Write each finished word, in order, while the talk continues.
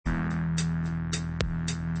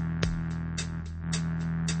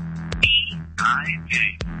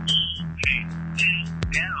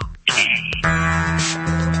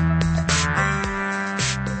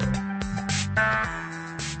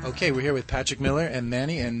Okay, we're here with Patrick Miller and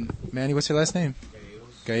Manny. And Manny, what's your last name?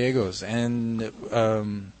 Gallegos. And,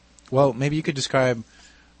 well, maybe you could describe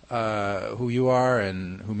who you are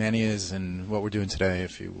and who Manny is and what we're doing today,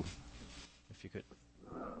 if you could.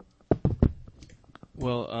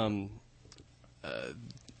 Well,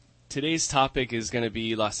 today's topic is going to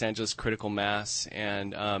be Los Angeles critical mass,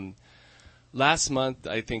 and last month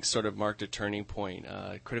I think sort of marked a turning point.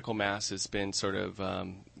 Critical mass has been sort of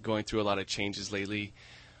going through a lot of changes lately.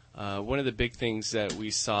 One of the big things that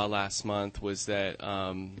we saw last month was that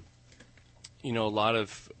a lot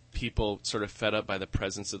of people sort of fed up by the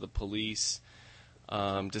presence of the police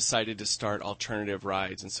decided to start alternative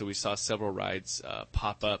rides, and so we saw several rides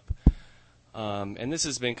pop up. And this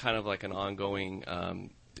has been kind of like an ongoing,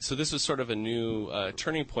 so this was sort of a new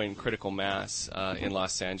turning point in critical mass in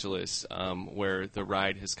Los Angeles, where the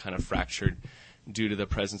ride has kind of fractured due to the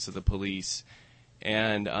presence of the police.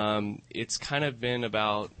 And it's kind of been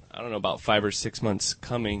about 5 or 6 months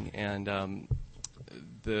coming, and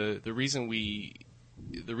the reason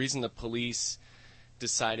the police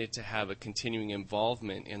decided to have a continuing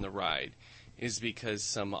involvement in the ride is because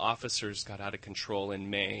some officers got out of control in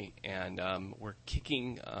May and were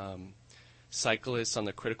kicking cyclists on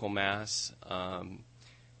the critical mass,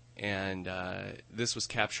 and this was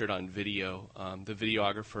captured on video. The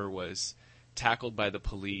videographer was tackled by the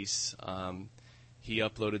police. He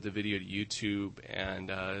uploaded the video to YouTube,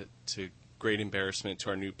 and to great embarrassment to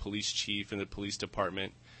our new police chief and the police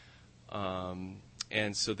department.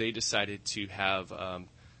 And so they decided to have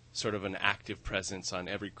sort of an active presence on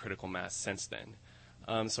every critical mass since then.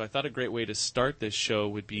 So I thought a great way to start this show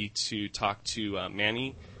would be to talk to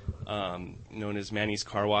Manny, known as Manny's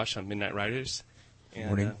Car Wash on Midnight Riders. And,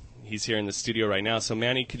 morning. He's here in the studio right now. So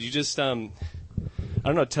Manny, could you just, tell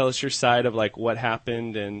us your side of like what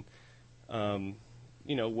happened and,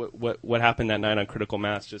 what happened that night on critical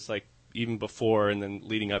mass, just like even before and then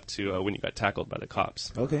leading up to when you got tackled by the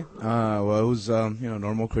cops. Okay. Well, it was,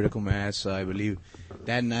 normal critical mass. I believe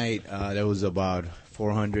that night there was about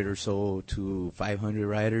 400 or so to 500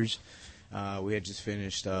 riders. We had just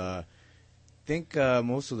finished, I think,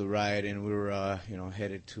 most of the ride, and we were,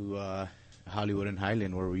 headed to Hollywood and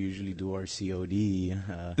Highland, where we usually do our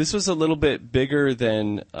COD. This was a little bit bigger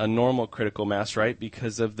than a normal critical mass, right?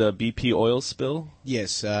 Because of the BP oil spill?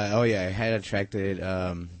 Yes. It had attracted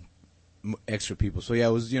extra people. So, yeah,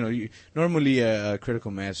 it was, normally a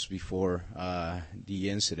critical mass before the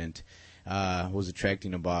incident was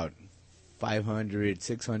attracting about 500,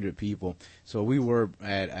 600 people. So we were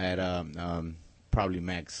at probably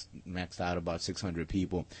maxed out about 600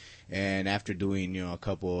 people. And after doing, a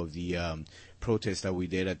couple of the protests that we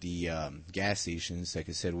did at the gas stations, like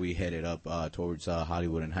I said, we headed up towards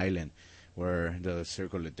Hollywood and Highland, where the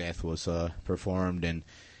Circle of Death was performed. And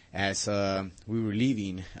as we were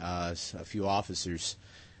leaving, a few officers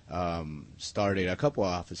a couple of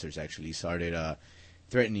officers actually started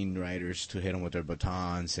threatening riders to hit them with their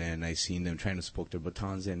batons, and I seen them trying to poke their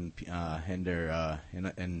batons in their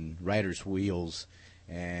in riders' wheels,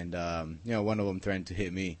 and one of them threatened to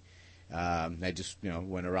hit me. I just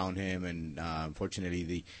went around him, and unfortunately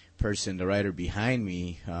the rider behind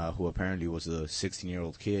me, who apparently was a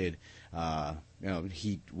 16-year-old kid,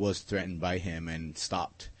 he was threatened by him and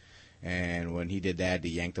stopped. And when he did that, they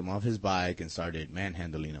yanked him off his bike and started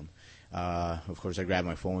manhandling him. Of course, I grabbed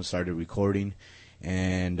my phone, started recording,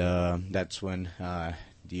 and that's when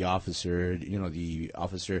the officer,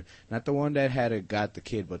 not the one that had got the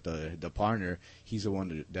kid, but the partner, he's the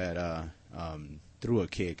one that threw a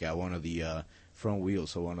kick at one of the front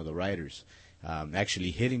wheels of one of the riders, actually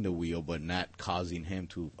hitting the wheel but not causing him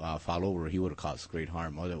to fall over. He would have caused great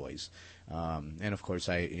harm otherwise. And of course,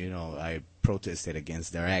 I protested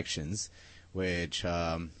against their actions, which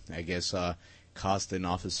I guess caused an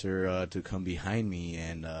officer to come behind me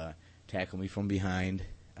and tackle me from behind.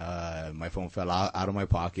 My phone fell out of my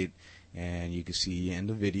pocket, and you can see in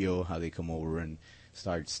the video how they come over and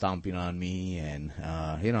start stomping on me, and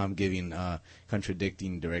I'm giving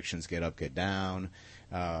contradicting directions: get up, get down.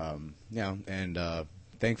 And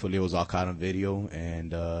thankfully it was all caught on video,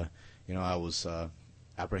 and I was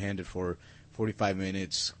apprehended for 45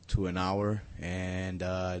 minutes to an hour, and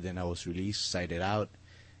then I was released, cited out,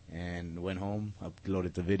 and went home,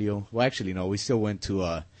 uploaded the video. Well, actually, no, we still went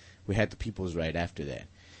to, we had the People's Ride after that.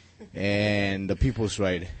 And the People's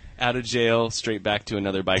Ride. Out of jail, straight back to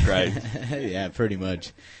another bike ride. Yeah, pretty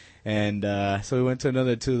much. And so we went to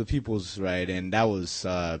the People's Ride, and that was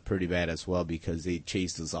pretty bad as well, because they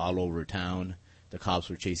chased us all over town the cops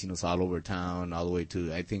were chasing us all over town, all the way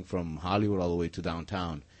to, I think, from Hollywood all the way to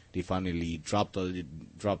downtown. They finally dropped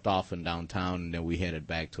off in downtown, and then we headed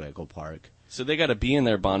back to Echo Park. So they got to be in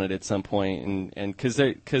their bonnet at some point, and because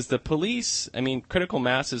the police, I mean, critical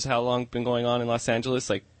mass is how long been going on in Los Angeles,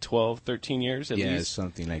 like 12, 13 years at least? Yeah,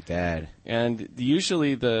 something like that. And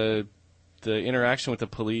usually the interaction with the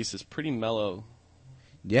police is pretty mellow.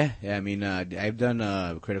 Yeah, I mean, I've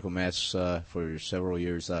done critical mass for several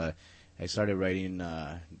years. I started writing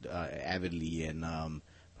avidly in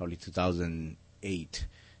probably 2008.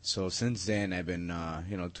 So since then, I've been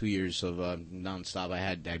 2 years of nonstop. I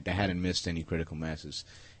hadn't missed any critical masses,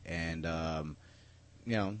 and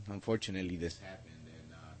unfortunately, this happened.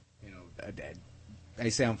 And I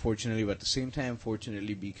say unfortunately, but at the same time,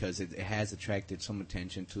 fortunately, because it has attracted some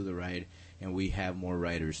attention to the ride, and we have more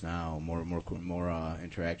riders now, more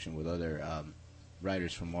interaction with other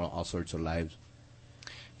riders from all sorts of lives.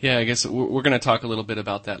 Yeah, I guess we're going to talk a little bit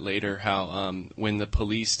about that later, how when the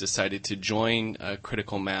police decided to join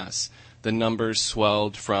critical mass, the numbers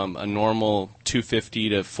swelled from a normal 250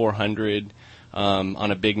 to 400,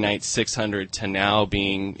 on a big night 600, to now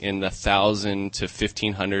being in the 1,000 to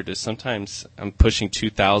 1,500 to sometimes I'm pushing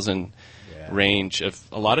 2,000 range of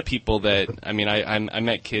a lot of people that, I mean, I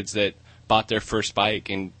met kids that bought their first bike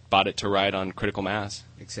and bought it to ride on critical mass.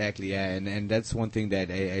 Exactly, yeah, and that's one thing that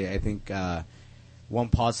I think one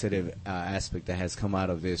positive aspect that has come out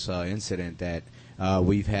of this incident, that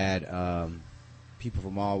we've had people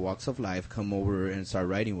from all walks of life come over and start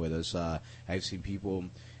riding with us. I've seen people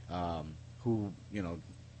who,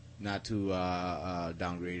 not to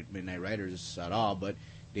downgrade Midnight Riders at all, but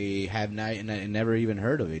they have never even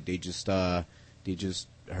heard of it. They just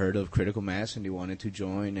heard of critical mass and they wanted to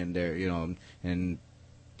join, and they're and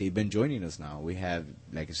they've been joining us now. We have,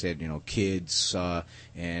 like I said, kids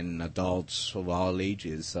and adults of all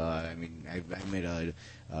ages. I mean, I met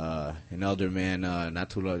an elder man not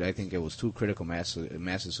too long. I think it was 2 critical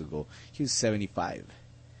masses ago. He was 75,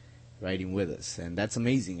 riding with us, and that's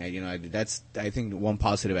amazing. That's I think one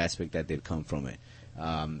positive aspect that did come from it.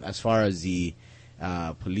 As far as the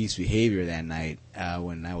police behavior that night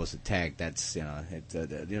when I was attacked, that's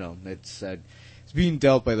it's being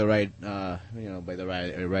dealt by the right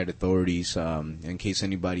authorities. In case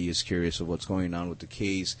anybody is curious of what's going on with the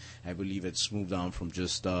case, I believe it's moved on from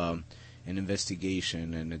just an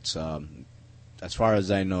investigation, and it's as far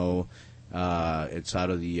as I know, it's out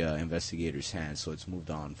of the investigators' hands. So it's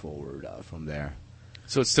moved on forward from there.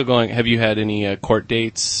 So it's still going. Have you had any court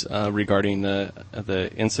dates regarding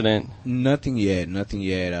the incident? Nothing yet.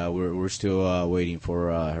 We're still waiting for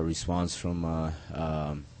a response from.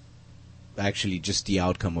 Actually, just the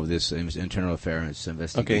outcome of this internal affairs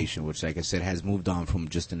investigation, which, like I said, has moved on from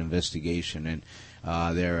just an investigation, and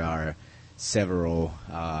there are several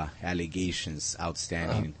allegations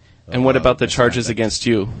outstanding. And what about the charges against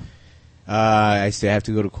you? I still have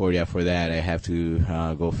to go to court. Yeah, for that, I have to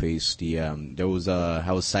go face the. I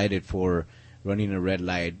was cited for running a red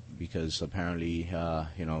light because apparently,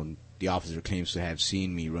 the officer claims to have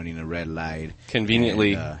seen me running a red light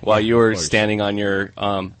conveniently while you were standing on your.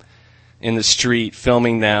 In the street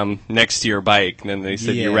filming them next to your bike, and then they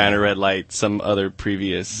said you ran a red light, some other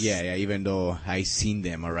previous... Yeah, even though I seen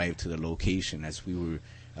them arrive to the location as we were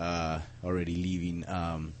already leaving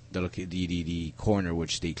the corner,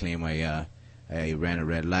 which they claim I ran a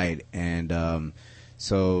red light, and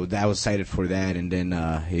so that was cited for that, and then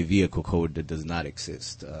a vehicle code that does not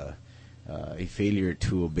exist, a failure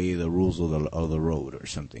to obey the rules of the road or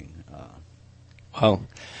something. Wow.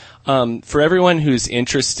 For everyone who's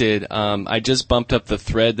interested, I just bumped up the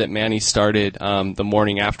thread that Manny started the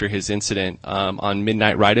morning after his incident on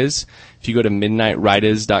Midnight Riders. If you go to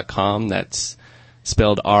midnightrides.com, that's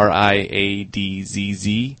spelled RIADZZ.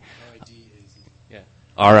 Yeah.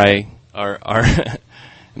 R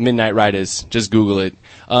Midnight Riders. Just Google it.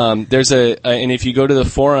 There's and if you go to the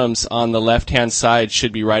forums on the left-hand side,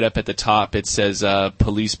 should be right up at the top. It says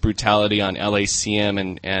police brutality on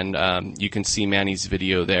LACM, and you can see Manny's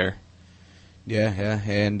video there. Yeah,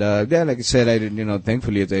 and like I said,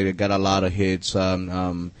 thankfully they got a lot of hits,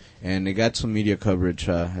 and they got some media coverage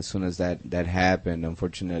as soon as that happened.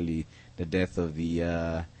 Unfortunately, the death of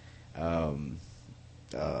the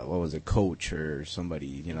what was it, coach or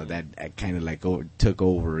somebody, that kind of took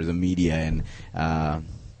over the media, and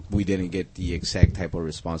we didn't get the exact type of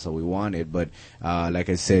response that we wanted. But like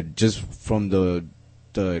I said, just from the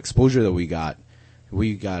exposure that we got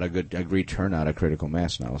a great turnout at Critical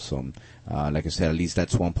Mass now. So, like I said, at least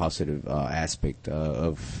that's one positive aspect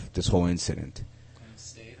of this whole incident. And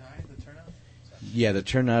stayed high, the turnout? Yeah, the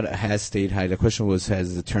turnout has stayed high. The question was,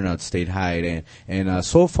 has the turnout stayed high? And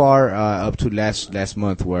so far, up to last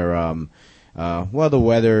month, where the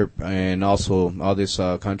weather and also all this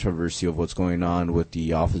controversy of what's going on with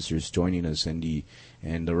the officers joining us in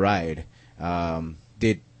the ride,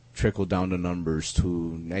 did trickle down the numbers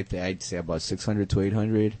to I'd say about 600 to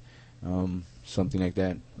 800, something like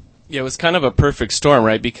that. Yeah, it was kind of a perfect storm,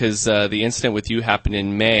 right? Because the incident with you happened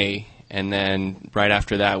in May, and then right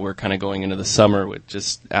after that, we're kind of going into the summer with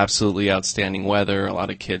just absolutely outstanding weather, a lot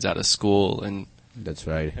of kids out of school, and that's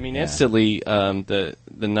right. I mean, instantly the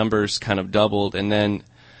numbers kind of doubled, and then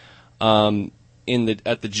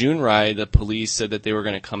at the June ride, the police said that they were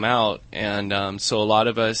going to come out, and so a lot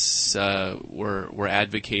of us were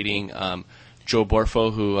advocating. Joe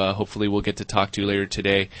Borfo, who hopefully we'll get to talk to later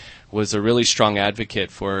today, was a really strong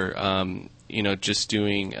advocate for just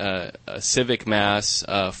doing a civic mass,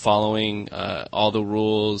 following all the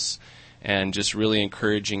rules, and just really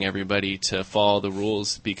encouraging everybody to follow the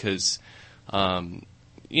rules because,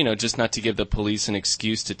 just not to give the police an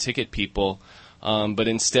excuse to ticket people. But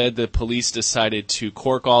instead, the police decided to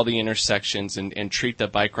cork all the intersections and treat the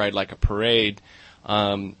bike ride like a parade,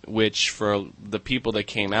 which for the people that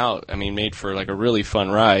came out, I mean, made for like a really fun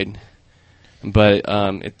ride. But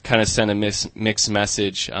it kind of sent a mixed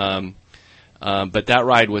message. But that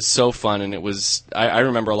ride was so fun, and it was. I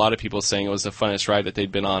remember a lot of people saying it was the funnest ride that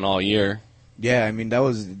they'd been on all year. Yeah, I mean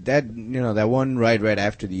that one ride right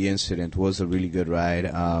after the incident was a really good ride.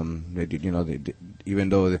 Even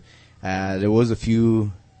though there was a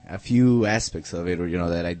few aspects of it,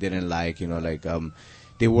 that I didn't like.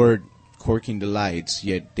 They were corking the lights,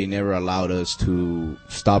 yet they never allowed us to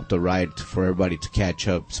stop the ride for everybody to catch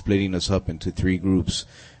up, splitting us up into 3 groups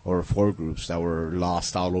or 4 groups that were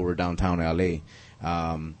lost all over downtown LA.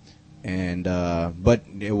 But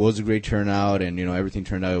it was a great turnout, and everything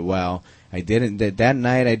turned out well. That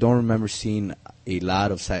night I don't remember seeing a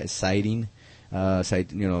lot of citing,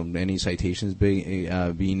 any citations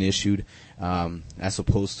being issued, as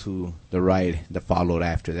opposed to the ride that followed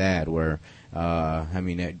after that, where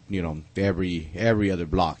every other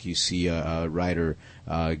block you see a rider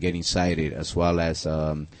getting cited, as well as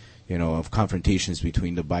of confrontations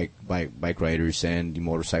between the bike riders and the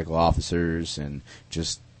motorcycle officers, and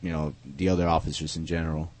just the other officers in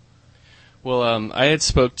general. Well, I had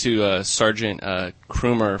spoke to Sergeant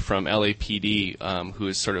Krumer from LAPD, who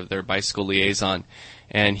is sort of their bicycle liaison,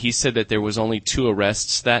 and he said that there was only 2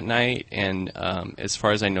 arrests that night, and as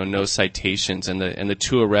far as I know, no citations. And the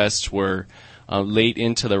 2 arrests were late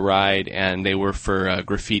into the ride, and they were for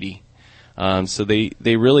graffiti. So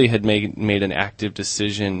they really had made an active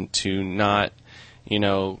decision to not,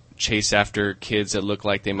 chase after kids that looked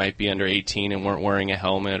like they might be under 18 and weren't wearing a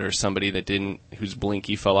helmet, or somebody whose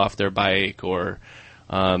blinky fell off their bike, or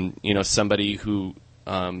somebody who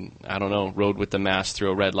rode with the mask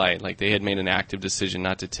through a red light. Like, they had made an active decision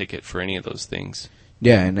not to ticket for any of those things.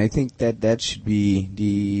 Yeah, and I think that should be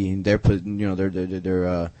their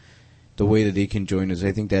the way that they can join us.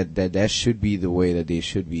 I think that should be the way that they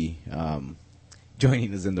should be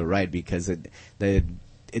joining us in the ride, because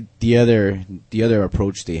the other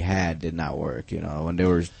approach they had did not work. When they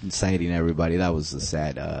were citing everybody, that was a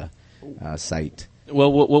sad sight.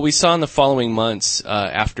 Well, what we saw in the following months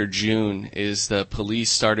after June is the police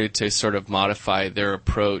started to sort of modify their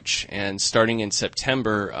approach, and starting in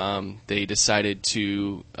September, they decided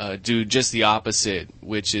to do just the opposite,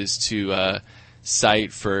 which is to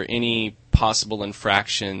cite for any possible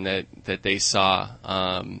infraction that they saw,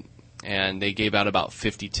 and they gave out about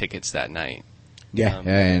 50 tickets that night. Yeah,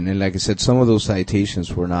 and like I said, some of those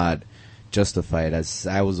citations were not justified, as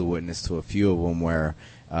I was a witness to a few of them where,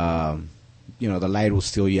 the light was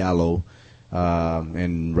still yellow,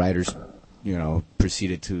 and riders,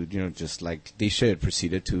 proceeded to, just like they should,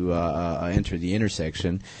 proceeded to enter the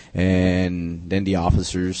intersection, and then the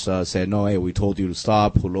officers said, no, hey, we told you to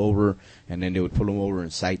stop, pull over, and then they would pull them over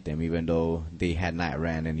and cite them, even though they had not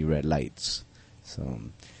ran any red lights. So...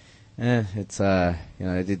 it's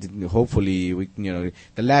hopefully the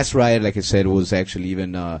last ride, like I said, was actually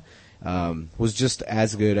even was just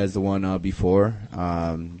as good as the one before,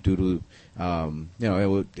 due to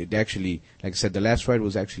it actually, like I said, the last ride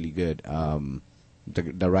was actually good.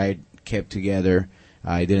 The ride kept together.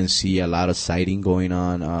 I didn't see a lot of citing going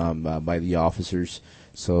on by the officers,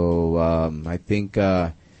 so I think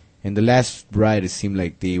in the last ride it seemed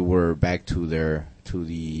like they were back to their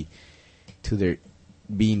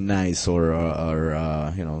being nice, or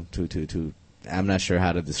to I'm not sure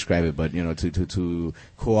how to describe it, but to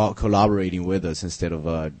collaborating with us instead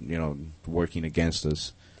of working against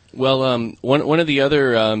us. Well, one of the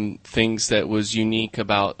other things that was unique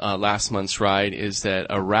about last month's ride is that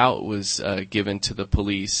a route was given to the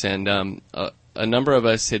police, and a number of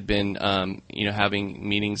us had been, having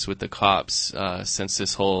meetings with the cops since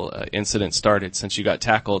this whole incident started, since you got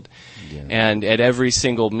tackled. Yeah. And at every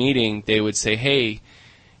single meeting, they would say, "Hey,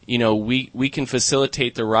 we can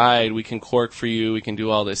facilitate the ride, we can cork for you, we can do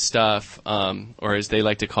all this stuff," or as they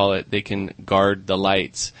like to call it, they can guard the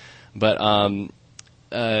lights. But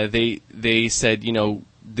they said,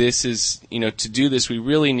 this is, to do this, we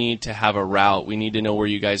really need to have a route. We need to know where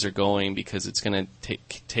you guys are going because it's going to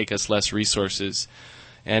take us less resources.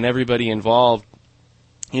 And everybody involved,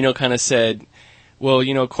 kind of said, well,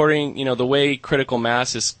 according, the way critical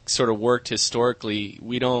mass has sort of worked historically,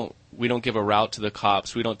 we don't give a route to the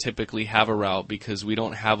cops. We don't typically have a route because we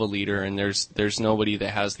don't have a leader, and there's nobody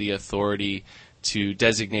that has the authority to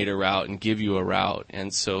designate a route and give you a route.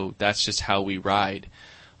 And so that's just how we ride.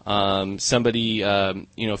 A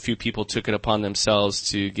few people took it upon themselves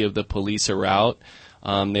to give the police a route.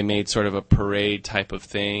 They made sort of a parade type of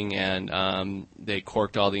thing, and they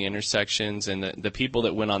corked all the intersections. And the people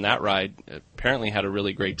that went on that ride apparently had a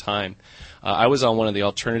really great time. I was on one of the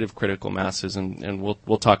alternative critical masses, and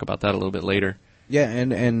we'll talk about that a little bit later. Yeah,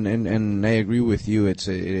 and I agree with you.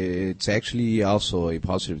 It's actually also a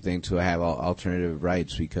positive thing to have alternative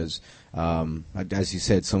rides because, as you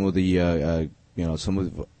said, some of the some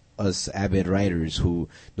of us avid riders who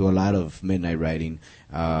do a lot of midnight riding,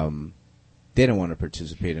 they don't want to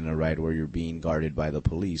participate in a ride where you're being guarded by the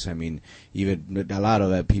police. I mean, even a lot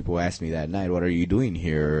of people asked me that night, "What are you doing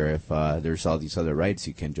here? If there's all these other rides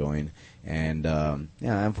you can join?" And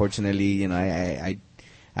unfortunately,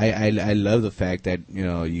 I love the fact that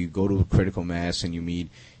you go to critical mass and you meet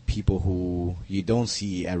people who you don't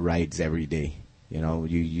see at rides every day.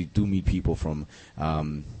 You do meet people from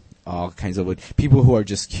all kinds of people who are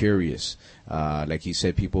just curious, like you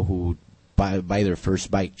said, people who buy their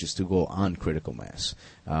first bike just to go on critical mass,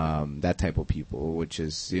 that type of people, which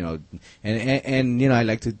is and I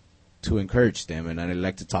like to encourage them, and I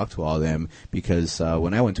like to talk to all of them because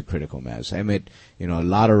when I went to critical mass, I met a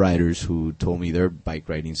lot of riders who told me their bike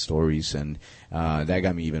riding stories, and that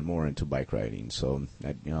got me even more into bike riding. So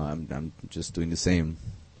I'm just doing the same.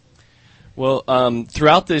 Well,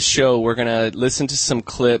 throughout this show, we're going to listen to some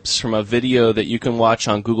clips from a video that you can watch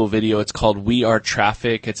on Google Video. It's called We Are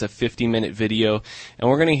Traffic. It's a 50-minute video, and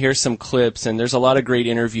we're going to hear some clips, and there's a lot of great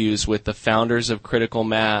interviews with the founders of Critical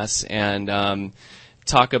Mass, and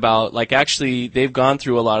talk about, actually, they've gone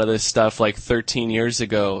through a lot of this stuff 13 years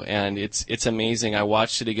ago, and it's amazing. I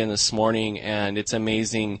watched it again this morning, and it's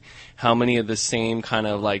amazing how many of the same kind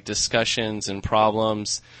of, discussions and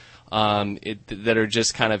problems that are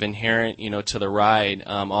just kind of inherent, to the ride,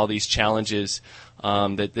 all these challenges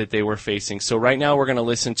that they were facing. So right now we're going to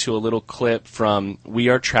listen to a little clip from We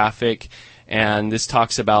Are Traffic, and this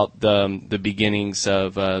talks about the beginnings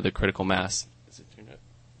of the critical mass. Is it turned up?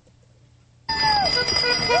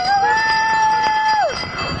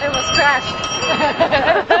 It was crashed.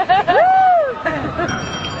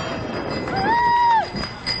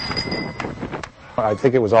 I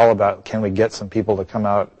think it was all about, can we get some people to come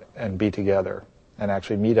out and be together and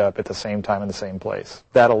actually meet up at the same time in the same place.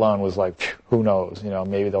 That alone was who knows?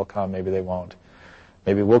 Maybe they'll come, maybe they won't.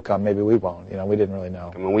 Maybe we'll come, maybe we won't. We didn't really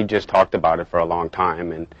know. I mean, we just talked about it for a long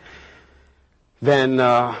time, and then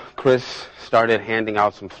Chris started handing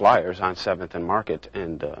out some flyers on 7th and Market,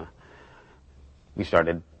 and we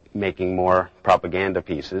started making more propaganda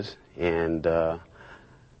pieces, and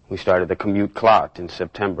we started the Commute Clot in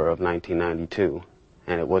September of 1992.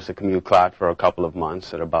 And it was a commute clot for a couple of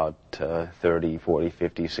months at about 30, 40,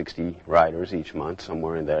 50, 60 riders each month,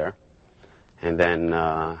 somewhere in there. And then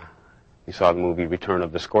we saw the movie Return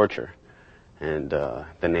of the Scorcher. And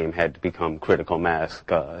the name had to become Critical Mass.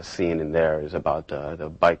 Scene in there is about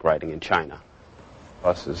the bike riding in China.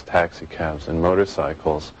 Buses, taxi cabs, and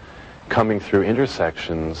motorcycles coming through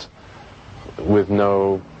intersections with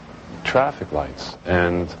no traffic lights.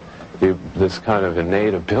 And this kind of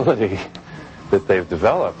innate ability that they've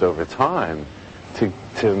developed over time to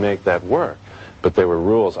make that work. But there were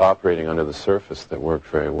rules operating under the surface that worked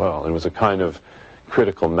very well. It was a kind of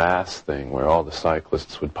critical mass thing where all the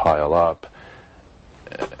cyclists would pile up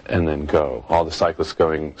and then go. All the cyclists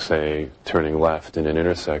going, say, turning left in an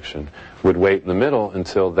intersection would wait in the middle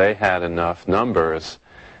until they had enough numbers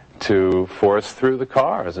to force through the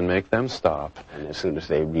cars and make them stop. And as soon as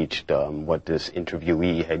they reached what this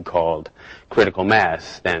interviewee had called critical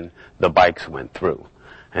mass, then the bikes went through.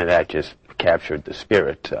 And that just captured the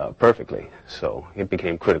spirit perfectly. So it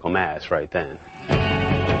became critical mass right then.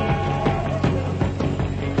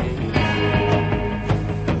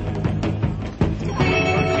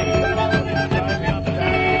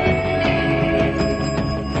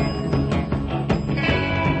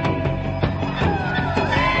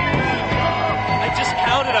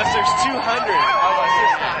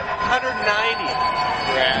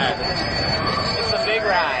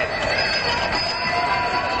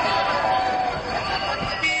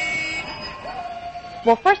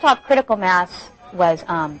 Well, first off, critical mass was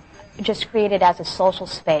just created as a social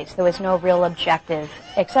space. There was no real objective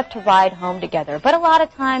except to ride home together. But a lot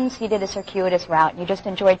of times you did a circuitous route and you just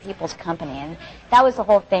enjoyed people's company. And that was the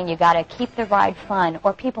whole thing. You got to keep the ride fun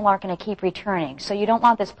or people aren't going to keep returning. So you don't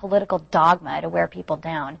want this political dogma to wear people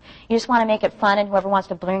down. You just want to make it fun, and whoever wants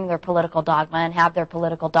to bring their political dogma and have their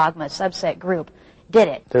political dogma subset group did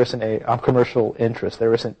it. There isn't a commercial interest.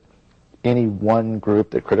 There isn't any one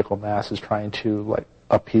group that critical mass is trying to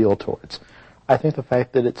appeal towards. I think the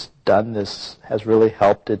fact that it's done this has really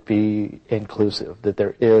helped it be inclusive, that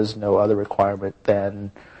there is no other requirement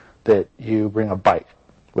than that you bring a bike,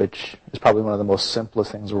 which is probably one of the most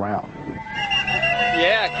simplest things around.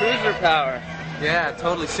 Yeah, cruiser power. Yeah,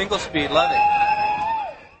 totally. Single speed. Love it.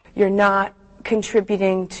 You're not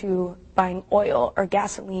contributing to buying oil or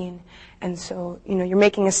gasoline, and so, you're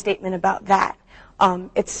making a statement about that.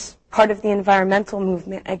 It's part of the environmental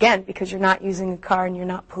movement, again, because you're not using a car and you're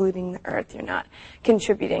not polluting the earth. You're not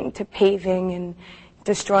contributing to paving and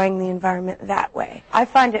destroying the environment that way. I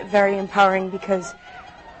find it very empowering because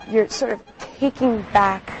you're sort of taking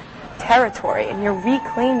back territory and you're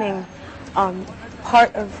reclaiming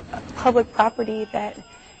part of public property that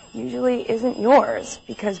usually isn't yours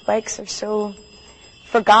because bikes are so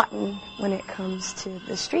forgotten when it comes to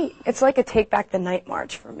the street. It's like a Take Back the Night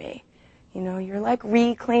March for me. You're like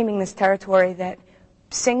reclaiming this territory that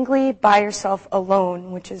singly by yourself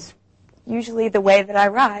alone, which is usually the way that I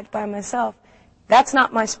ride by myself, that's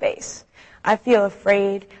not my space. I feel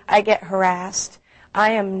afraid. I get harassed.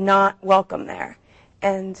 I am not welcome there.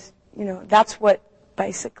 And, that's what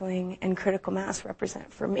bicycling and critical mass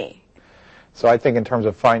represent for me. So I think in terms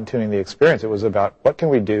of fine-tuning the experience, it was about what can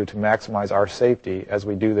we do to maximize our safety as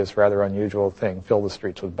we do this rather unusual thing, fill the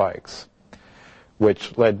streets with bikes,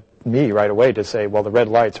 which led me right away to say, well, the red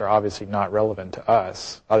lights are obviously not relevant to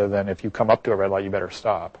us, other than if you come up to a red light, you better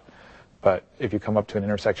stop. But if you come up to an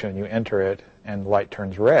intersection and you enter it and the light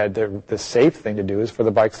turns red, the safe thing to do is for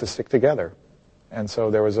the bikes to stick together. And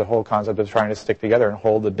so there was a whole concept of trying to stick together and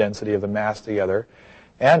hold the density of the mass together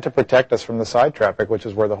and to protect us from the side traffic, which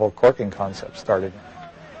is where the whole corking concept started.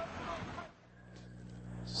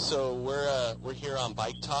 So we're here on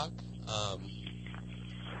Bike Talk.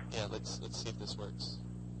 Yeah, let's see if this works.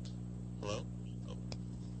 Hello? Oh.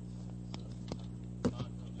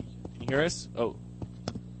 Can you hear us? Oh.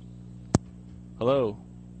 Hello.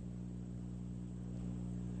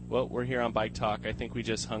 Well, we're here on Bike Talk. I think we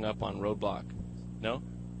just hung up on Roadblock. No?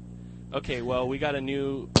 Okay, well, we got a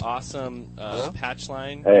new awesome patch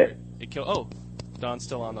line. Hey. Don's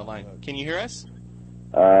still on the line. Can you hear us?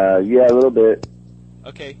 Yeah, a little bit.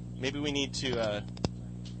 Okay, maybe we need to...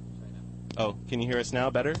 can you hear us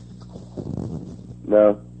now better?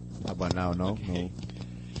 No. How about now? No? Okay.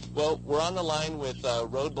 Well, we're on the line with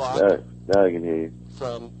Roadblock. Now I can hear you.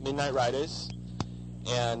 From Midnight Riders.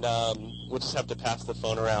 And we'll just have to pass the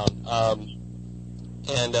phone around.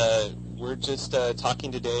 We're just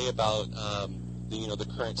talking today about the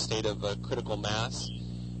current state of critical mass.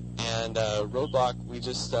 And Roadblock, we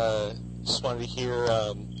just wanted to hear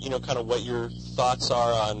kind of what your thoughts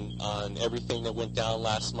are on everything that went down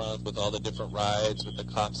last month with all the different rides, with the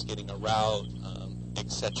cops getting a route,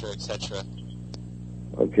 et cetera, et cetera.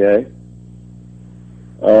 Okay.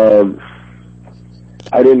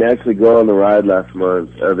 I didn't actually go on the ride last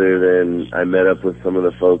month, other than I met up with some of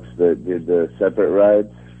the folks that did the separate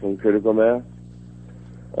rides from Critical Mass.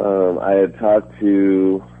 I had talked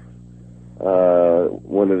to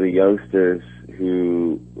one of the youngsters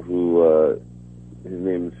who his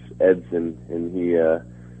name's Edson, and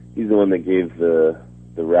he's the one that gave the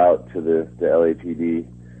route to the LAPD.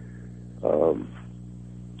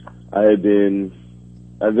 I've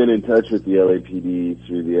been in touch with the LAPD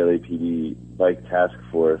through the LAPD Bike Task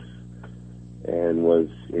Force and was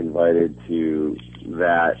invited to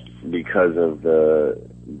that because of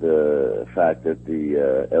the fact that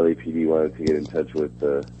the LAPD wanted to get in touch with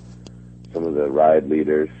some of the ride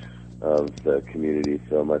leaders of the community.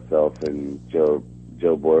 So myself and Joe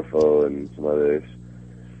Borfo and some others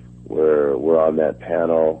were on that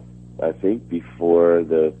panel, I think, before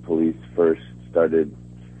the police first started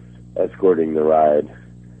escorting the ride.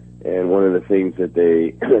 And one of the things that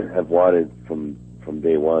they have wanted from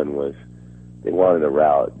day one was they wanted a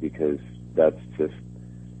route, because that's just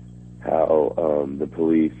how the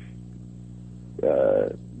police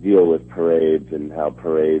deal with parades, and how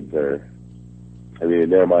parades are, I mean,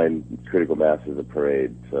 in their mind, Critical Mass is a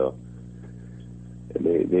parade, so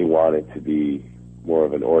they want it to be more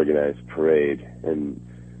of an organized parade. And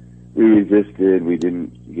we resisted. We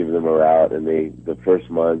didn't give them a route, and the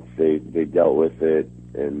first month they dealt with it,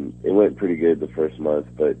 and it went pretty good the first month,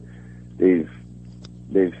 but they've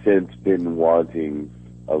they've since been wanting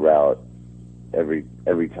a route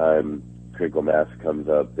every time critical mass comes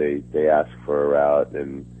up. They ask for a route,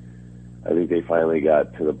 and I think they finally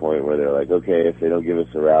got to the point where they're like, okay, if they don't give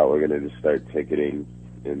us a route, we're going to just start ticketing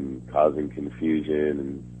and causing confusion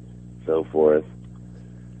and so forth.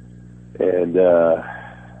 And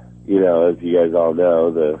as you guys all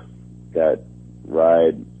know, that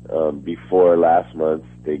ride before last month,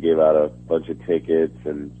 they gave out a bunch of tickets,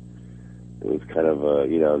 and it was kind of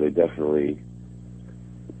they definitely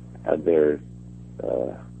had their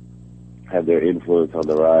influence on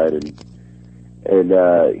the ride, and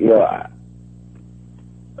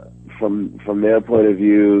from their point of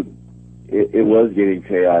view, it was getting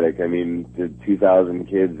chaotic. I mean, the 2,000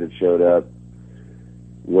 kids that showed up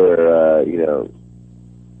were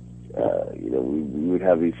we would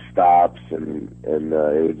have these stops, and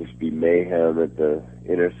it would just be mayhem at the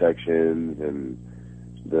intersections and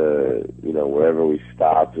wherever we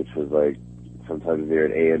stopped, which was like sometimes near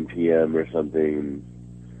an AM, PM or something, and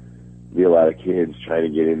be a lot of kids trying to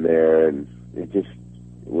get in there, and it just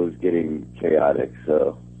was getting chaotic.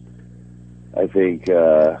 So I think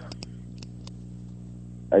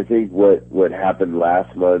what happened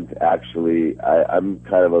last month, actually, I'm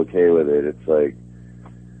kind of okay with it. It's like,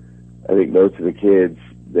 I think most of the kids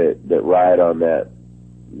that ride on that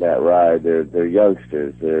ride, they're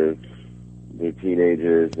youngsters, they're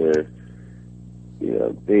teenagers, they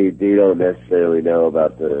don't necessarily know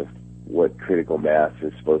about what critical mass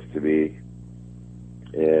is supposed to be,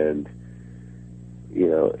 and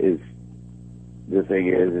the thing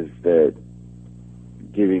is that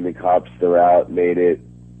giving the cops the route made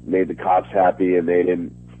the cops happy, and they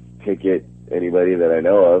didn't ticket anybody that I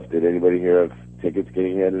know of. Did anybody hear of tickets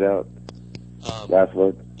getting handed out last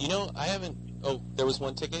month? I haven't. Oh, there was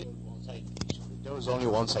one ticket? There was only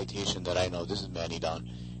one citation that I know. This is Manny Don.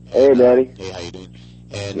 Hey, Manny. Hey, how you doing?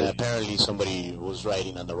 And apparently somebody was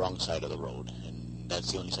riding on the wrong side of the road, and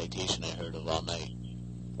that's the only citation I heard of all night.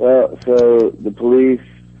 Well, so the police,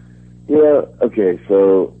 LA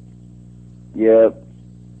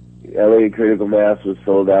Critical Mass was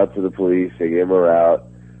sold out to the police. They gave them a route,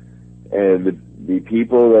 and the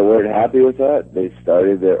people that weren't happy with that, they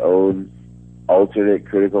started their own alternate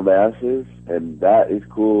critical masses, and that is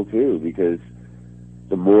cool too, because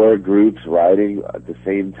the more groups riding at the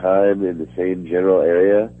same time in the same general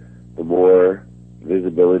area, the more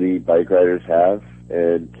visibility bike riders have.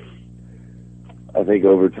 And I think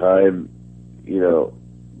over time,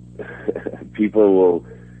 people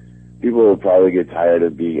will probably get tired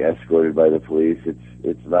of being escorted by the police.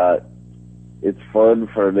 It's fun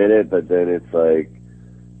for a minute, but then it's like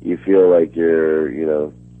you feel like you're,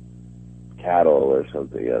 cattle or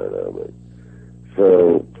something. I don't know, but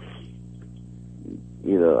so.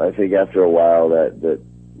 I think after a while that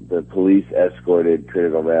the police escorted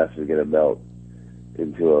critical mass is going to melt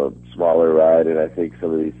into a smaller ride, and I think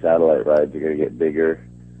some of these satellite rides are going to get bigger,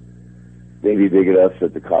 maybe big enough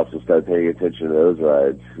that the cops will start paying attention to those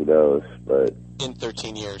rides. Who knows? But in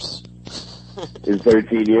 13 years. In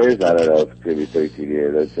 13 years? I don't know if it's going to be 13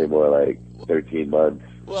 years. I'd say more like 13 months.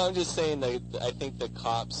 Well, I'm just saying that I think the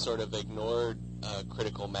cops sort of ignored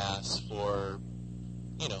critical mass for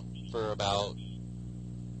about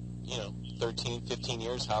 13, 15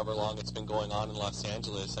 years, however long it's been going on in Los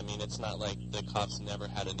Angeles. I mean, it's not like the cops never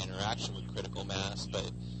had an interaction with critical mass,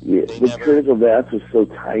 but critical mass was so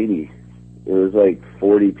tiny. It was like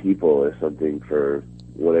 40 people or something for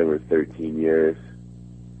 13 years.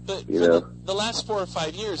 But for the last 4 or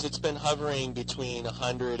 5 years, it's been hovering between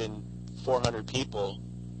 100 and 400 people.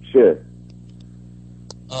 Sure.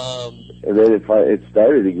 And then it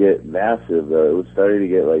started to get massive, though. It was starting to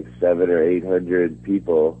get like 700 or 800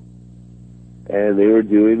 people. And they were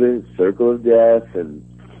doing the Circle of Death, and,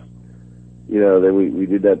 then we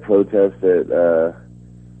did that protest at the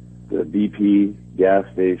BP gas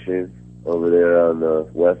station over there on the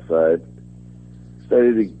west side.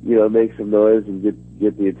 Started to, make some noise and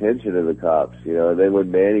get the attention of the cops, And then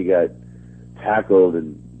when Manny got tackled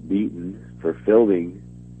and beaten for filming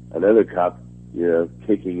another cop,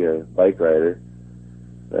 kicking a bike rider,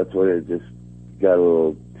 that's when it just got a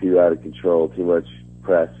little too out of control, too much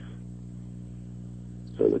press.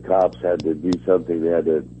 So the cops had to do something. They had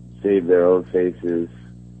to save their own faces,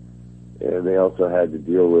 and they also had to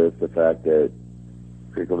deal with the fact that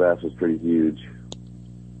critical mass was pretty huge.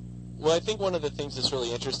 Well, I think one of the things that's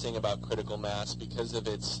really interesting about critical mass, because of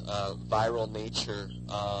its viral nature,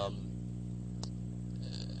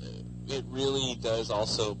 it really does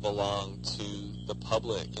also belong to the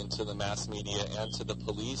public and to the mass media and to the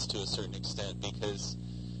police to a certain extent, because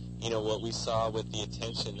what we saw with the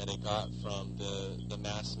attention that it got from the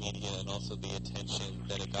mass media and also the attention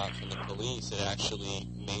that it got from the police, it actually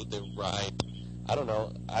made the ride, I don't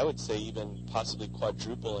know, I would say even possibly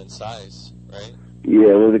quadruple in size, right?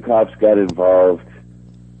 Yeah, when the cops got involved,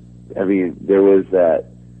 I mean, there was that,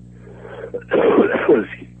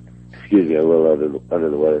 excuse me, I'm a little under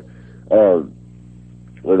the weather.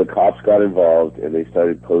 When the cops got involved and they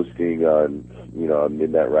started posting on, on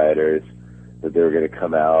Midnight Riders that they were going to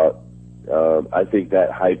come out, I think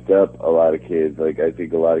that hyped up a lot of kids. Like, I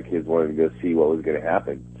think a lot of kids wanted to go see what was going to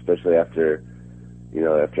happen, especially after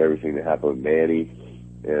everything that happened with Manny.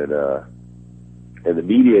 And the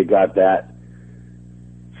media got that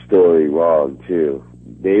story wrong, too.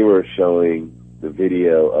 They were showing the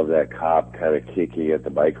video of that cop kind of kicking at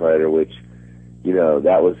the bike rider, which,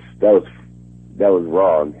 that was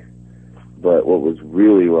wrong. But what was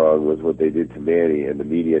really wrong was what they did to Manny, and the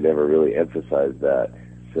media never really emphasized that.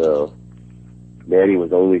 So Manny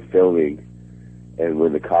was only filming, and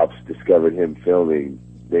when the cops discovered him filming,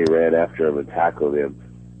 they ran after him and tackled him,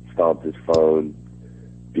 stomped his phone,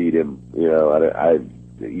 beat him.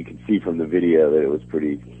 You can see from the video that it was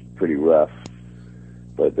pretty rough.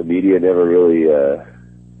 But the media never really, of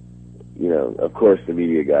course the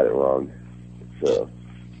media got it wrong. So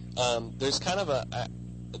there's kind of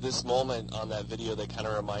this moment on that video that kind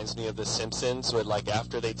of reminds me of The Simpsons, where like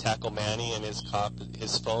after they tackle Manny and his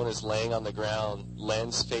phone is laying on the ground,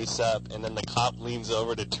 lens face up, and then the cop leans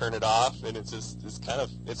over to turn it off, and it's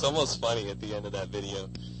almost funny at the end of that video.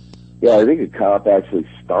 Yeah, I think a cop actually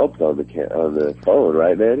stomped on the phone,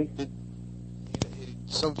 right, Manny?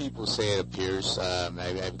 Some people say it appears.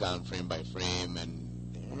 I've gone frame by frame, and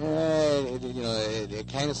it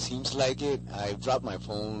kind of seems like it. I've dropped my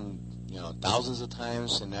phone, thousands of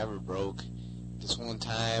times and never broke. This one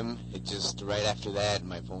time, it just right after that,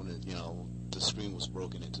 my phone, the screen was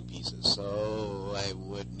broken into pieces. So I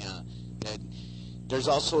would, there's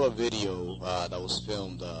also a video that was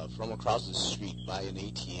filmed from across the street by an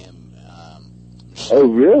ATM. Machine. Oh,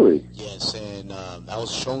 really? Yes, and I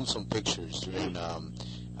was shown some pictures during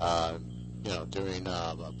part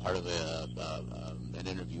of an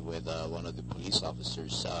interview with one of the police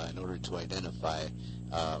officers in order to identify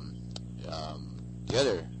the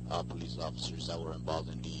other police officers that were involved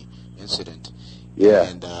in the incident. Yeah.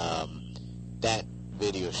 And that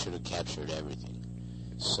video should have captured everything.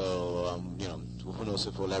 So, who knows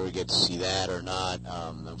if we'll ever get to see that or not.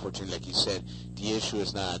 Unfortunately, like you said, the issue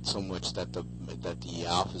is not so much that the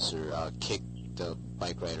officer kicked the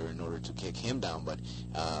bike rider in order to kick him down, but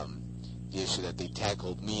the issue that they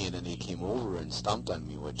tackled me and then they came over and stomped on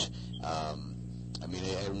me, which, I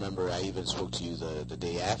remember I even spoke to you the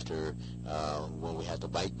day after when we had the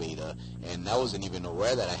bike beta, and I wasn't even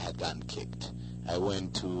aware that I had gotten kicked. I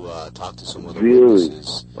went to talk to some of the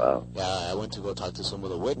witnesses. Wow. Yeah, I went to go talk to some of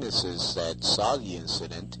the witnesses that saw the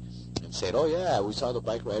incident and said, "Oh yeah, we saw the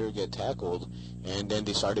bike rider get tackled," and then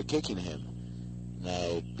they started kicking him.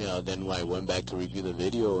 And then I went back to review the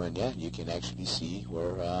video, and yeah, you can actually see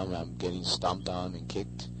where I'm getting stomped on and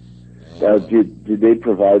kicked. Now, did they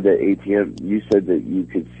provide that ATM? You said that you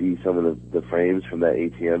could see some of the frames from that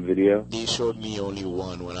ATM video? They showed me only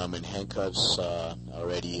one when I'm in handcuffs,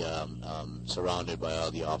 already surrounded by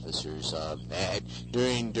all the officers.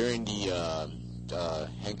 During the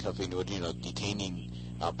handcuffing, detaining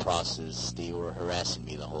process, they were harassing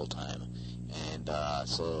me the whole time. And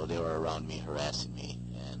so they were around me harassing me.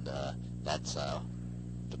 And that's the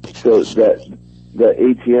picture. So the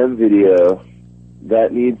ATM video,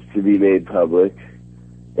 that needs to be made public,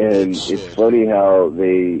 and it's funny how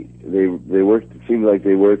they worked. It seemed like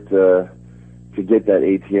they worked to get that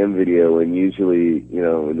ATM video, and usually,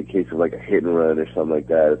 in the case of like a hit and run or something like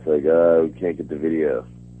that, it's like, we can't get the video.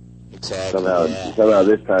 Exactly. Somehow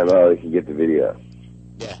this time, they can get the video.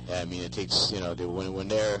 Yeah, I mean, it takes when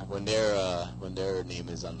their name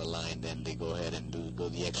is on the line, then they go ahead and go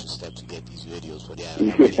the extra step to get these videos. But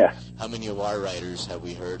how many of our riders have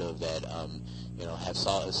we heard of that have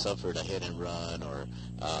suffered a hit and run or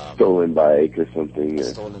stolen bike or something? A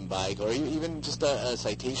stolen bike, or even just a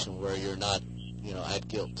citation where you're not at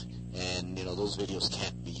guilt, and those videos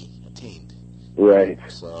can't be obtained. Right.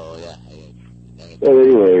 So yeah. Well,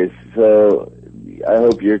 anyways, so I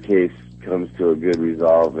hope your case comes to a good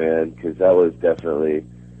resolve, man, because that was definitely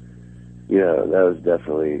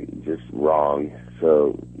just wrong.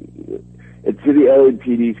 So, and to the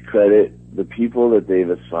LAPD's credit, the people that they've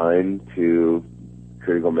assigned to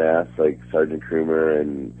critical mass, like Sergeant Krumer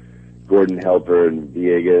and Gordon Helper and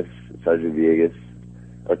Sergeant Villegas,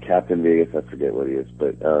 or Captain Villegas, I forget what he is,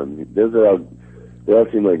 but they all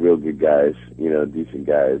seem like real good guys, decent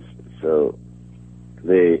guys. So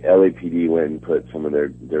the LAPD went and put some of their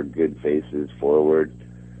good faces forward,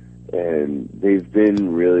 and they've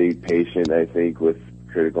been really patient, I think, with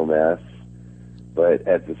critical mass, but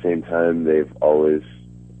at the same time, they've always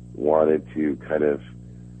wanted to kind of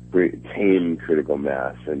tame critical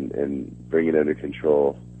mass and bring it under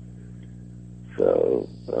control. So,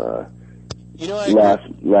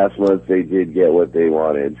 last month they did get what they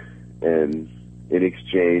wanted, and in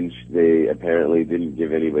exchange, they apparently didn't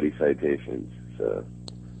give anybody citations. So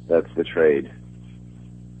that's the trade.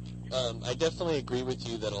 I definitely agree with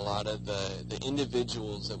you that a lot of the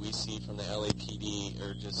individuals that we see from the LAPD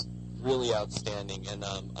are just really outstanding, and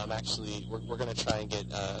I'm actually we're going to try and get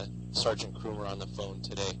Sergeant Krumer on the phone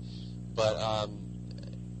today. But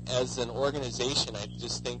as an organization, I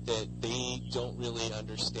just think that they don't really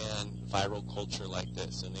understand viral culture like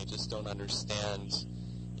this, and they just don't understand,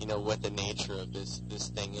 what the nature of this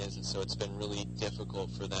thing is, and so it's been really difficult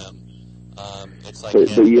for them. It's like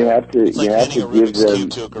but you have to give them.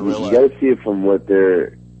 To a gorilla. You got to see it from what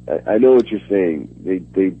they're. I know what you're saying.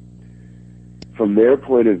 They from their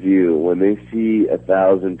point of view, when they see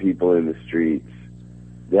 1,000 people in the streets,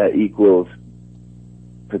 that equals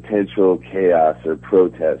potential chaos or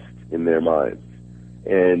protest in their minds.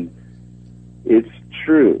 And it's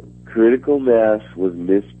true. Critical mass was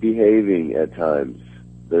misbehaving at times.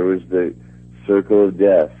 There was the circle of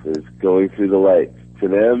death. There's going through the lights. To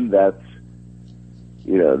them, that's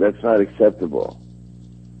not acceptable.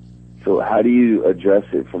 So how do you address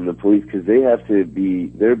it from the police? Because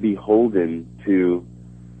they're beholden to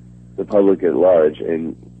the public at large.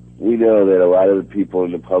 And we know that a lot of the people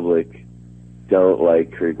in the public don't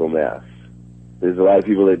like critical mass. There's a lot of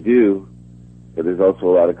people that do, but there's also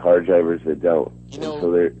a lot of car drivers that don't. And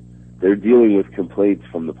so they're dealing with complaints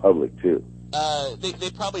from the public too. They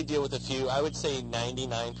probably deal with a few. I would say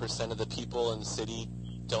 99% of the people in the city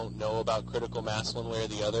don't know about critical mass one way or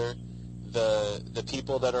the other. The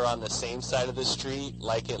people that are on the same side of the street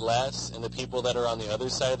like it less, and the people that are on the other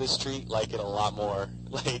side of the street like it a lot more.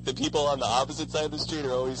 Like, the people on the opposite side of the street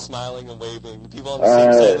are always smiling and waving. The people on the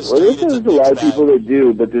same side of the street, there's a lot of people that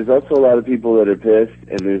do, but there's also a lot of people that are pissed,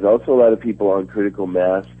 and there's also a lot of people on critical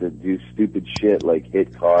mass that do stupid shit like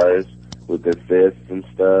hit cars with their fists and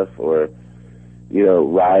stuff, or,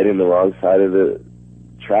 ride in the wrong side of the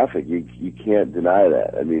traffic. You can't deny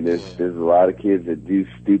that. I mean, there's a lot of kids that do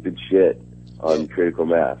stupid shit on critical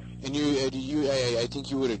mass. And I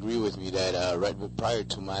think you would agree with me that right prior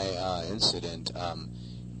to my incident,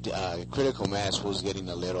 critical mass was getting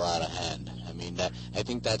a little out of hand. I mean, I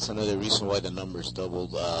think that's another reason why the numbers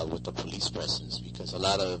doubled with the police presence, because a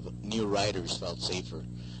lot of new riders felt safer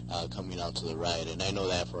coming out to the ride, and I know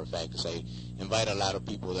that for a fact because I invite a lot of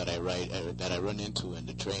people that I run into in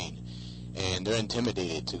the train, and they're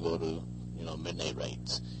intimidated to go to midnight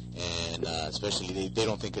rides, and especially they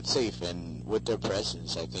don't think it's safe, and with their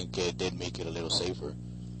presence, I think it did make it a little safer.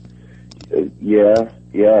 It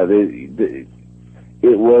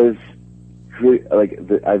was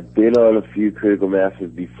I've been on a few critical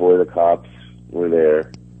masses before the cops were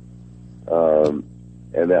there, and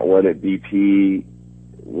that one at BP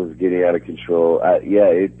was getting out of control.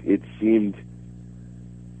 It seemed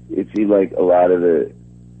like a lot of the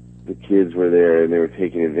kids were there and they were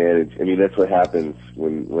taking advantage. I mean, that's what happens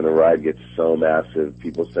when a ride gets so massive.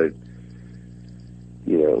 People start,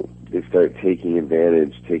 they start taking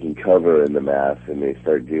advantage, taking cover in the mass, and they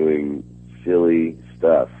start doing silly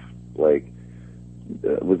stuff. Like,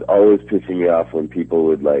 it was always pissing me off when people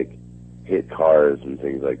would, hit cars and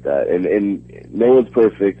things like that. And no one's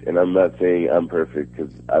perfect, and I'm not saying I'm perfect,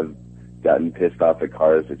 because I've gotten pissed off at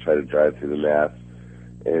cars that try to drive through the mass,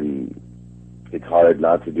 and it's hard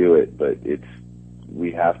not to do it, but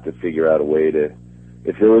we have to figure out a way to,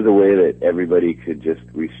 if there was a way that everybody could just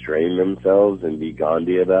restrain themselves and be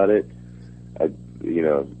Gandhi about it,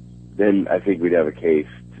 then I think we'd have a case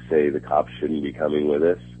to say the cops shouldn't be coming with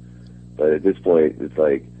us. But at this point, it's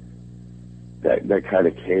like that kind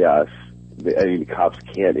of chaos. The cops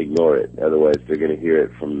can't ignore it. Otherwise, they're going to hear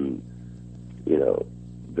it from,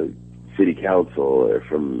 the city council or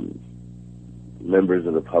from members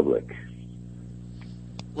of the public.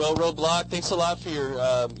 Well, Roadblock, thanks a lot for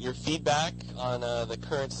your feedback on the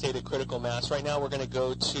current state of critical mass. Right now, we're going to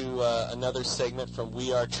go to another segment from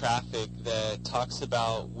We Are Traffic that talks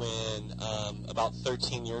about when, about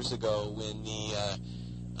 13 years ago, when the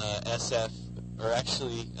SF, or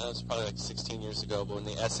actually, it was probably 16 years ago, but when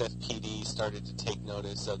the SFPD started to take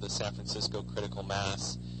notice of the San Francisco critical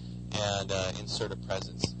mass and insert a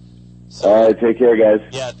presence. So, all right, take care, guys.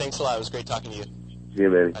 Yeah, thanks a lot. It was great talking to you. See you,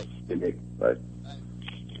 man. Bye. Bye.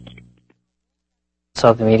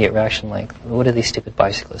 saw the immediate reaction like, what are these stupid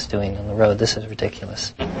bicyclists doing on the road? This is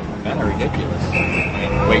ridiculous. Kind of ridiculous. I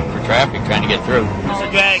mean, waiting for traffic, trying to get through.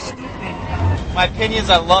 Mr. Jags, my opinions,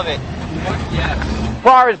 I love it. As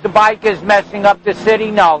far as the bikers messing up the city,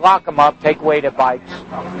 no, lock them up, take away their bikes.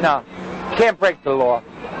 No, can't break the law.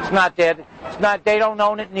 It's not there. They don't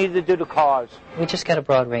own it, neither do the cars. We just get a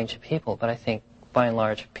broad range of people, but I think by and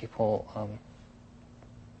large people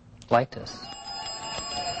liked us.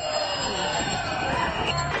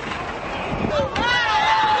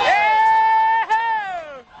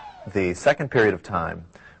 The second period of time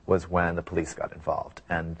was when the police got involved,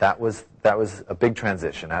 and that was a big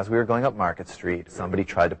transition. As we were going up Market Street, somebody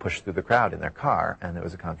tried to push through the crowd in their car, and there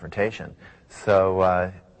was a confrontation.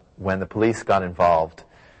 So when the police got involved,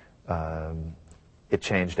 it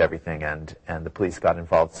changed everything, and the police got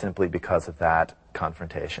involved simply because of that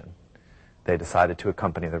confrontation. They decided to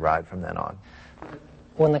accompany the ride from then on.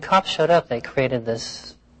 When the cops showed up, they created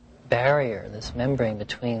this barrier, this membrane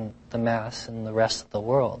between the mass and the rest of the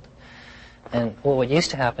world. And what used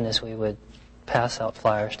to happen is we would pass out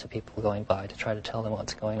flyers to people going by to try to tell them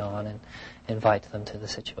what's going on and invite them to the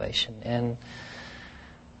situation. And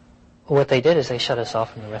what they did is they shut us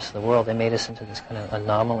off from the rest of the world. They made us into this kind of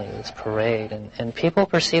anomaly, this parade. And people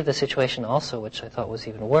perceived the situation also, which I thought was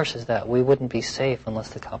even worse, is that we wouldn't be safe unless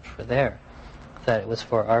the cops were there. That it was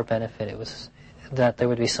for our benefit. It was that there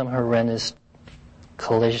would be some horrendous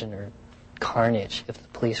collision or carnage if the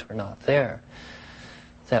police were not there.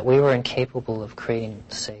 That we were incapable of creating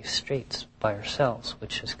safe streets by ourselves,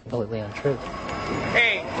 which is completely untrue.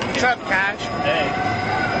 Hey, what's up, Cash? Hey.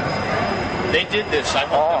 They did this. I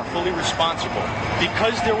hold them fully responsible.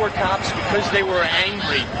 Because there were cops, because they were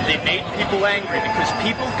angry, they made people angry. Because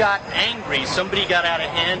people got angry, somebody got out of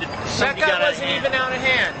hand. That guy wasn't even out of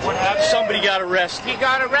hand. Somebody got arrested. He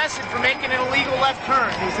got arrested for making an illegal left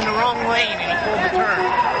turn. He was in the wrong lane and he pulled the turn.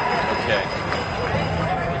 Okay.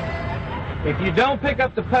 If you don't pick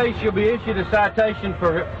up the pace, you'll be issued a citation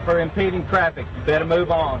for impeding traffic. You better move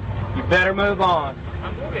on. You better move on.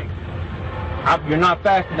 I'm moving. You're not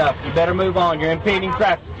fast enough. You better move on. You're impeding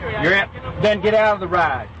traffic. Then get out of the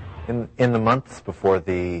ride. In the months before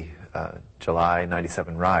the July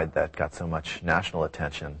 97 ride that got so much national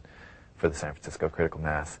attention for the San Francisco Critical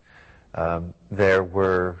Mass, there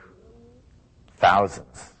were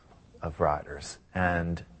thousands of riders,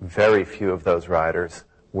 and very few of those riders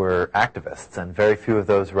were activists, and very few of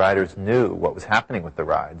those riders knew what was happening with the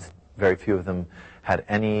rides. Very few of them had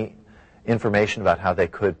any information about how they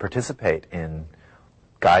could participate in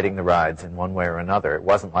guiding the rides in one way or another. It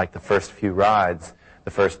wasn't like the first few rides,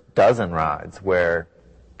 the first dozen rides, where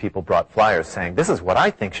people brought flyers saying, this is what I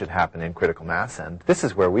think should happen in critical mass, and this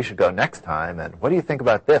is where we should go next time, and what do you think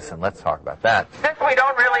about this, and let's talk about that. Since we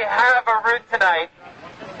don't really have a route tonight,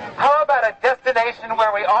 how about a destination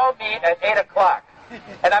where we all meet at 8 o'clock?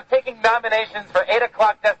 And I'm taking nominations for 8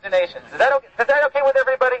 o'clock destinations. Is that okay with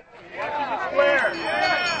everybody?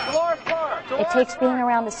 It takes being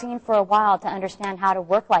around the scene for a while to understand how to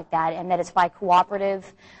work like that, and that it's by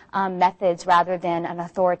cooperative methods rather than an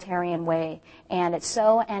authoritarian way. And it's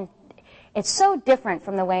so different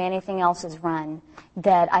from the way anything else is run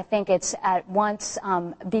that I think it's at once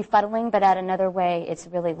befuddling, but at another way it's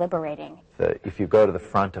really liberating. If you go to the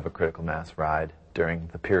front of a critical mass ride during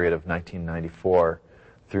the period of 1994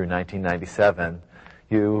 through 1997,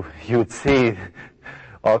 you would see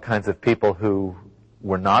all kinds of people who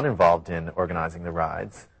were not involved in organizing the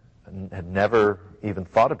rides, and had never even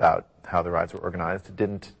thought about how the rides were organized,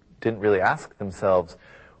 didn't really ask themselves,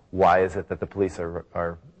 why is it that the police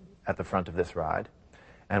are at the front of this ride?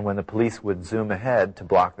 And when the police would zoom ahead to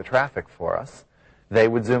block the traffic for us, they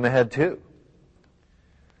would zoom ahead too.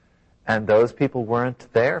 And those people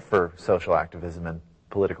weren't there for social activism and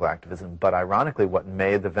political activism, but ironically what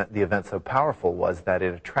made the event so powerful was that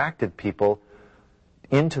it attracted people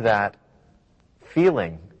into that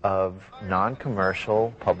feeling of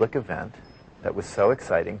non-commercial public event that was so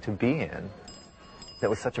exciting to be in, that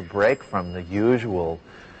was such a break from the usual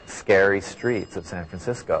scary streets of San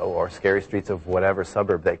Francisco or scary streets of whatever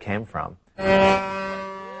suburb they came from.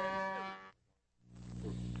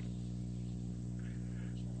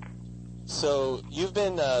 So you've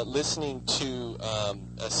been listening to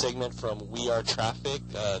a segment from We Are Traffic,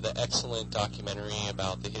 the excellent documentary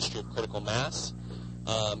about the history of critical mass.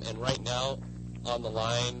 And right now on the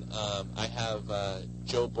line I have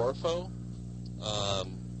Joe Borfo,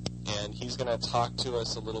 and he's going to talk to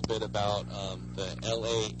us a little bit about the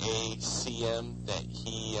LAACM that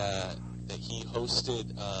he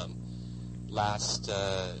hosted last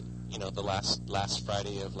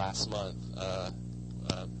Friday of last month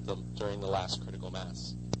during the last critical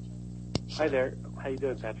mass. Hi there. How you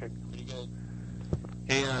doing, Patrick? Pretty good.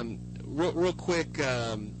 Hey, real quick,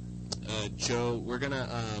 Joe, we're gonna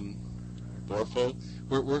Borfo,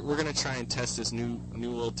 we're gonna try and test this new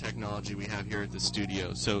old technology we have here at the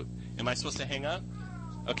studio. So, am I supposed to hang up?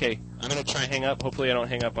 Okay, I'm gonna try and hang up. Hopefully, I don't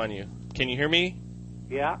hang up on you. Can you hear me?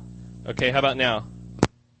 Yeah. Okay, how about now?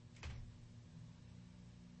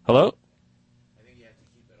 Hello? I think you have to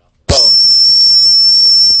keep it off.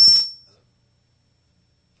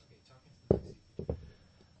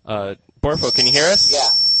 Borfo, can you hear us? Yeah,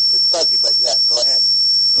 it's fuzzy, but yeah, go ahead.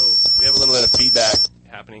 Oh, we have a little bit of feedback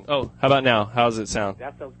happening. Oh, how about now? How does it sound?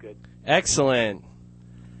 That sounds good. Excellent.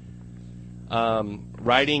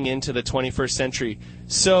 Riding into the 21st century.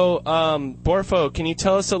 So, Borfo, can you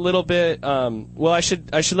tell us a little bit? Well, I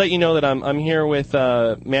should let you know that I'm here with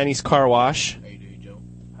Manny's Car Wash. How you doing, Joe?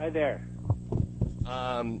 Hi there.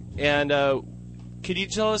 Could you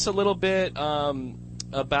tell us a little bit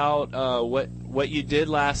about what you did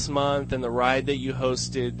last month and the ride that you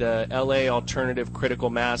hosted, the LA Alternative Critical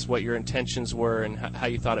Mass, what your intentions were and how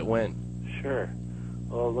you thought it went? Sure.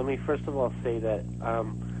 Well, let me first of all say that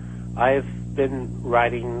I've been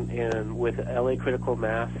riding with LA Critical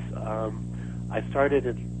Mass. I started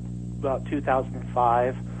in about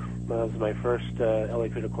 2005. That was my first LA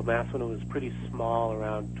Critical Mass when it was pretty small,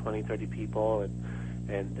 around 20, 30 people,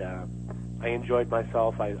 and I enjoyed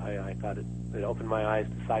myself. I thought it opened my eyes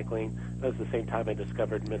to cycling. It was the same time I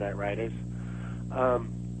discovered Midnight Riders.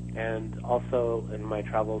 And also in my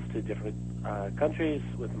travels to different countries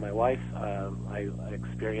with my wife, I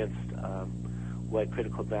experienced what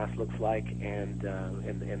Critical Mass looks like, and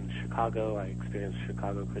in Chicago, I experienced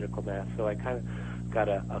Chicago Critical Mass. So I kind of got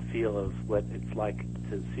a feel of what it's like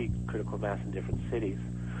to see Critical Mass in different cities.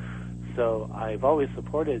 So I've always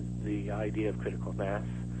supported the idea of Critical Mass,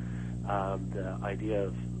 the idea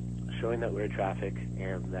of showing that we're traffic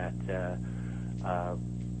and that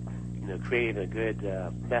creating a good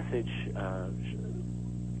message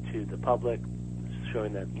to the public,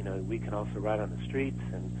 showing that we can also ride on the streets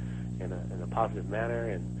and in a positive manner.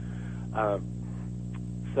 And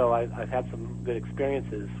so I've had some good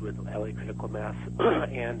experiences with LA Critical Mass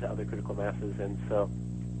and other critical masses. And so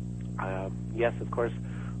yes, of course,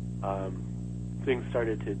 things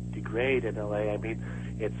started to degrade in LA. I mean,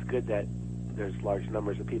 it's good that there's large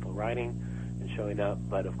numbers of people riding and showing up,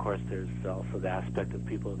 but of course there's also the aspect of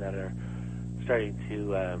people that are starting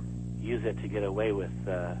to use it to get away with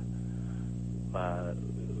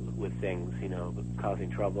things, causing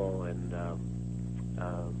trouble and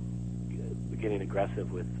getting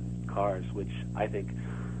aggressive with cars, which I think,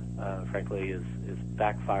 frankly, is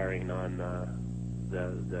backfiring on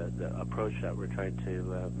the approach that we're trying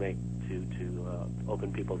to make to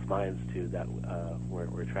open people's minds to that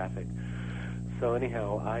we're traffic. So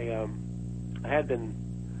anyhow, I had been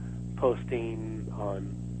posting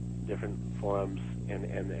on different forums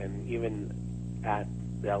and even at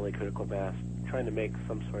the LA Critical Mass, trying to make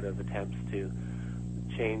some sort of attempts to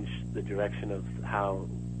change the direction of how,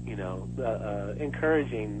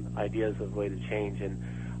 encouraging ideas of way to change. And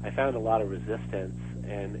I found a lot of resistance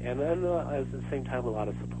and at the same time a lot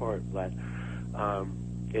of support. But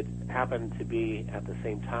it happened to be at the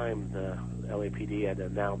same time the LAPD had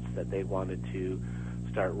announced that they wanted to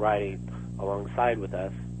start riding alongside with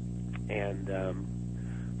us, and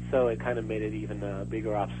so it kind of made it even a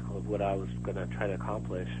bigger obstacle of what I was going to try to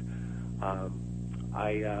accomplish. I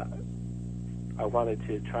wanted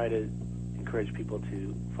to try to encourage people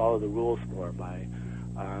to follow the rules more by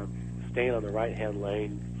staying on the right-hand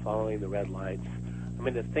lane, following the red lights. I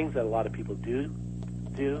mean, there's things that a lot of people do,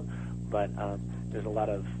 but there's a lot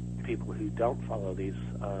of people who don't follow these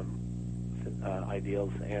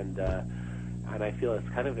ideals, and I feel it's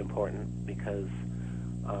kind of important because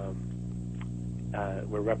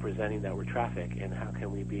we're representing that we're traffic, and how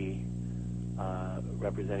can we be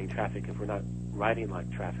representing traffic if we're not riding like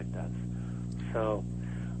traffic does? So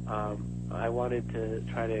I wanted to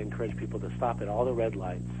try to encourage people to stop at all the red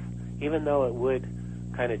lights, even though it would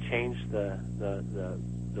kind of change the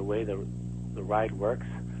way the ride works,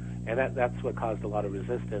 and that's what caused a lot of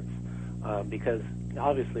resistance, because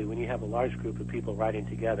obviously when you have a large group of people riding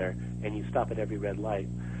together and you stop at every red light,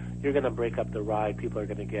 you're going to break up the ride. People are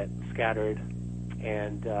going to get scattered,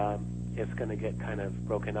 and it's going to get kind of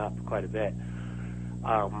broken up quite a bit.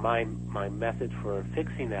 My method for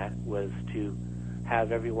fixing that was to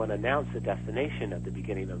have everyone announce a destination at the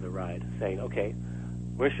beginning of the ride, saying, okay,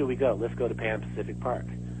 where should we go? Let's go to Pan Pacific Park.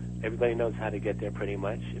 Everybody knows how to get there pretty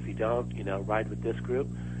much. If you don't, ride with this group.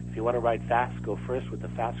 If you want to ride fast, go first with the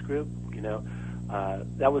fast group.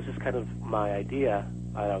 That was just kind of my idea.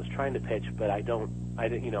 I was trying to pitch, but I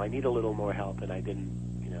need a little more help, and I didn't,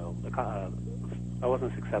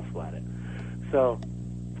 wasn't successful at it. So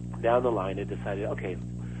down the line, I decided, okay,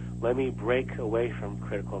 let me break away from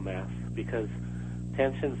critical mass because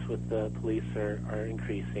tensions with the police are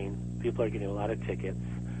increasing. People are getting a lot of tickets.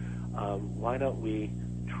 Why don't we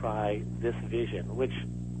try this vision, which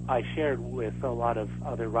I shared with a lot of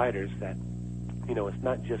other writers that, it's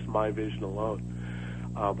not just my vision alone,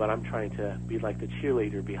 but I'm trying to be like the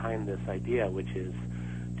cheerleader behind this idea, which is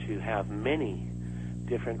to have many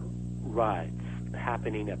different rides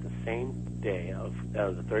happening at the same day of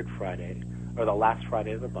the third Friday, or the last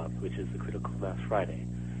Friday of the month, which is the Critical Mass Friday,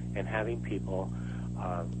 and having people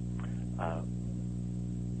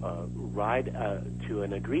ride to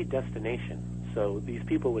an agreed destination. So these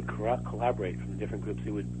people would collaborate from different groups.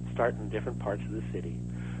 They would start in different parts of the city.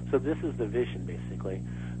 So this is the vision, basically.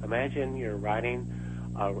 Imagine you're riding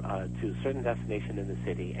to a certain destination in the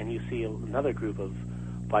city, and you see another group of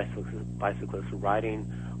bicyclists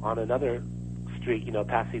riding on another street,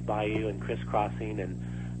 passing by you and crisscrossing,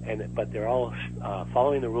 but they're all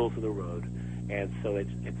following the rules of the road. And so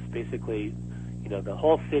it's basically, the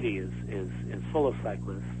whole city is full of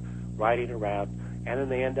cyclists riding around, and then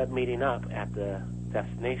they end up meeting up at the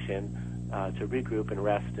destination to regroup and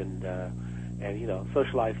rest and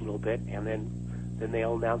socialize a little bit, and then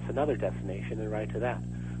they'll announce another destination and ride to that.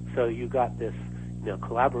 So you got this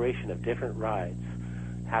collaboration of different rides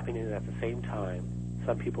happening at the same time.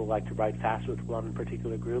 Some people like to ride fast with one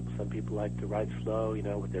particular group. Some people like to ride slow,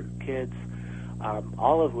 with their kids.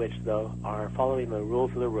 All of which, though, are following the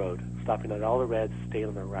rules of the road, stopping at all the reds, staying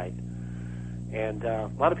on the right. And a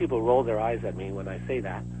lot of people roll their eyes at me when I say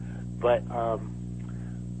that, but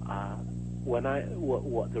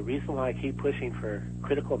the reason why I keep pushing for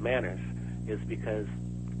critical manners is because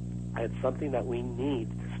it's something that we need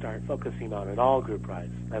to start focusing on in all group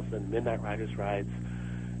rides. That's the Midnight Riders rides,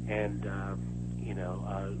 and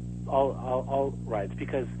all rides,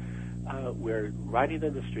 because we're riding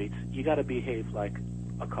in the streets. You got to behave like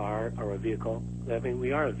a car or a vehicle. I mean,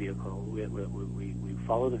 we are a vehicle. We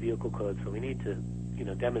follow the vehicle code, so we need to,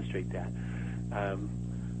 demonstrate that.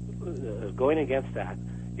 Going against that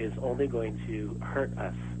is only going to hurt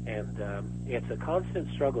us, and it's a constant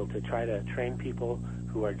struggle to try to train people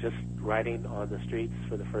who are just riding on the streets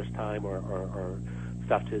for the first time or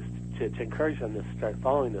stuff to encourage them to start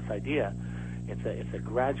following this idea. It's a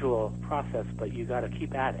gradual process, but you got to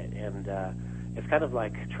keep at it, and it's kind of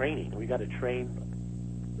like training. We got to train,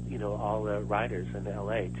 all the riders in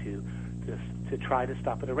LA to try to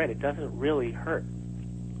stop at a red. It doesn't really hurt.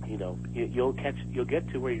 You'll get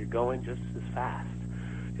to where you're going just as fast.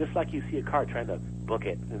 Just like you see a car trying to book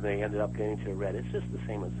it and they ended up getting to a red. It's just the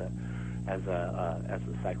same as the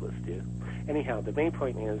cyclists do. Anyhow, the main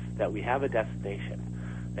point is that we have a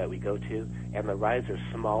destination that we go to, and the rides are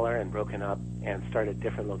smaller and broken up and start at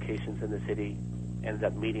different locations in the city, ends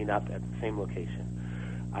up meeting up at the same location.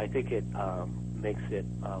 I think it makes it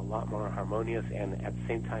a lot more harmonious and at the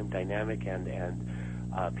same time dynamic, and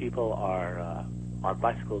people are on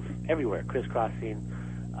bicycles everywhere, crisscrossing.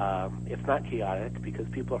 It's not chaotic because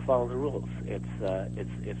people are following the rules. It's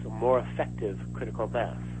a more effective critical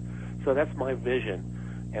mass. So that's my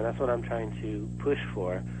vision, and that's what I'm trying to push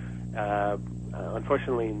for.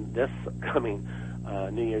 Unfortunately, this coming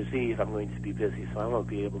New Year's Eve, I'm going to be busy, so I won't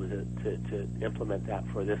be able to implement that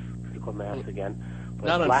for this critical mass again. But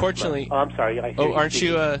not unfortunately. I'm sorry. Aren't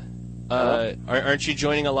you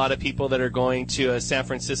joining a lot of people that are going to San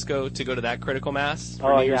Francisco to go to that critical mass?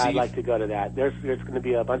 For New Year's I'd Eve? like to go to that. There's going to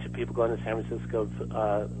be a bunch of people going to San Francisco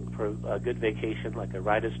for a good vacation, like a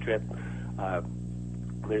writer's trip.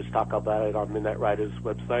 There's talk about it on Midnight Riders'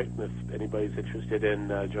 website. If anybody's interested in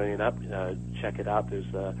joining up, check it out.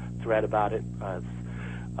 There's a thread about it.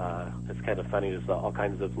 It's kind of funny. There's all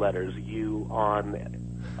kinds of letters. You on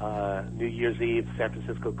New Year's Eve, San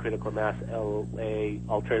Francisco Critical Mass, LA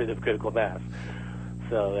Alternative Critical Mass.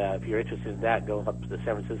 So if you're interested in that, go up to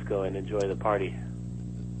San Francisco and enjoy the party.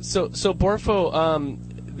 So Borfo,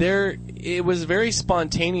 it was very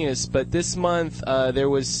spontaneous, but this month there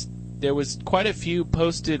was quite a few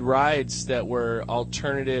posted rides that were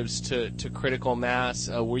alternatives to critical mass.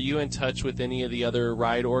 Were you in touch with any of the other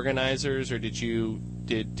ride organizers, or did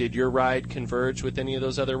your ride converge with any of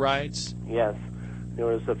those other rides? Yes, there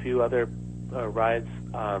was a few other rides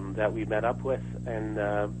that we met up with, and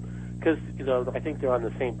because I think they're on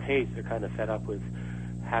the same page. They're kind of fed up with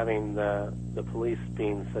having the police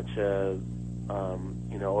being such a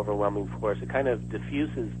overwhelming force. It kind of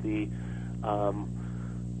diffuses the.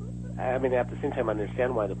 At the same time, I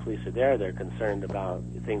understand why the police are there. They're concerned about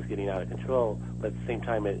things getting out of control, but at the same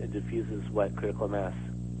time, it diffuses what critical mass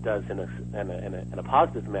does in a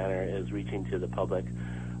positive manner, is reaching to the public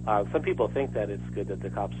Some people think that it's good that the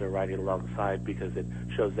cops are riding alongside because it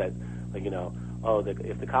shows that, like,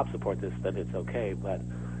 if the cops support this, then it's okay. But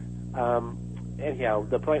anyhow,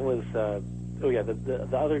 the point was, the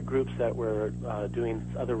other groups that were doing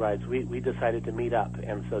other rides, we decided to meet up,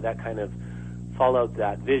 and so that kind of followed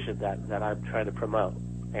that vision that I'm trying to promote.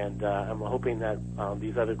 And I'm hoping that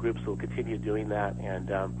these other groups will continue doing that, and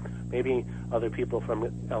maybe other people from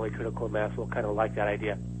LA Critical Mass will kind of like that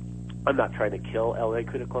idea. I'm not trying to kill LA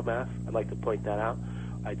Critical Mass. I'd like to point that out.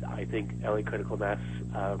 I think LA Critical Mass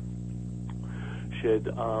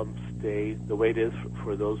should stay the way it is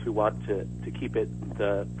for those who want to keep it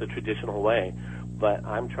the traditional way. But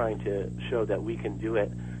I'm trying to show that we can do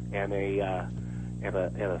it in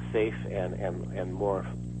a safe and more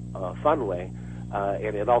fun way,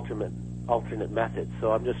 and an alternate method.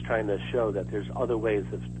 So I'm just trying to show that there's other ways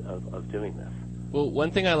of doing this. Well, one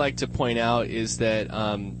thing I like to point out is that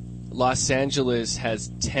Los Angeles has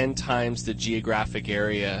 10 times the geographic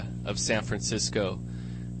area of San Francisco.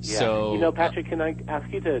 Yeah. So, Patrick, can I ask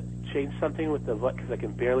you to change something with the voice, because I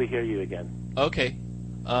can barely hear you again. Okay.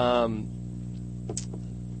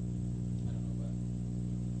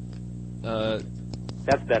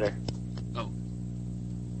 That's better. Oh.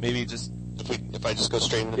 Maybe just if I just go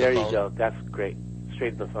straight into there the phone. There you go. That's great.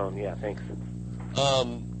 Straight to the phone. Yeah, thanks.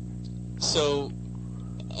 So,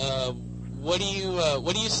 what do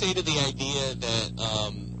you say to the idea that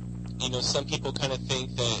some people kind of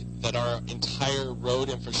think that our entire road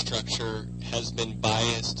infrastructure has been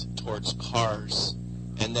biased towards cars,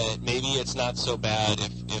 and that maybe it's not so bad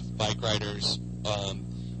if bike riders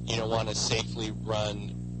want to safely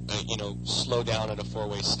run, slow down at a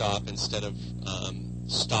four-way stop instead of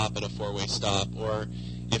stop at a four-way stop, or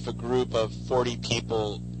if a group of 40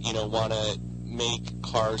 people want to make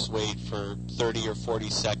cars wait for 30 or 40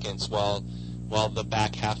 seconds while the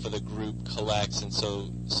back half of the group collects, and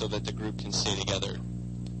so that the group can stay together.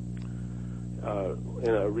 In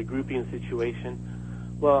a regrouping situation,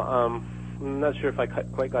 well, I'm not sure if I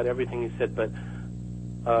quite got everything you said, but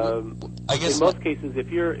I guess in most cases,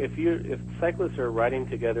 if cyclists are riding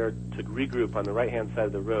together to regroup on the right-hand side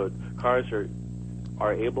of the road, cars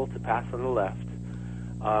are able to pass on the left.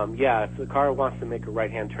 If the car wants to make a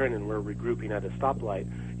right-hand turn and we're regrouping at a stoplight,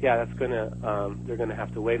 that's they're gonna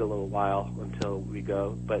have to wait a little while until we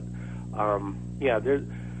go. But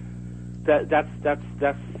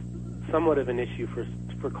that's somewhat of an issue for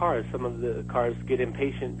cars. Some of the cars get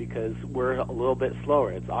impatient because we're a little bit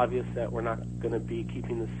slower. It's obvious that we're not going to be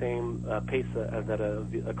keeping the same pace that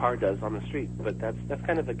a car does on the street, but that's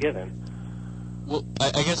kind of a given. Well,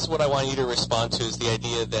 I guess what I want you to respond to is the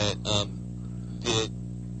idea that the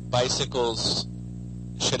bicycles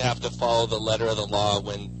should have to follow the letter of the law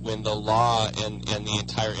when the law and the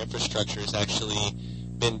entire infrastructure has actually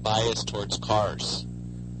been biased towards cars.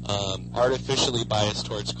 Artificially biased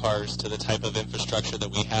towards cars to the type of infrastructure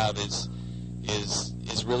that we have is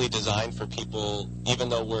really designed for people. Even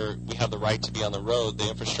though we have the right to be on the road, the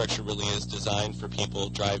infrastructure really is designed for people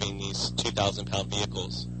driving these 2,000-pound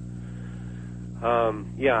vehicles.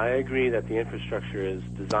 I agree that the infrastructure is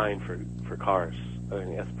designed for cars,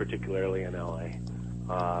 particularly in LA,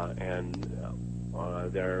 and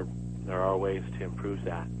there are ways to improve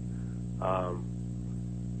that.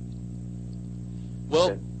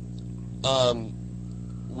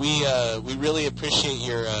 We really appreciate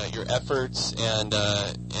your efforts and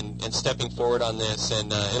stepping forward on this,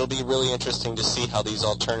 and it'll be really interesting to see how these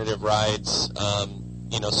alternative rides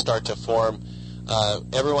start to form.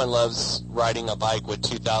 Everyone loves riding a bike with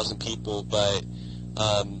 2,000 people, but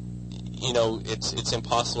it's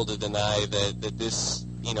impossible to deny that this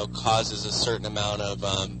causes a certain amount of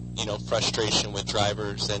frustration with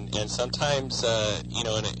drivers, and sometimes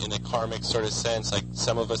in a karmic sort of sense, like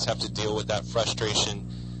some of us have to deal with that frustration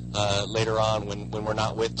later on when we're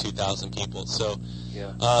not with 2,000 people. So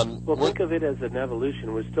think of it as an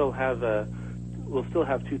evolution. We'll still have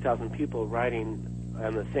 2,000 people riding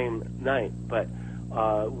on the same night, but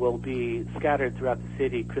we'll be scattered throughout the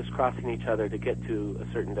city, crisscrossing each other to get to a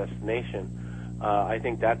certain destination. I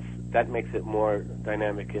think that makes it more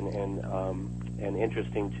dynamic and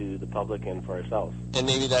interesting to the public and for ourselves. And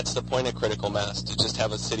maybe that's the point of Critical Mass, to just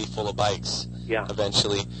have a city full of bikes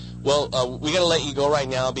eventually. Well, we got to let you go right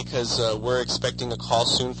now because we're expecting a call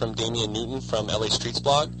soon from Damian Newton from LA Streets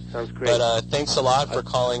Blog. Sounds great. But thanks a lot for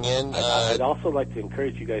calling in. I'd also like to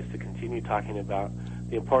encourage you guys to continue talking about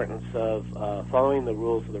the importance of following the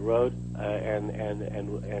rules of the road and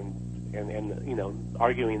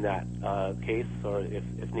arguing that case, or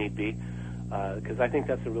if need be, because I think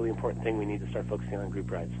that's a really important thing we need to start focusing on group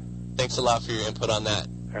rides. Thanks a lot for your input on that.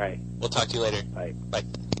 All right. We'll talk to you later. Bye. Bye.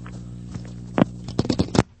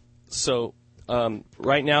 So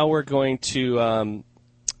right now we're going to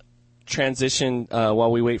transition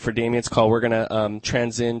while we wait for Damien's call. We're going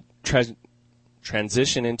to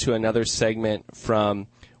transition into another segment from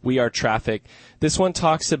We Are Traffic. This one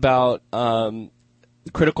talks about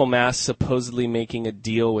Critical Mass supposedly making a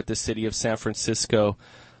deal with the city of San Francisco,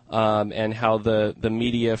 and how the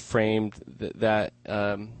media framed that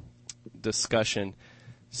discussion.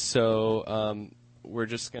 So we're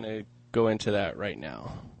just going to go into that right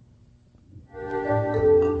now.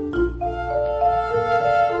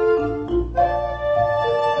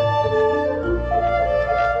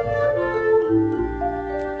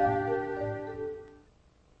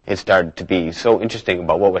 It started to be so interesting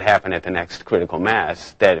about what would happen at the next Critical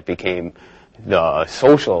Mass that it became the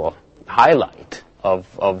social highlight of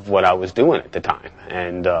what I was doing at the time.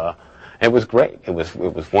 And it was great. It was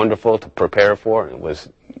wonderful to prepare for. It was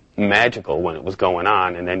magical when it was going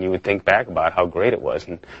on, and then you would think back about how great it was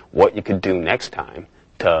and what you could do next time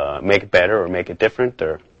to make it better or make it different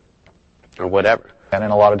or whatever. And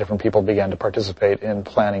then a lot of different people began to participate in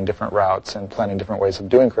planning different routes and planning different ways of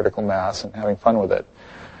doing Critical Mass and having fun with it.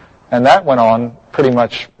 And that went on pretty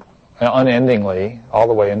much unendingly all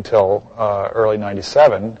the way until early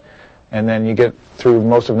 97. And then you get through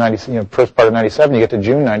most of first part of 97, you get to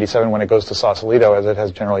June 97 when it goes to Sausalito, as it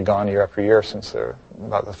has generally gone year after year since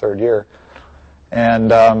about the third year.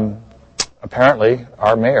 And apparently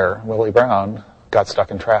our mayor, Willie Brown, got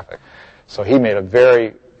stuck in traffic. So he made a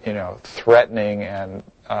very, threatening and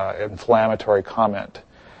inflammatory comment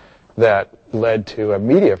that led to a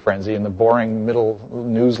media frenzy in the boring middle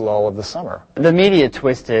news lull of the summer. The media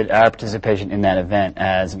twisted our participation in that event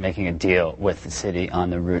as making a deal with the city on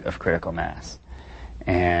the route of Critical Mass.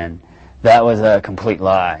 And that was a complete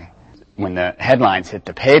lie. When the headlines hit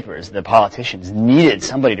the papers, the politicians needed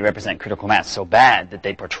somebody to represent Critical Mass so bad that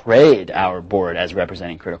they portrayed our board as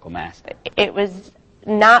representing Critical Mass. It was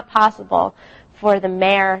not possible for the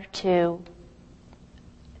mayor to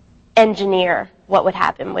engineer what would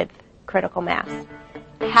happen with Critical Mass.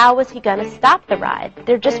 How was he going to stop the ride?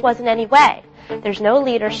 There just wasn't any way. There's no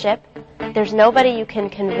leadership. There's nobody you can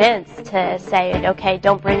convince to say, okay,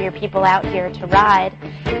 don't bring your people out here to ride.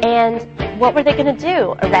 And what were they going to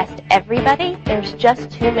do? Arrest everybody? There's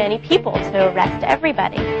just too many people to arrest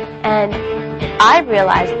everybody. And I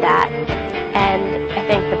realized that, and I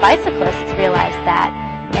think the bicyclists realized that,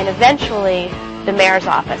 and eventually the mayor's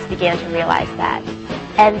office began to realize that.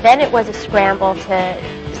 And then it was a scramble to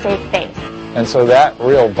save face. And so that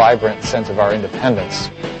real vibrant sense of our independence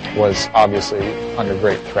was obviously under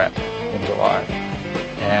great threat in July.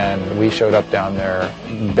 And we showed up down there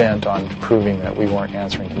bent on proving that we weren't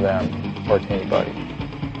answering to them or to anybody.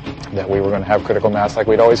 That we were going to have Critical Mass like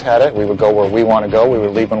we'd always had it. We would go where we want to go, we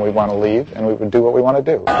would leave when we want to leave, and we would do what we want to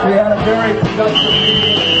do. We had a very productive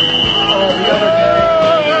meeting the other day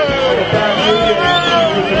with that meeting.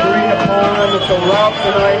 It was agreed upon that the route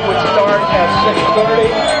tonight would start at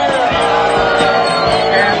 6:30.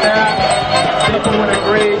 People would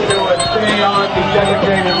agree to stay on the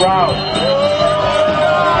designated route.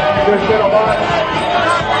 There's been a lot.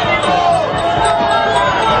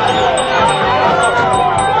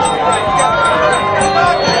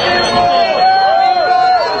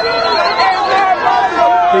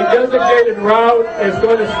 The designated route is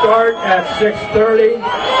going to start at 6:30.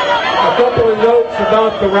 A couple of notes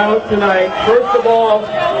about the route tonight. First of all,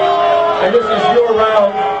 and this is your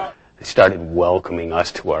route. They started welcoming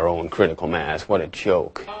us to our own Critical Mass. What a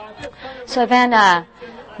joke. So then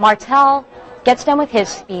Martel gets done with his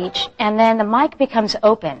speech, and then the mic becomes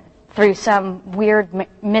open through some weird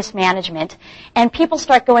mismanagement, and people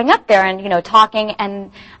start going up there and talking,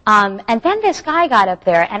 and then this guy got up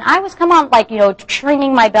there, and I was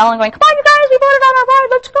ringing my bell and going, come on you guys, we voted on our ride,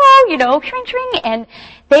 let's go, shring shring, and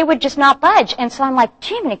they would just not budge. And so I'm like,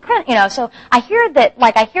 Jiminy, so I hear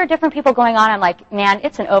different people going on. I'm like, man,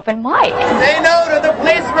 it's an open mic. Say no to the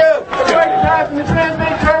police route. The quick drive from the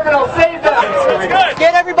transmitting terminal. Save them.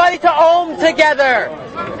 Get everybody to ohm together.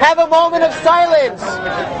 Have a moment of silence.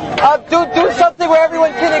 Do something where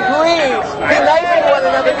everyone can agree. Be nice to one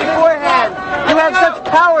another beforehand. You have such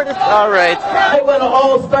power to... All right. We're going to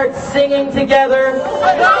all start singing together.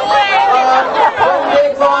 One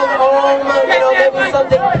big long ohm, maybe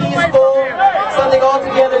something peaceful, something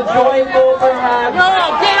altogether joyful perhaps. No,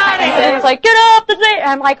 get out of here. And it's like, get up the day.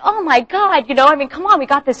 And I'm like, oh my God, come on, we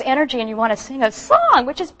got this energy and you want to sing a song,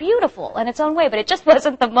 which is beautiful in its own way, but it just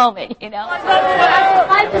wasn't the moment, I would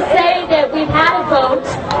like to say that we've had a vote,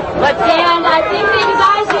 and I think that you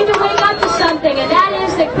guys need to wake up to something, and that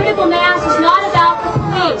is that Critical Mass is not about the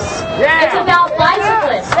police. Yeah. It's about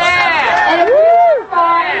bicyclists. Yeah. And if we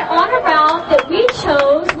are on a route that we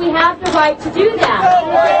chose, we have to do that.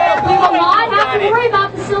 We will not have to worry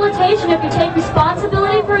about facilitation if you take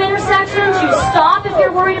responsibility for intersections. You stop if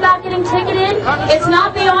you're worried about getting ticketed. It's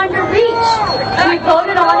not beyond your reach. We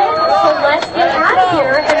voted on it, so let's get out of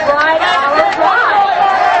here and ride our ride.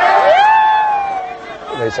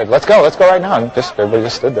 They said, let's go right now. And everybody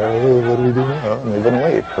just stood there. Oh, what do we do now? And they wouldn't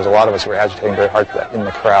leave. Because a lot of us were agitating very hard for that in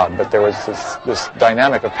the crowd. But there was this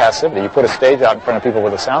dynamic of passivity. You put a stage out in front of people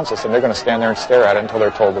with a sound system, they're going to stand there and stare at it until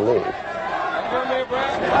they're told to leave. In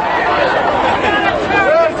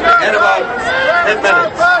about 10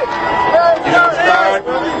 minutes, you can start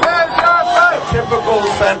a typical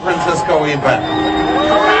San Francisco event.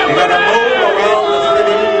 You're going to move around the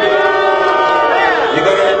city. You're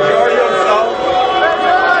going to enjoy yourself.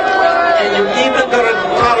 And you're even going to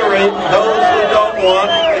tolerate those who don't want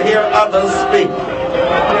to hear others speak.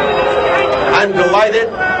 I'm delighted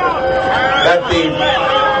that the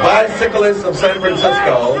bicyclists of San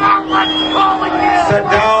Francisco sat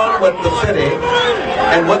down with the city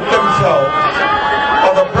and with themselves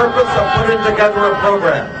for the purpose of putting together a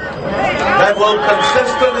program that will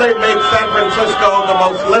consistently make San Francisco the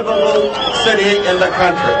most livable city in the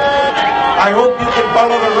country. I hope you can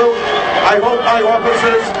follow the route. I hope my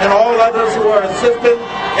officers and all others who are assisting,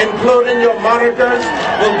 including your monitors,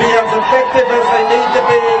 will be as effective as they need to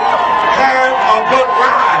be. Have a good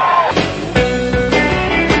ride.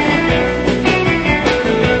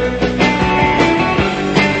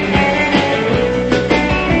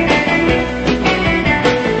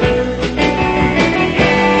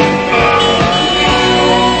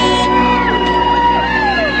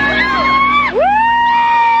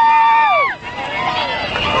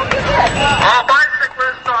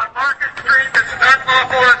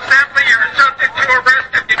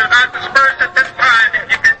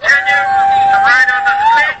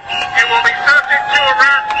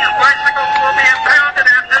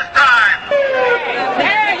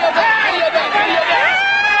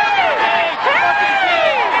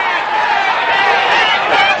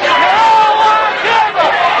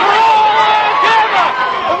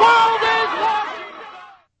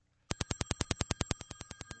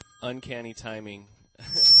 Uncanny timing.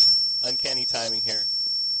 Uncanny timing here.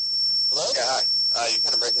 Hello? Yeah, hi. You're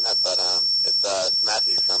kind of breaking up, but it's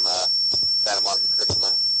Matthew from Santa Monica Critical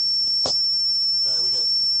Mass. Sorry, we got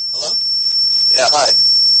it. Hello? Yeah, hi.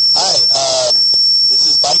 Hi, this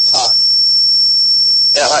is Bike Talk.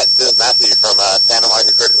 Yeah, hi. This is Matthew from Santa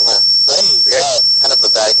Monica Critical Mass. Great. We got kind of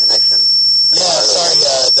a bad connection. Yeah, sorry,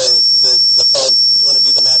 the phone. You want to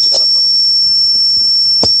do the magic on the phone?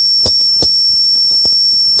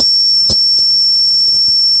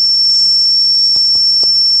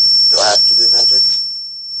 Do I have to do magic?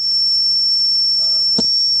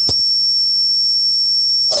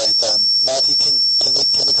 All right, Matthew, can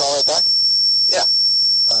we call right back? Yeah.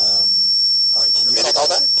 All right, can you call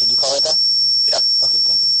back? Can you call right back? Yeah. Okay,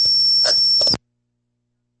 thank you.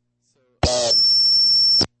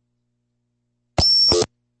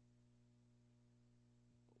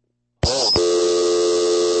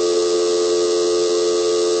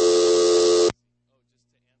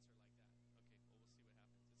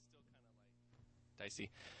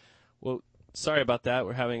 Dicey. Well, sorry about that.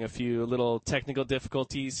 We're having a few little technical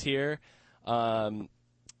difficulties here.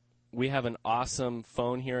 We have an awesome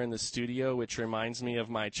phone here in the studio, which reminds me of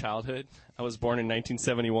my childhood. I was born in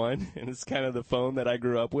 1971, and it's kind of the phone that I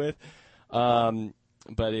grew up with.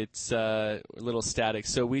 But it's a little static.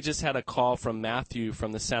 So we just had a call from Matthew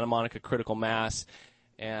from the Santa Monica Critical Mass,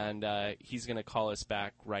 and he's going to call us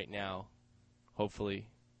back right now, hopefully.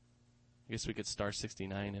 I guess we could star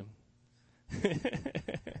 69 him.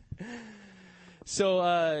 So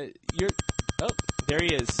there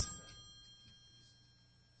he is.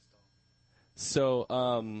 So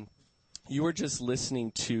you were just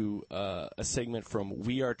listening to a segment from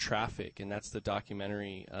We Are Traffic, and that's the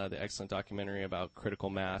documentary, the excellent documentary about critical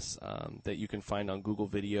mass that you can find on Google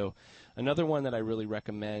Video. Another one that I really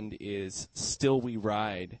recommend is Still We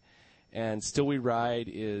Ride. And Still We Ride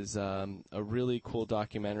is a really cool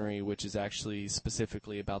documentary, which is actually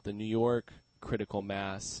specifically about the New York critical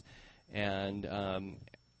mass and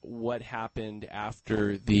what happened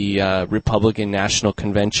after the Republican National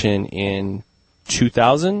Convention in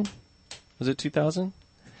 2000. Was it 2000?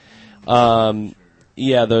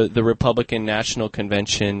 Yeah, the Republican National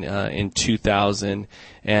Convention in 2000,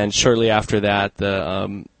 and shortly after that,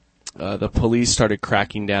 the police started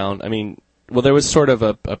cracking down. I mean, well, there was sort of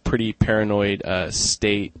a pretty paranoid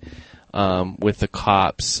state with the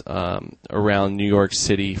cops around New York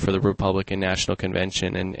City for the Republican National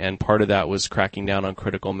Convention, and part of that was cracking down on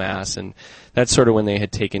critical mass, and that's sort of when they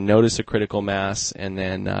had taken notice of critical mass, and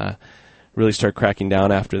then really start cracking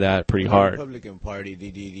down after that pretty hard. The Republican Party,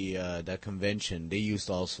 that convention, they used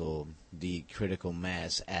also the critical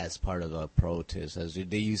mass as part of the protest. As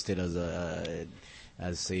they used it as a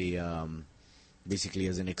basically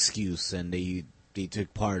as an excuse, and they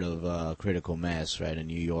took part of critical mass right in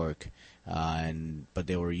New York, but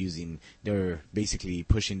they were basically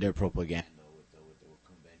pushing their propaganda with the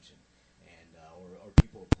convention, and or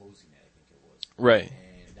people opposing it, I think it was. Right.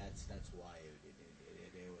 And that's why it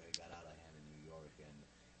got out of hand in New York, and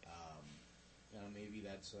maybe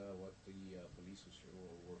that's what the police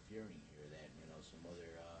were fearing here, that some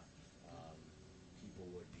other people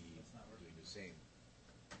would be doing the same.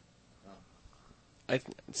 It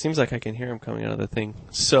seems like I can hear him coming out of the thing.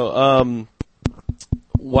 So,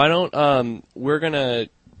 why don't we're gonna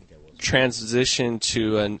transition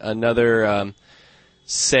to another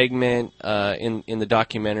segment in the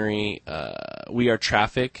documentary. We Are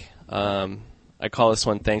Traffic. I call this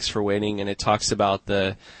one "Thanks for Waiting," and it talks about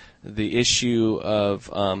the issue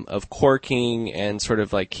of corking and sort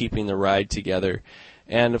of like keeping the ride together.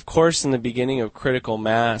 And of course, in the beginning of Critical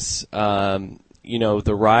Mass,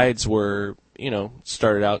 the rides were,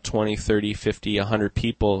 started out 20, 30, 50, 100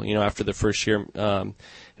 people. After the first year,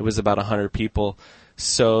 it was about 100 people.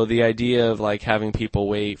 So the idea of like having people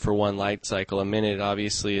wait for one light cycle a minute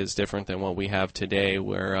obviously is different than what we have today,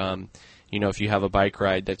 where if you have a bike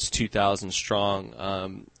ride that's 2,000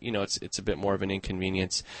 strong, it's a bit more of an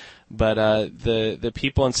inconvenience. But the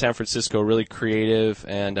people in San Francisco are really creative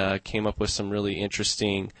and came up with some really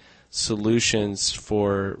interesting solutions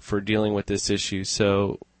for dealing with this issue.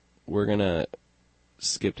 So we're going to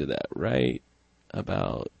skip to that right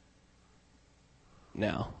about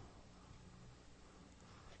now.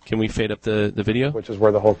 Can we fade up the video? Which is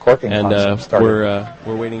where the whole corking concept started.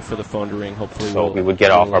 We're waiting for the phone to ring. Hopefully, we would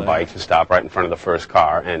get off our bikes and stop right in front of the first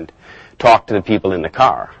car and talk to the people in the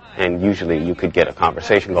car. And usually, you could get a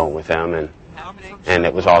conversation going with them, and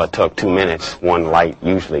it was all it took, 2 minutes, one light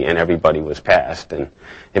usually, and everybody was passed. And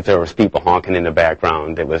if there was people honking in the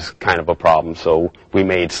background, it was kind of a problem. So we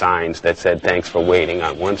made signs that said "Thanks for waiting"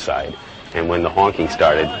 on one side, and when the honking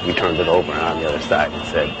started, we turned it over on the other side and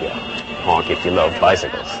said, "Honk if you love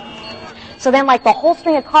bicycles." So then, like, the whole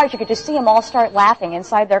string of cars, you could just see them all start laughing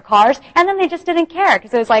inside their cars, and then they just didn't care,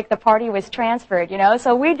 because it was like the party was transferred,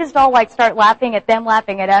 So we just all, start laughing at them,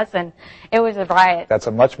 laughing at us, and it was a riot. That's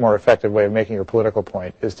a much more effective way of making your political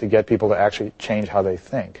point, is to get people to actually change how they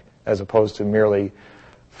think, as opposed to merely,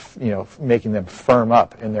 making them firm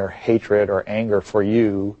up in their hatred or anger for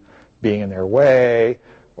you being in their way,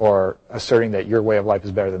 or asserting that your way of life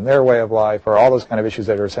is better than their way of life, or all those kind of issues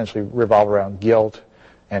that are essentially revolve around guilt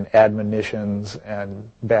and admonitions and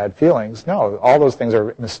bad feelings. No, all those things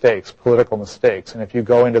are mistakes, political mistakes. And if you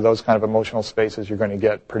go into those kind of emotional spaces, you're going to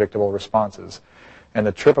get predictable responses. And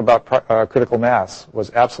the trip about critical mass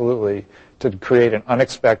was absolutely to create an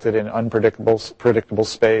unexpected and predictable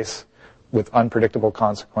space with unpredictable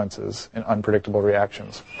consequences and unpredictable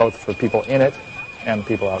reactions, both for people in it and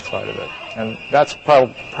people outside of it. And that's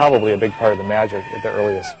probably a big part of the magic at the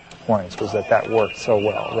earliest points, was that worked so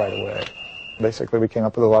well right away. Basically, we came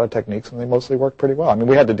up with a lot of techniques, and they mostly worked pretty well. I mean,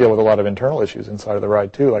 we had to deal with a lot of internal issues inside of the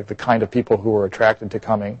ride, too, like the kind of people who were attracted to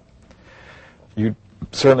coming. You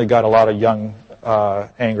certainly got a lot of young,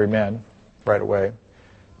 angry men right away,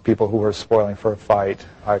 people who were spoiling for a fight.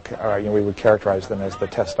 We would characterize them as the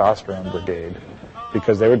testosterone brigade,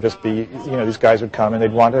 because they would just be, these guys would come and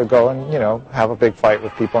they'd want to go and, have a big fight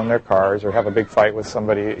with people in their cars, or have a big fight with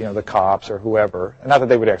somebody, the cops or whoever. And not that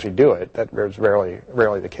they would actually do it. That was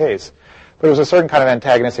rarely the case. But it was a certain kind of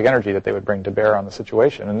antagonistic energy that they would bring to bear on the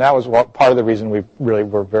situation. And that was part of the reason we really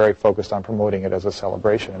were very focused on promoting it as a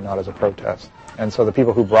celebration and not as a protest. And so the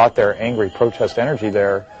people who brought their angry protest energy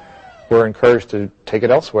there were encouraged to take it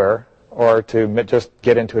elsewhere, or to just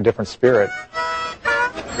get into a different spirit.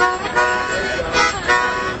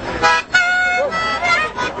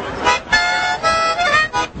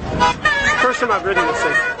 First time I've ridden this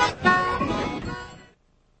thing.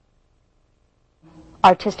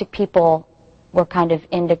 Artistic people were kind of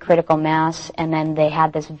into critical mass, and then they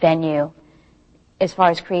had this venue as far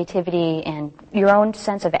as creativity and your own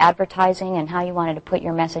sense of advertising and how you wanted to put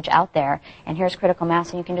your message out there. And here's critical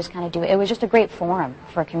mass, and you can just kind of do it. It was just a great forum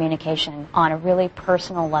for communication on a really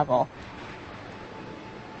personal level.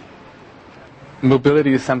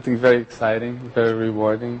 Mobility is something very exciting, very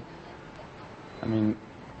rewarding. I mean,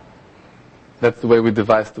 that's the way we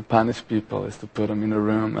devised to punish people, is to put them in a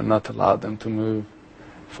room and not allow them to move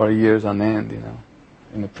for years on end,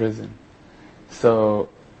 in a prison. So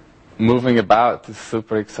moving about is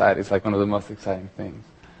super exciting. It's like one of the most exciting things.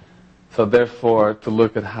 So therefore, to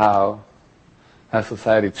look at how how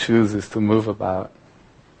society chooses to move about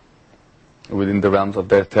within the realms of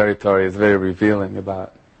their territory is very revealing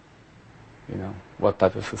about, what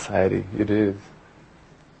type of society it is.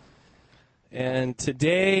 And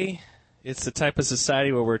today, it's the type of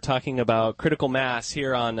society where we're talking about critical mass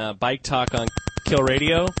here on Bike Talk on Kill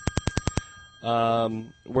Radio.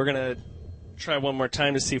 We're going to try one more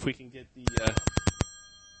time to see if we can get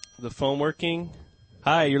the phone working.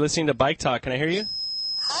 Hi, you're listening to Bike Talk. Can I hear you?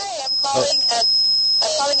 Hi, I'm calling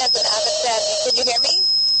as an avid fan. Can you hear me?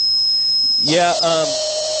 Yeah,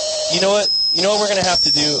 you know what we're going to have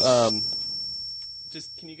to do?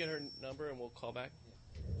 Just, can you get her number and we'll call back?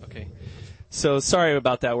 Okay. So sorry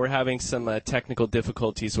about that. We're having some technical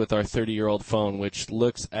difficulties with our 30-year-old phone, which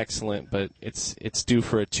looks excellent, but it's due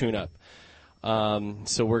for a tune-up.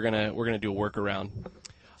 So we're gonna do a workaround.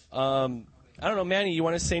 I don't know, Manny, you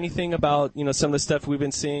want to say anything about some of the stuff we've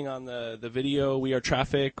been seeing on the video, We Are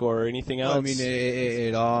Traffic, or anything else? I mean,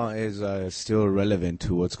 it all is still relevant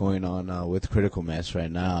to what's going on with critical mass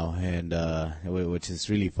right now, and which is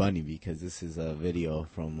really funny because this is a video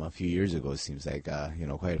from a few years ago. It seems like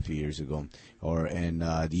quite a few years ago, and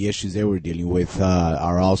the issues they were dealing with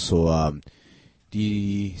are also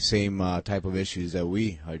the same type of issues that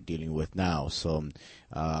we are dealing with now. So,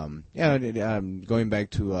 going back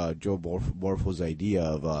to Joe Borfo's idea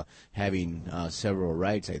of having several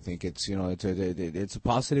rights, I think it's it's a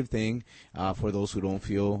positive thing for those who don't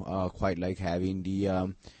feel quite like having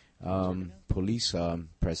the police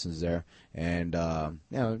presence there, and I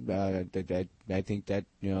think that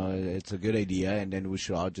it's a good idea, and then we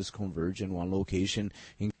should all just converge in one location.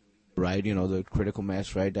 Right, the critical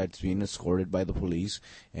mass right that's being escorted by the police,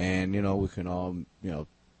 and we can all,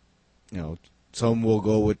 some will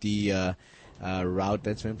go with the route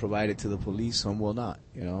that's been provided to the police, some will not,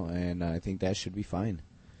 and I think that should be fine.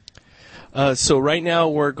 So right now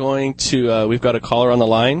we're going to, we've got a caller on the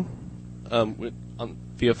line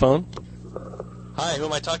via phone. Hi, who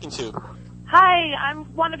am I talking to? Hi, I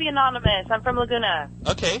want to be anonymous. I'm from Laguna.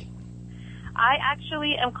 Okay. I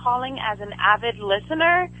actually am calling as an avid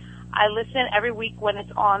listener. I listen every week when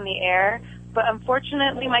it's on the air, but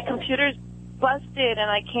unfortunately my computer's busted and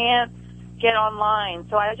I can't get online.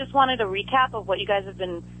 So I just wanted a recap of what you guys have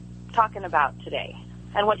been talking about today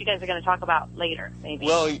and what you guys are going to talk about later, maybe.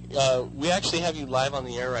 Well, we actually have you live on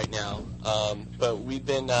the air right now, but we've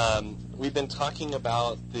been talking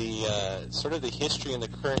about the sort of the history and the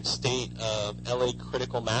current state of LA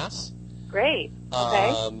critical mass. Great.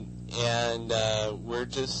 Okay. And we're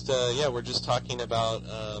just talking about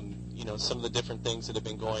some of the different things that have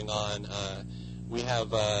been going on. We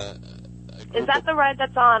have is that the ride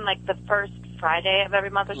that's on like the first Friday of every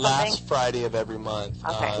month or something? Last Friday of every month.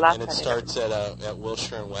 Okay, and it starts at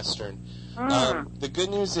Wilshire and Western. The good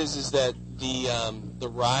news is that the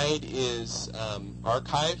ride is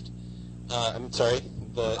archived. I'm sorry.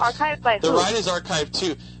 Archived by who? The ride is archived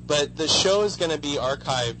too, but the show is going to be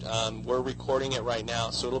archived. We're recording it right now,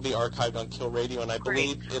 so it'll be archived on Kill Radio, and I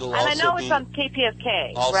believe it'll also be... And I know it's on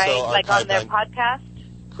KPFK, right? Like on their podcast?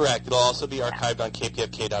 Correct. It'll also be archived on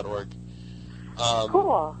kpfk.org.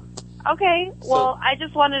 Cool. Okay. Well, I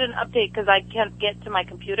just wanted an update because I can't get to my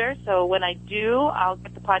computer, so when I do, I'll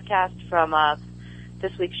get the podcast from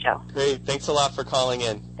this week's show. Great. Thanks a lot for calling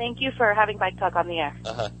in. Thank you for having Bike Talk on the air.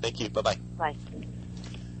 Thank you. Bye-bye. Bye.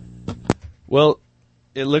 Well,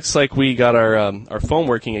 it looks like we got our phone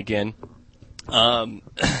working again.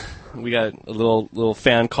 We got a little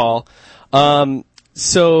fan call.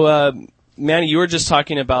 So, Manny, you were just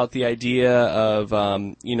talking about the idea of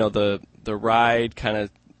the ride kind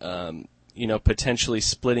of potentially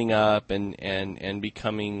splitting up and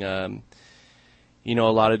becoming a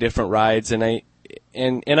lot of different rides, and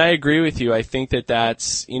I agree with you. I think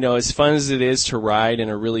that's as fun as it is to ride in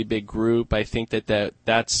a really big group. I think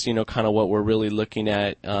that's kind of what we're really looking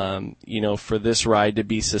at. For this ride to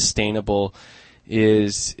be sustainable,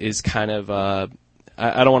 is kind of I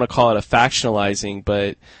don't want to call it a factionalizing,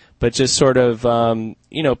 but just sort of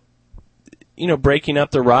breaking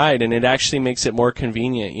up the ride, and it actually makes it more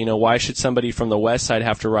convenient. Why should somebody from the west side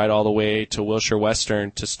have to ride all the way to Wilshire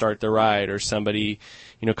Western to start the ride, or somebody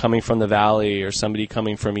coming from the valley, or somebody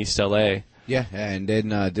coming from East LA? Yeah, and then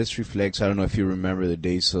this reflects, I don't know if you remember the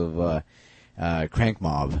days of Crank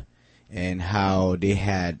Mob and how they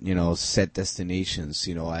had, set destinations,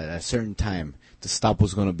 at a certain time. The stop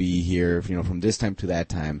was going to be here, from this time to that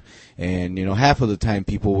time. And, half of the time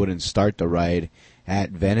people wouldn't start the ride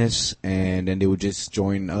at Venice, and then they would just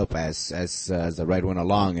join up as the ride went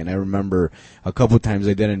along. And I remember a couple of times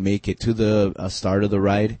I didn't make it to the start of the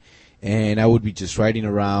ride, and I would be just riding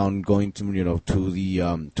around, going to to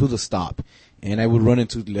the stop, And I would run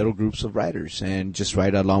into little groups of riders and just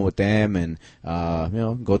ride along with them, and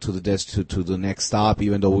go to the desk to the next stop.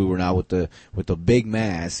 Even though we were not with the big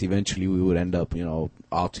mass, eventually we would end up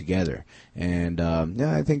all together. And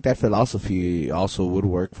I think that philosophy also would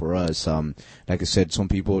work for us. Like I said, some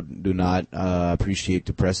people do not appreciate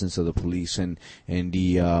the presence of the police and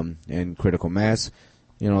in critical mass.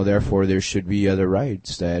 Therefore there should be other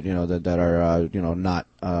rides that that are not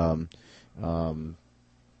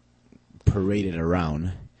paraded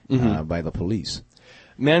around by the police.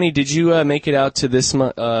 Manny, did you make it out to this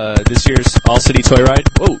year's All City Toy Ride?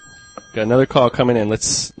 Whoa, got another call coming in.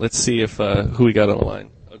 Let's see if who we got on the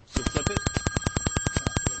line.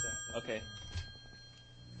 Okay.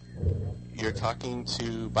 You're talking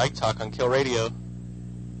to Bike Talk on Kill Radio.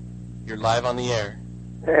 You're live on the air.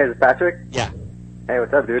 Hey, is it Patrick? Yeah. Hey,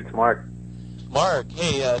 what's up, dude? It's Mark. Mark,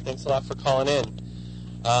 hey, thanks a lot for calling in.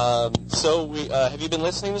 So have you been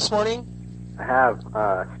listening this morning? I have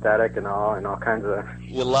static and all kinds of...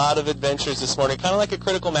 A lot of adventures this morning, kind of like a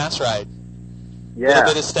critical mass ride. Yeah. A little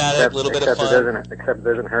bit of static, a little bit of fun. Except it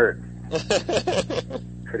doesn't hurt.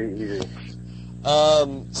 Pretty easy.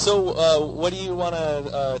 So what do you want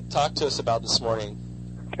to talk to us about this morning?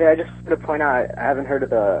 Yeah, I just wanted to point out I haven't heard of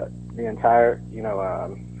the entire,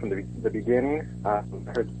 from the beginning. I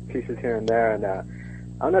heard pieces here and there, and I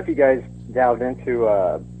don't know if you guys delved into,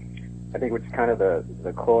 I think which is kind of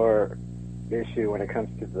the core issue when it comes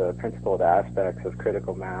to the principled aspects of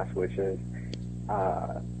critical mass, which is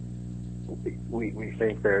we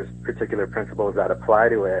think there's particular principles that apply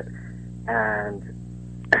to it. And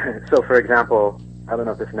so, for example, I don't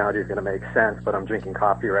know if this analogy is going to make sense, but I'm drinking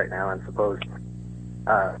coffee right now, and suppose,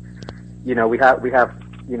 we have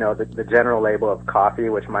the general label of coffee,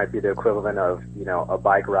 which might be the equivalent of, a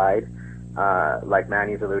bike ride, like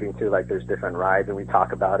Manny's alluding to, like there's different rides, and we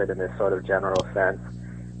talk about it in this sort of general sense.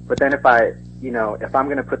 But then if I'm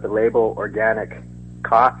going to put the label organic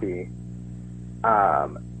coffee,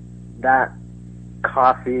 that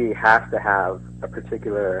coffee has to have a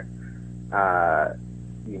particular,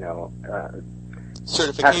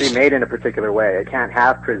 certification. Has to be made in a particular way. It can't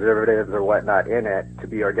have preservatives or whatnot in it to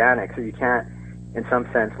be organic. So you can't, in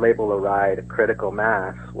some sense, label a ride critical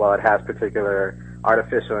mass while it has particular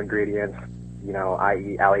artificial ingredients,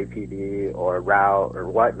 i.e. LAPD or route or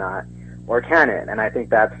whatnot, or can it? And I think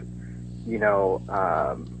that's,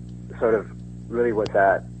 sort of really what's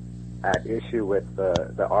at issue with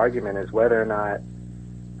the argument is whether or not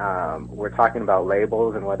we're talking about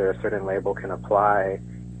labels and whether a certain label can apply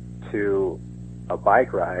to a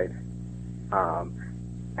bike ride.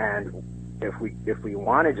 And if we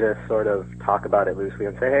want to just sort of talk about it loosely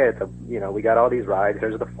and say, hey, we got all these rides,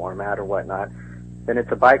 here's the format or whatnot, then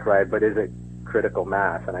it's a bike ride, but is it critical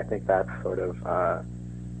mass? And I think that's sort of,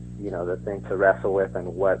 the thing to wrestle with, and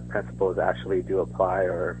what principles actually do apply,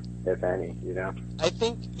 or if any, I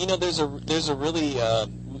think, there's a really,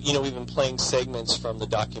 we've been playing segments from the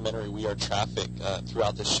documentary We Are Traffic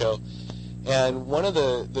throughout the show. And one of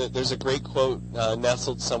there's a great quote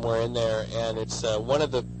nestled somewhere in there, and it's one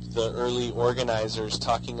of the early organizers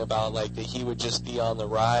talking about like that he would just be on the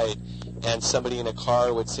ride, and somebody in a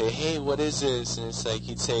car would say, hey, what is this? And it's like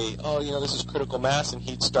he'd say, oh, this is critical mass, and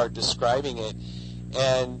he'd start describing it.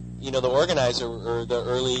 And, the organizer or the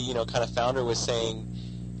early, kind of founder was saying,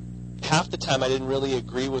 half the time I didn't really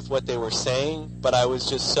agree with what they were saying, but I was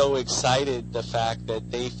just so excited the fact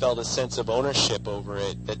that they felt a sense of ownership over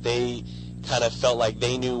it, that they kind of felt like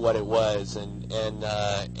they knew what it was, and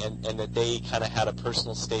that they kind of had a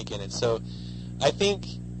personal stake in it. So I think,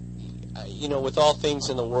 with all things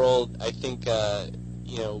in the world, I think,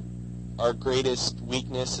 our greatest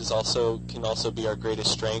weakness can also be our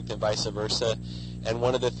greatest strength, and vice versa. And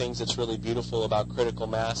one of the things that's really beautiful about critical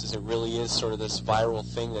mass is it really is sort of this viral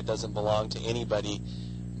thing that doesn't belong to anybody,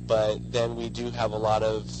 but then we do have a lot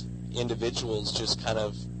of individuals just kind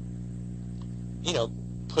of,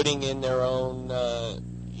 putting in their own,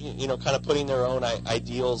 kind of putting their own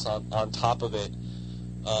ideals on top of it.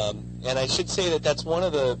 And I should say that that's one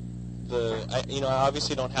of I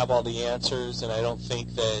obviously don't have all the answers, and I don't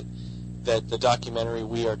think that the documentary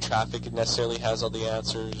We Are Traffic necessarily has all the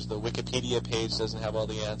answers. The Wikipedia page doesn't have all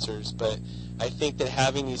the answers, but I think that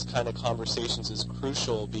having these kind of conversations is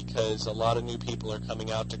crucial because a lot of new people are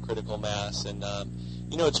coming out to critical mass, and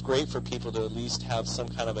it's great for people to at least have some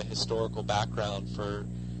kind of a historical background for,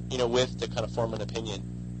 with to kind of form an opinion.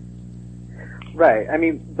 Right. I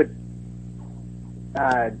mean, but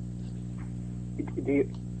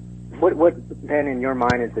what then in your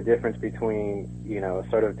mind is the difference between,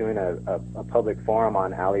 sort of doing a public forum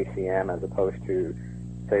on LACM as opposed to,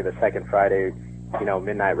 say, the second Friday,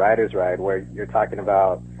 Midnight Riders Ride, where you're talking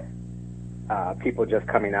about, people just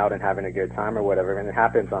coming out and having a good time or whatever. And it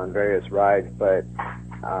happens on various rides, but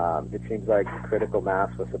it seems like critical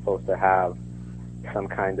mass was supposed to have some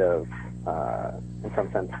kind of, in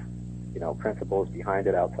some sense, principles behind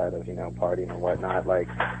it outside of, partying and whatnot, like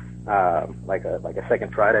a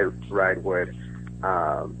Second Friday ride would.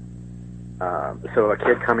 So a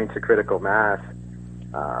kid coming to critical mass,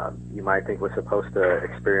 you might think was supposed to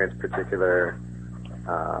experience particular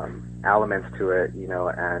elements to it,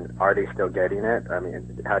 and are they still getting it? I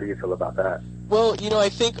mean, how do you feel about that? Well, I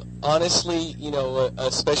think honestly,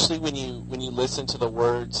 especially when you listen to the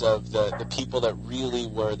words of the people that really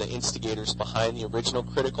were the instigators behind the original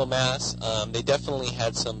critical mass, they definitely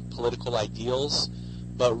had some political ideals,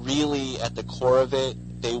 but really at the core of it,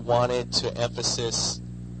 they wanted to emphasize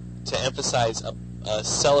a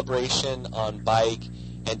celebration on bike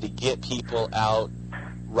and to get people out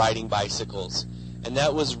riding bicycles. And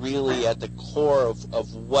that was really at the core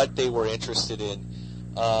of what they were interested in.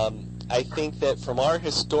 I think that from our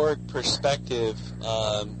historic perspective,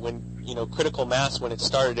 when critical mass, when it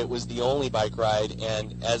started, it was the only bike ride,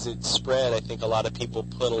 and as it spread, I think a lot of people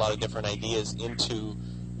put a lot of different ideas into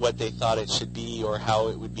what they thought it should be or how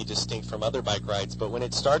it would be distinct from other bike rides. But when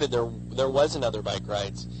it started, there wasn't other bike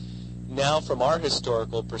rides. Now, from our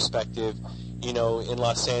historical perspective, in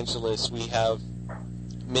Los Angeles, we have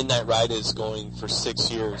Midnight Ride is going for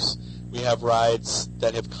 6 years. We have rides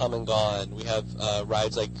that have come and gone. We have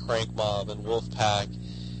rides like Crank Mob and Wolfpack,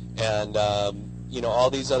 and all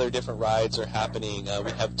these other different rides are happening.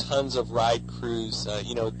 We have tons of ride crews.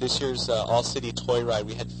 This year's All City Toy Ride,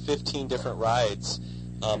 we had 15 different rides,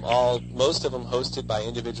 most of them hosted by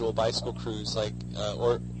individual bicycle crews,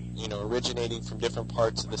 originating from different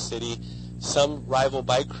parts of the city. Some rival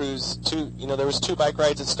bike crews too. There was 2 bike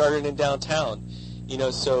rides that started in downtown.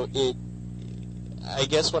 So I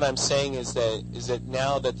guess what I'm saying is that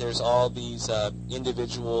now that there's all these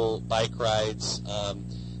individual bike rides,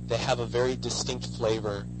 they have a very distinct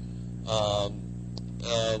flavor,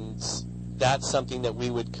 and that's something that we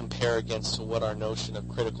would compare against to what our notion of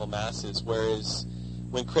critical mass is. Whereas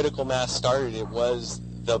when critical mass started, it was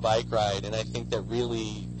the bike ride, and I think that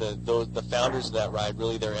really the founders of that ride,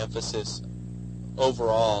 really their emphasis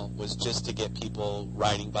overall was just to get people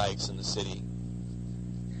riding bikes in the city.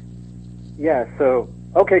 Yeah, so,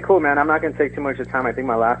 okay, cool, man. I'm not going to take too much of time. I think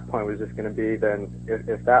my last point was just going to be then,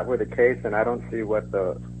 if that were the case, then I don't see what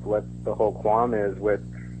the whole qualm is with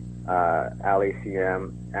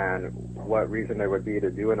LACM and what reason there would be to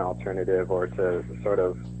do an alternative or to sort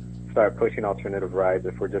of start pushing alternative rides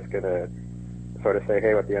if we're just going to sort of say,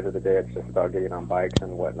 hey, at the end of the day, it's just about getting on bikes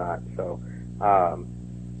and whatnot. So, but,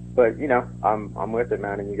 I'm with it,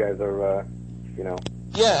 man, and you guys are,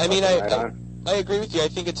 Yeah, I mean, I agree with you. I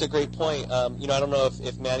think it's a great point. I don't know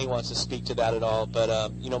if Manny wants to speak to that at all,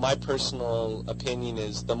 but, my personal opinion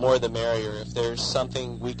is the more the merrier. If there's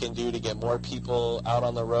something we can do to get more people out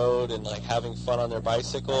on the road and, having fun on their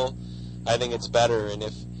bicycle, I think it's better. And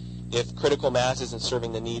if critical mass isn't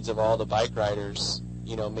serving the needs of all the bike riders,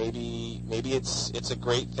 maybe it's a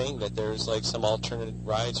great thing that there's, some alternate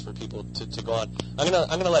rides for people to go on. I'm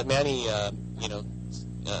gonna let Manny,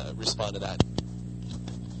 respond to that.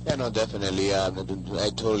 Yeah, no, definitely. I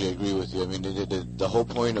totally agree with you. I mean, the whole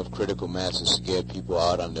point of critical mass is to get people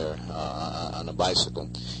out on a bicycle.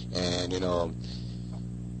 And,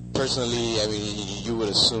 personally, I mean, you would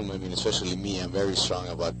assume, I mean, especially me, I'm very strong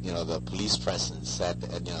about, the police presence at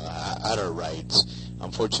our rides.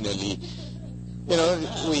 Unfortunately,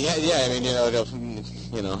 we had, yeah, I mean,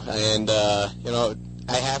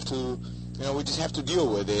 I have to, we just have to deal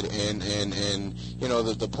with it. And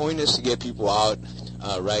the point is to get people out,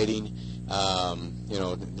 riding,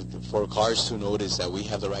 for cars to notice that we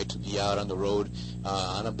have the right to be out on the road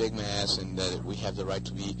on a big mass, and that we have the right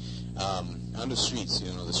to be on the streets.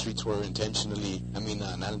 The streets were originally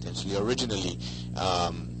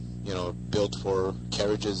built for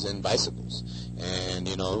carriages and bicycles, and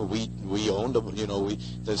we own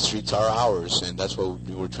the streets are ours, and that's what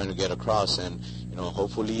we were trying to get across. And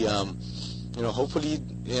hopefully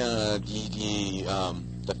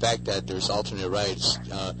the fact that there's alternate rides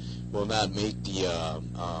will not make the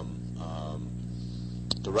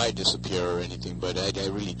ride disappear or anything, but I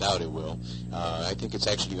really doubt it will. I think it's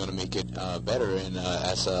actually going to make it better. And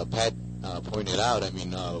as Pat pointed out, I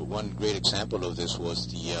mean, one great example of this was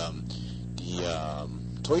the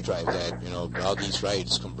toy drive that all these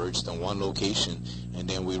rides converged on one location, and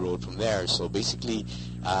then we rode from there. So basically,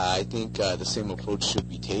 I think the same approach should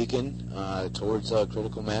be taken towards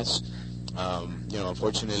critical mass.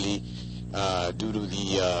 Unfortunately, due to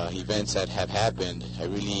the events that have happened, I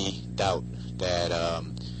really doubt that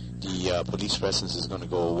the police presence is going to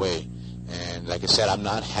go away. And like I said, I'm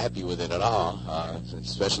not happy with it at all,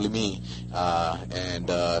 especially me.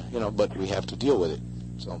 But we have to deal with it.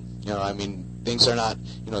 So, things are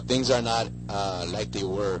not like they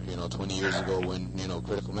were, 20 years ago when,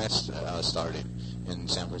 critical mass started in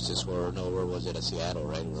San Francisco, or no, where was it? At Seattle,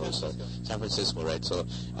 right? San Francisco, right? So,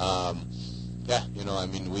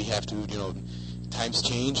 we have to, times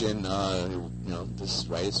change, and, this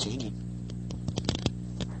right is changing.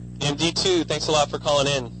 MD2, thanks a lot for calling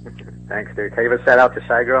in. Thanks, dude. Can you give a shout out to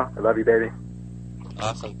Shy Girl? I love you, baby.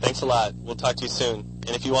 Awesome. Thanks a lot. We'll talk to you soon.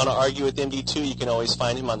 And if you want to argue with MD2, you can always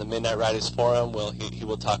find him on the Midnight Riders Forum. Well, he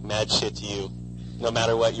will talk mad shit to you, no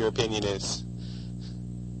matter what your opinion is.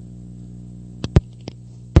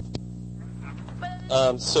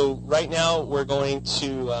 So right now we're going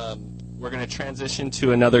to transition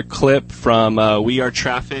to another clip from We Are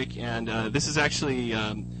Traffic, and this is actually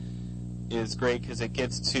is great because it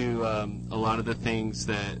gets to a lot of the things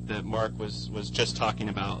that Mark was just talking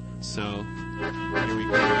about. So here we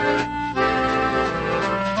go.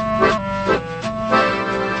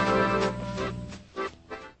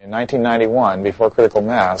 In 1991, before critical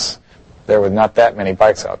mass, there were not that many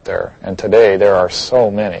bikes out there, and today there are so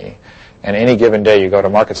many. And any given day you go to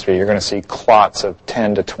Market Street, you're going to see clots of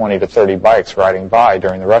 10 to 20 to 30 bikes riding by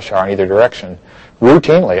during the rush hour in either direction,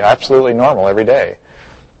 routinely, absolutely normal every day.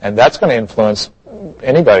 And that's going to influence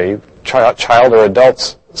anybody, child or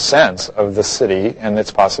adult's sense of the city and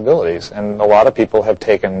its possibilities. And a lot of people have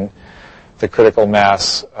taken the critical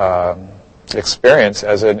mass experience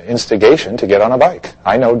as an instigation to get on a bike.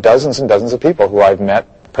 I know dozens and dozens of people who I've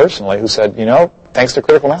met personally who said, thanks to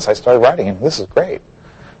critical mass, I started riding, and this is great.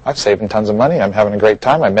 I've saved tons of money. I'm having a great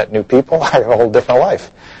time. I met new people. I have a whole different life.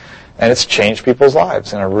 And it's changed people's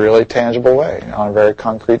lives in a really tangible way, on a very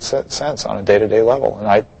concrete sense, on a day-to-day level. And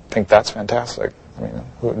I think that's fantastic.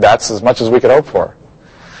 That's as much as we could hope for.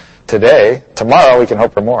 Tomorrow we can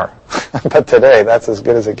hope for more. But today, that's as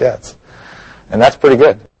good as it gets. And that's pretty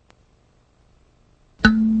good.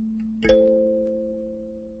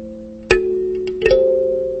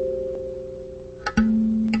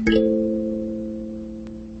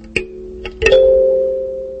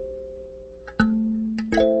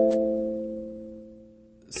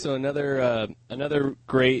 So another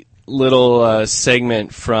great little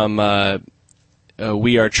segment from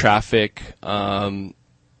We Are Traffic.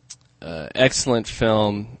 Excellent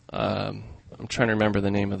film. I'm trying to remember the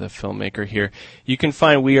name of the filmmaker here. You can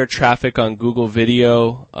find We Are Traffic on Google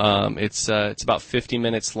Video. It's about 50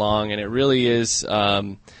 minutes long, and it really is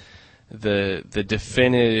the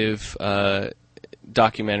definitive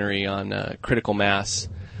documentary on critical mass.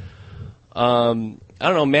 I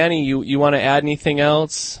don't know, Manny, you want to add anything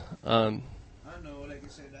else? I don't know, like I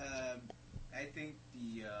said, I think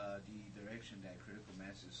the direction that critical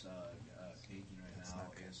mass is taking right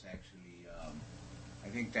now is actually, I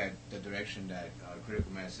think that the direction that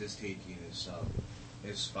critical mass is taking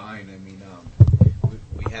is fine. I mean,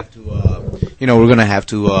 we have to, we're going to have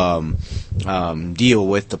to deal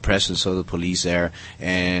with the presence of the police there,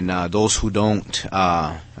 and those who don't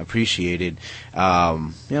appreciate it,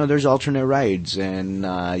 there's alternate rides, and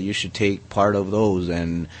you should take part of those.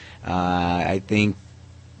 And I think,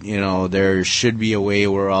 there should be a way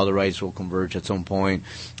where all the rides will converge at some point,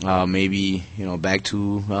 maybe, back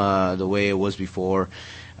to the way it was before.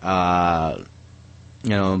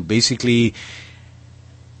 Basically,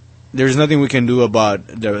 there's nothing we can do about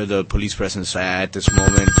the police presence at this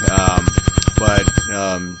moment, but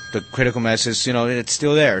the critical mass is, it's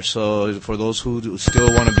still there. So for those who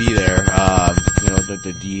still want to be there,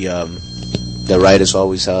 the ride is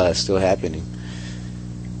always still happening.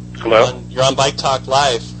 Hello. You're on Bike Talk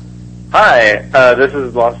Live. Hi. This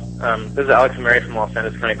is Alex and Mary from Los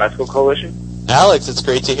Angeles County Bicycle Coalition. Alex, it's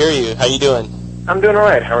great to hear you. How you doing? I'm doing all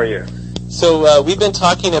right. How are you? So we've been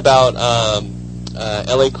talking about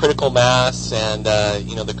LA critical mass and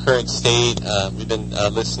the current state. We've been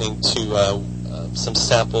listening to some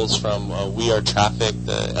samples from We Are Traffic,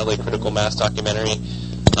 the LA critical mass documentary.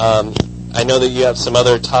 I know that you have some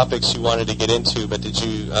other topics you wanted to get into, but did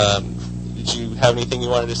you have anything you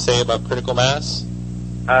wanted to say about critical mass?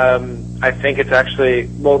 I think it's actually,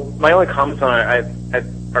 my only comments on it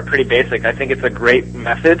are pretty basic. I think it's a great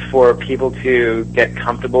method for people to get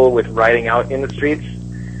comfortable with riding out in the streets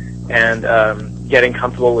and getting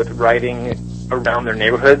comfortable with riding around their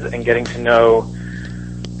neighborhoods and getting to know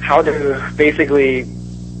how to basically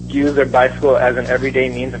use their bicycle as an everyday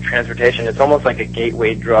means of transportation. It's almost like a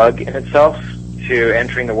gateway drug in itself to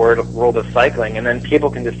entering the world of cycling, and then people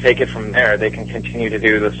can just take it from there. They can continue to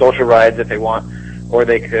do the social rides if they want, or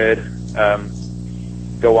they could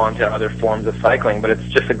go on to other forms of cycling. But it's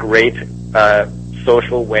just a great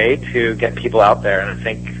social way to get people out there,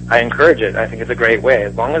 and I encourage it. I think it's a great way.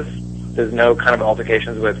 As long as there's no kind of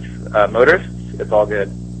altercations with motorists, it's all good.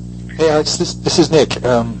 Hey Alex, this is Nick.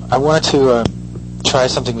 I wanted to try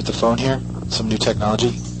something with the phone here, some new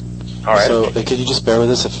technology. All right. So could you just bear with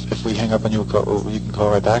us if we hang up and you can call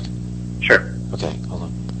right back? Sure. Okay, hold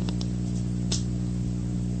on.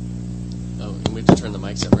 Oh, and we have to turn the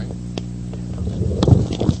mics up, right?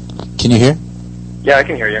 Can you hear? Yeah, I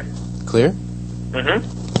can hear you. Clear? Mm-hmm.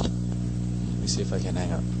 Let me see if I can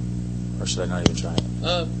hang up. Or should I not even try it?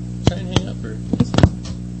 Try and hang up.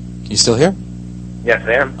 Can you still hear? Yes,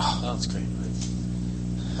 I am. Oh, that's great.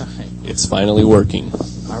 It's finally working.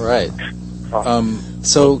 All right.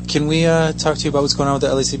 So can we talk to you about what's going on with the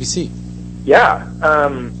LACBC? Yeah.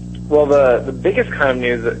 Well, the biggest kind of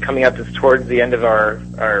news that coming up is towards the end of our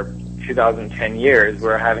 2010 years.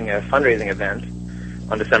 We're having a fundraising event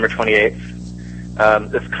on December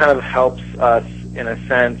 28th. This kind of helps us, in a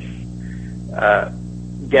sense,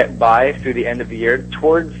 get by through the end of the year.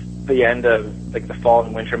 Towards the end of like the fall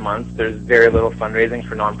and winter months, there's very little fundraising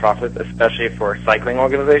for nonprofits, especially for cycling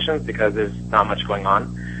organizations, because there's not much going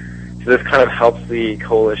on. So this kind of helps the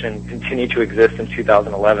coalition continue to exist in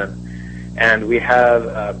 2011. And we have,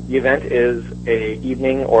 the event is a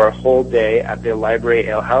evening or a whole day at the Library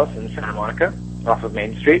Ale House in Santa Monica, off of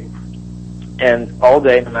Main Street. And all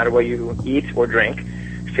day, no matter what you eat or drink,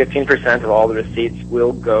 15% of all the receipts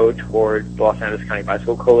will go towards the Los Angeles County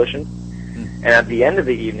Bicycle Coalition. And at the end of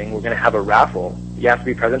the evening, we're going to have a raffle. You have to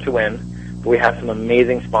be present to win, but we have some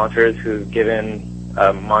amazing sponsors who've given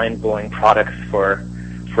mind-blowing products for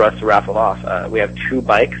us to raffle off. We have 2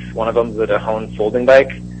 bikes. One of them is a Dahone folding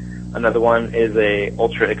bike. Another one is a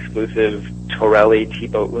ultra-exclusive Torelli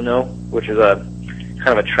Tipo Uno, which is a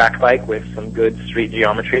kind of a track bike with some good street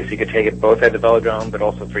geometry, so you could take it both at the velodrome, but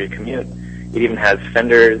also for your commute. It even has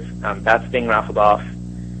fenders. That's being raffled off.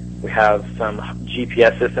 We have some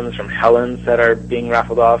GPS systems from Helen's that are being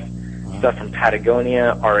raffled off, stuff from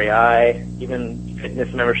Patagonia, REI, even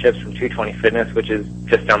fitness memberships from 220 Fitness, which is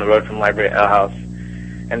just down the road from Library Ale House.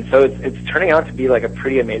 And so it's turning out to be like a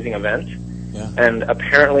pretty amazing event. Yeah. And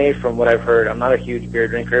apparently, from what I've heard, I'm not a huge beer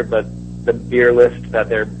drinker, but the beer list that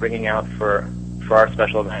they're bringing out for our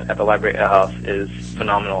special event at the Library Ale House is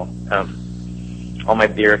phenomenal. All my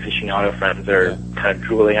beer aficionado friends are kind of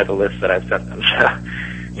drooling at the list that I've sent them.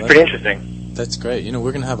 It's pretty interesting. That's great. You know,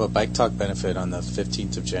 we're going to have a Bike Talk benefit on the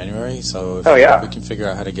 15th of January, so if we can figure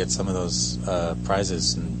out how to get some of those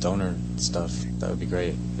prizes and donor stuff, that would be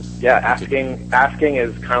great. Yeah, asking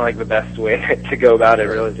is kind of like the best way to go about it,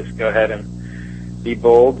 really. Just go ahead and be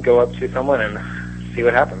bold, go up to someone and see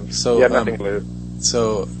what happens. So, you have nothing to lose.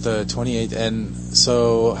 So the 28th, and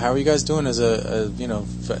so how are you guys doing as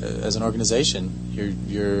as an organization?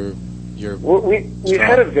 Well, we've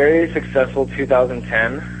had a very successful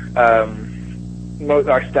 2010.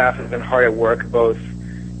 Our staff has been hard at work, both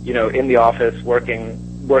in the office,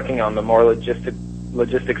 working on the more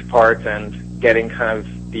logistics parts and getting kind of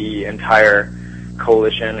the entire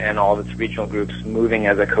coalition and all of its regional groups moving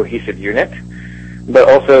as a cohesive unit, but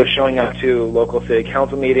also showing up to local city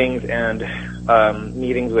council meetings and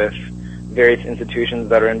meetings with various institutions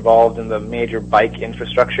that are involved in the major bike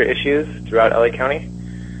infrastructure issues throughout LA County.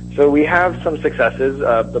 So we have some successes.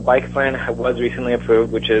 The bike plan was recently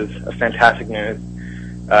approved, which is a fantastic news.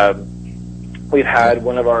 We've had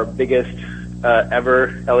one of our biggest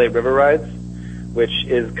ever LA River Rides, which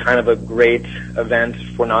is kind of a great event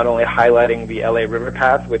for not only highlighting the LA River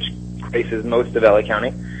Path, which faces most of LA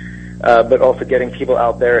County, but also getting people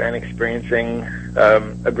out there and experiencing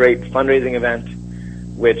a great fundraising event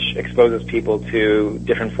which exposes people to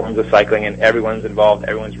different forms of cycling, and everyone's involved,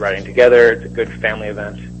 everyone's riding together. It's a good family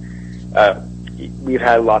event. We've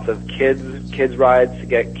had lots of kids rides to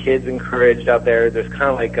get kids encouraged out there. There's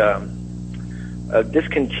kind of like a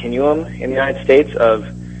discontinuum in the United States of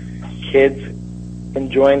kids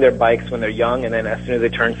enjoying their bikes when they're young, and then as soon as they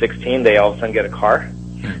turn 16, they all of a sudden get a car,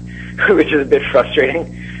 which is a bit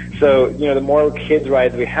frustrating. So, the more kids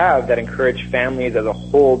rides we have that encourage families as a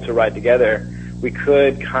whole to ride together, we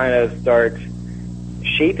could kind of start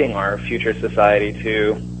shaping our future society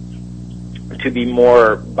to be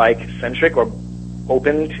more bike-centric or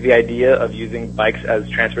open to the idea of using bikes as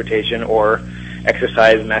transportation or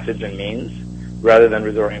exercise methods and means, rather than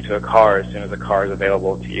resorting to a car as soon as a car is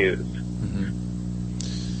available to use.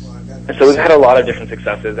 And so we've had a lot of different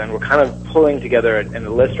successes, and we're kind of pulling together in a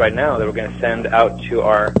list right now that we're going to send out to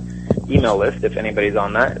our email list, if anybody's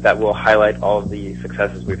on that will highlight all of the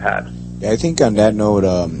successes we've had. I think on that note,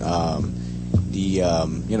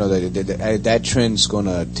 that trend's going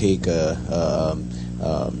to take a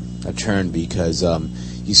turn because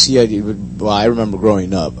you see, I remember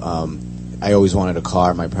growing up, I always wanted a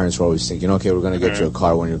car. My parents were always thinking, okay, we're going to get you a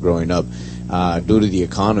car when you're growing up. Due to the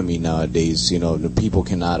economy nowadays, the people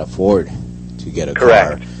cannot afford to get a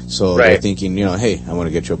car. So they're thinking, hey, I want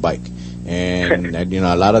to get you a bike. And,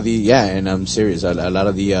 a lot of and I'm serious, a lot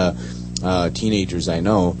of the teenagers I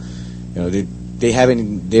know,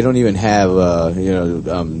 they don't even have,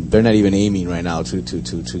 they're not even aiming right now to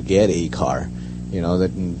get a car.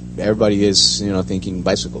 That everybody is, thinking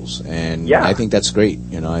bicycles, and I think that's great.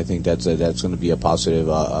 I think that's going to be a positive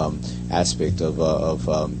aspect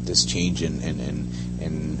of this change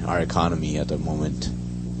in our economy at the moment.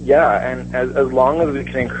 Yeah, and as long as we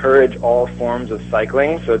can encourage all forms of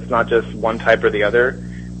cycling, so it's not just one type or the other.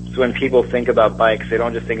 So when people think about bikes, they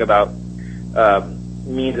don't just think about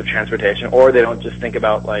means of transportation, or they don't just think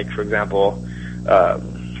about, like, for example,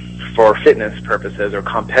 for fitness purposes or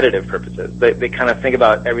competitive purposes. They kind of think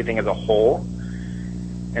about everything as a whole.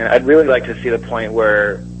 And I'd really like to see the point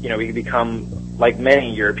where, we can become like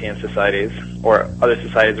many European societies or other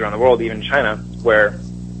societies around the world, even China, where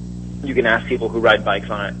you can ask people who ride bikes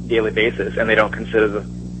on a daily basis and they don't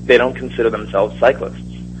consider themselves cyclists.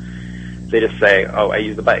 They just say, oh, I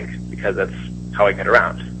use the bike because that's how I get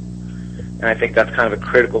around. And I think that's kind of a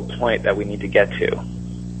critical point that we need to get to.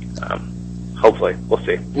 Hopefully, we'll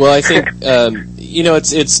see. Well, I think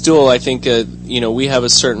it's dual. I think we have a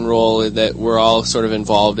certain role that we're all sort of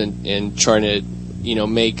involved in trying to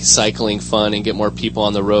make cycling fun and get more people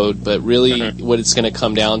on the road. But really, what it's going to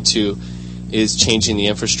come down to is changing the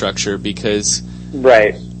infrastructure, because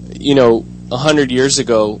 100 years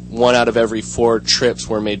ago, 1 out of every 4 trips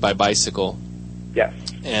were made by bicycle. Yes.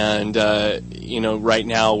 And right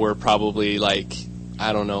now we're probably like,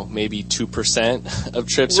 I don't know, maybe 2% of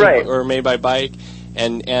trips are made by bike.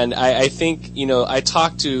 And I think, I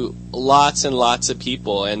talk to lots and lots of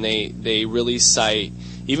people, and they really cite,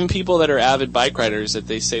 even people that are avid bike riders, that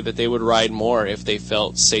they say that they would ride more if they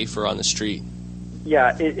felt safer on the street.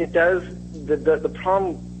 Yeah, it does. The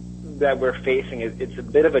problem that we're facing is it's a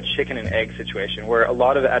bit of a chicken and egg situation, where a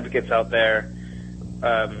lot of advocates out there,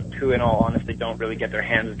 who in all honesty don't really get their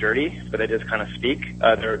hands dirty, but they just kind of speak,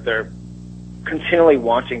 they're continually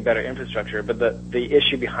wanting better infrastructure, but the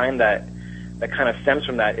issue behind that kind of stems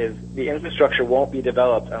from that is the infrastructure won't be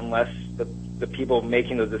developed unless the people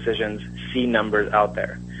making those decisions see numbers out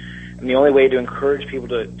there. And the only way to encourage people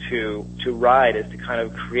to ride is to kind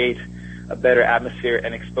of create a better atmosphere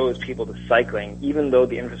and expose people to cycling. Even though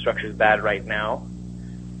the infrastructure is bad right now,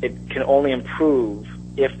 it can only improve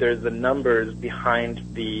if there's the numbers behind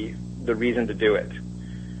the reason to do it.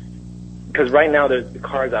 Because right now the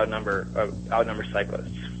cars outnumber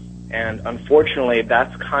cyclists. And unfortunately,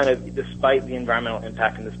 that's kind of, despite the environmental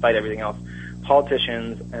impact and despite everything else,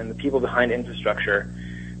 politicians and the people behind infrastructure,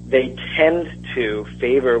 they tend to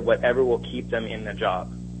favor whatever will keep them in the job.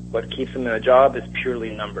 What keeps them in the job is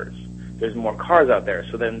purely numbers. There's more cars out there,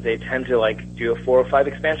 so then they tend to do a 405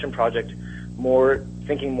 expansion project,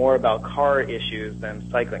 thinking more about car issues than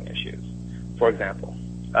cycling issues, for example.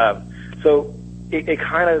 So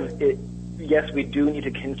yes, we do need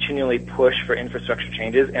to continually push for infrastructure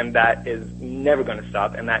changes, and that is never going to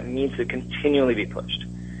stop, and that needs to continually be pushed.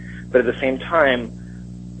 But at the same time,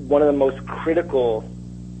 one of the most critical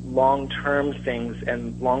long-term things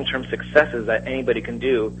and long-term successes that anybody can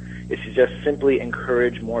do is to just simply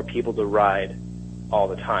encourage more people to ride all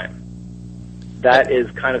the time. That is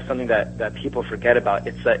kind of something that people forget about.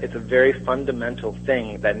 It's a very fundamental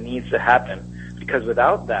thing that needs to happen, because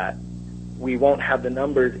without that, we won't have the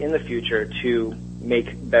numbers in the future to make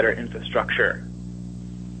better infrastructure.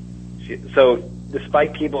 So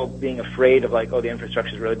despite people being afraid of the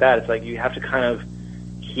infrastructure is really bad, it's you have to kind of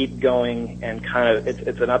keep going and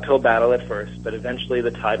it's an uphill battle at first, but eventually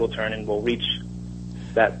the tide will turn and we'll reach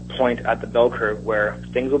that point at the bell curve where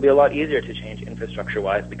things will be a lot easier to change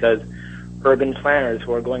infrastructure-wise, because urban planners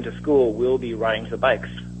who are going to school will be riding to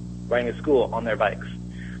school on their bikes.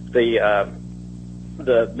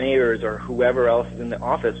 The mayors or whoever else is in the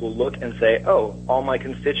office will look and say, oh, all my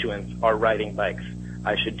constituents are riding bikes.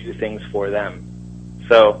 I should do things for them.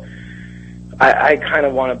 So I kind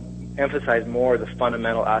of want to emphasize more the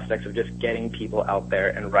fundamental aspects of just getting people out there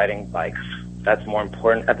and riding bikes. That's more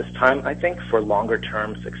important at this time, I think, for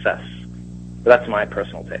longer-term success. But that's my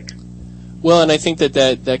personal take. Well, and I think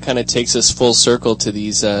that kind of takes us full circle to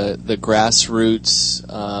these the grassroots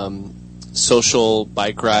social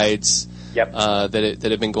bike rides that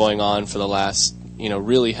have been going on for the last,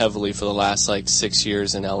 really heavily for the last 6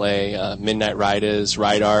 years in LA. Midnight Riders,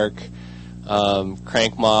 Ride Arc,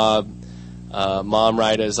 Crank Mob. Mom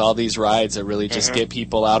Rides, all these rides that really just get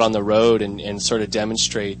people out on the road and sort of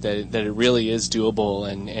demonstrate that it really is doable,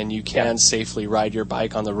 and you can safely ride your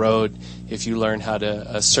bike on the road if you learn how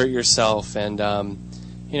to assert yourself and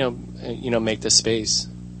make the space.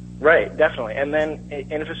 Right, definitely. And then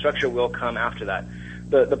infrastructure will come after that.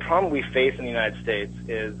 The problem we face in the United States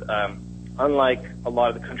is, unlike a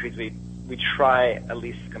lot of the countries we try at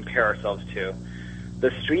least to compare ourselves to,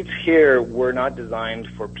 the streets here were not designed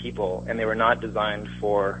for people, and they were not designed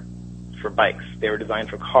for bikes. They were designed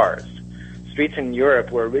for cars. Streets in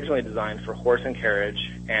Europe were originally designed for horse and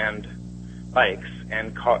carriage and bikes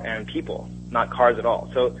and people, not cars at all.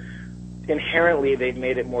 So inherently, they've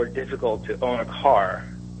made it more difficult to own a car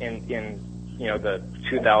in the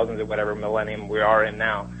 2000s or whatever millennium we are in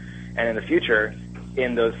now, and in the future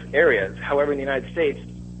in those areas. However, in the United States,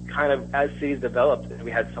 kind of as cities developed and we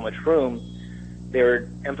had so much room, they were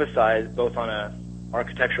emphasized both on a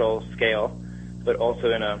architectural scale, but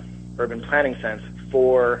also in a urban planning sense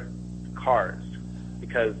for cars,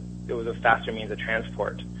 because it was a faster means of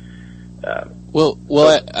transport. Well,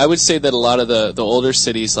 I would say that a lot of the older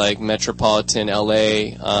cities like metropolitan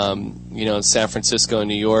LA, San Francisco and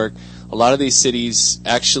New York, a lot of these cities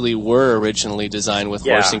actually were originally designed with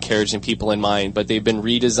horse and carriage and people in mind, but they've been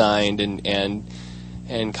redesigned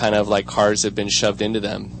and kind of like cars have been shoved into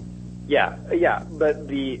them. Yeah, but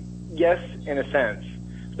yes, in a sense,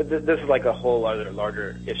 but this is like a whole other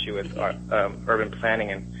larger issue with urban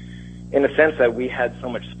planning, and in the sense that we had so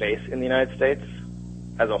much space in the United States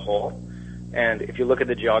as a whole, and if you look at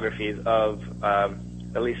the geographies of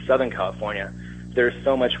at least Southern California, there's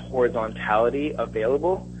so much horizontality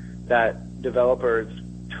available that developers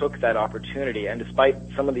took that opportunity, and despite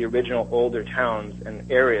some of the original older towns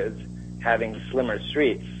and areas having slimmer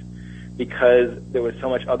streets, because there was so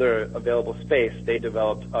much other available space, they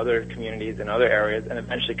developed other communities in other areas and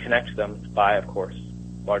eventually connected them by, of course,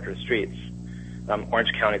 larger streets.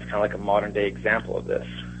 Orange County is kind of like a modern-day example of this.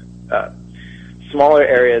 Smaller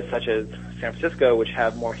areas such as San Francisco, which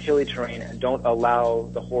have more hilly terrain and don't allow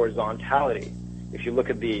the horizontality. If you look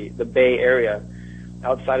at the Bay Area,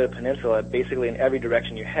 outside of the peninsula, basically in every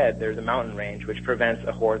direction you head, there's a mountain range which prevents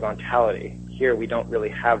a horizontality. Here, we don't really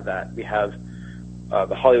have that. We have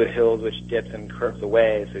the Hollywood Hills, which dips and curves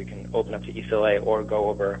away, so you can open up to East LA or go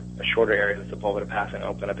over a shorter area, the Sepulveda Pass, and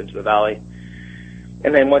open up into the valley.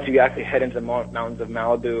 And then once you actually head into the mountains of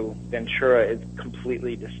Malibu, Ventura is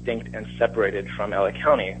completely distinct and separated from LA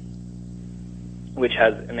County, which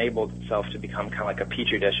has enabled itself to become kind of like a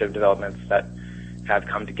petri dish of developments that have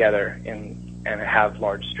come together and have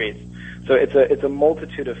large streets. So it's a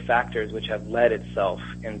multitude of factors which have led itself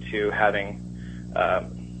into having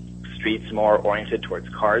streets more oriented towards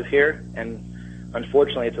cars here, and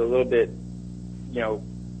unfortunately it's a little bit,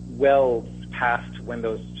 well past when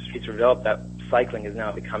those streets were developed, that cycling is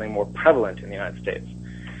now becoming more prevalent in the United States.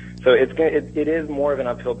 So it is more of an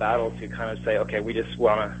uphill battle to kind of say, okay, we just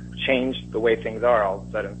want to change the way things are all of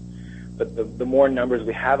a sudden. But the more numbers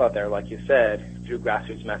we have out there, like you said, through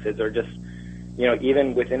grassroots methods, or just,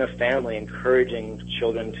 even within a family, encouraging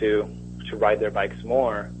children to ride their bikes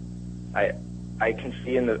more, I can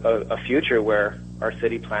see in a future where our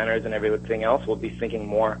city planners and everything else will be thinking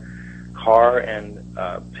more car and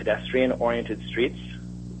pedestrian-oriented streets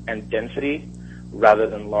and density rather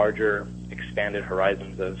than larger, expanded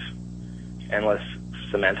horizons of endless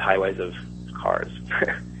cement highways of cars.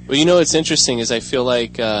 Well, what's interesting is I feel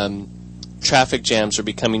like traffic jams are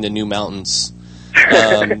becoming the new mountains.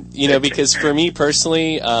 Because for me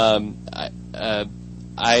personally, I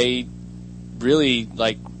really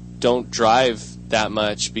don't drive that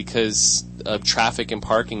much because of traffic and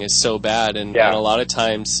parking is so bad, and a lot of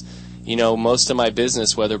times, most of my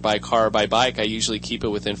business, whether by car or by bike, I usually keep it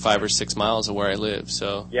within 5 or 6 miles of where I live.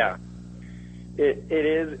 So it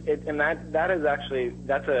is, and that is actually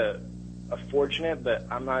that's a fortunate, but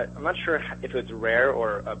I'm not sure if it's rare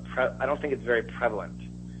or I don't think it's very prevalent.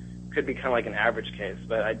 Could be kind of like an average case,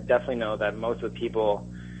 but I definitely know that most of the people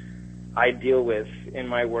I deal with in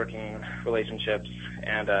my working relationships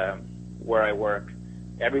and where I work,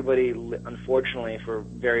 everybody, unfortunately, for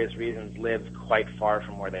various reasons, lives quite far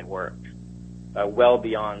from where they work, well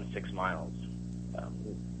beyond 6 miles.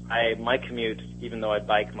 My commute, even though I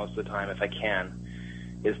bike most of the time if I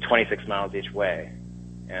can, is 26 miles each way.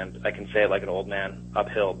 And I can say it like an old man,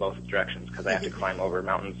 uphill both directions, because I have to climb over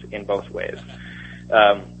mountains in both ways.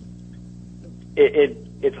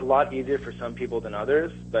 It's a lot easier for some people than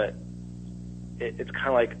others, but it's kind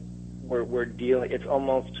of like we're dealing. It's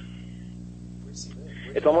almost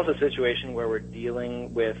a situation where we're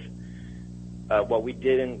dealing with what we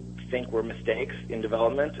didn't think were mistakes in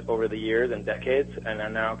development over the years and decades, and are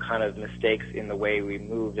now kind of mistakes in the way we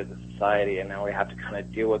moved as a society, and now we have to kind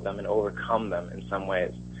of deal with them and overcome them in some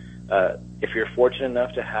ways. If you're fortunate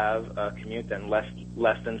enough to have a commute then less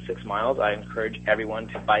than 6 miles, I encourage everyone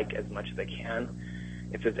to bike as much as they can.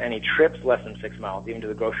 If there's any trips less than 6 miles, even to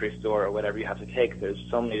the grocery store or whatever you have to take, there's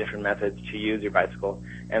so many different methods to use your bicycle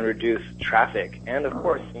and reduce traffic. And of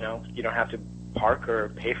course, you don't have to park or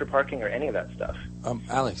pay for parking or any of that stuff.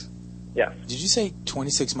 Alex. Yes. Did you say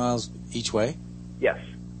 26 miles each way? Yes.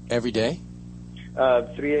 Every day?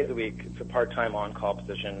 3 days a week. It's a part-time on-call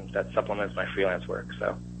position that supplements my freelance work.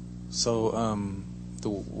 So,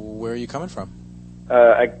 where are you coming from?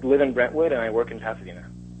 I live in Brentwood and I work in Pasadena.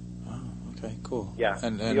 Okay, cool. Yeah.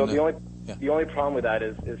 And the only problem with that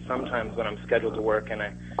is sometimes when I'm scheduled to work, and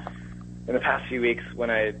in the past few weeks when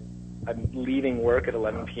I'm leaving work at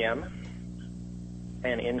 11 p.m.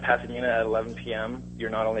 and in Pasadena at 11 p.m., you're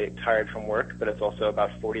not only tired from work, but it's also about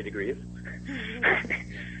 40 degrees.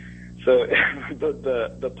 So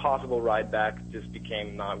the possible ride back just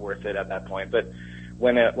became not worth it at that point. But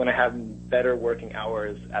when I have better working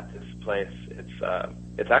hours at this place,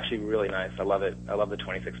 it's actually really nice. I love it. I love the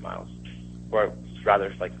 26 miles. Or rather,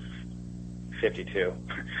 it's like 52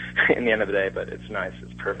 in the end of the day, but it's nice.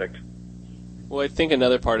 It's perfect. Well, I think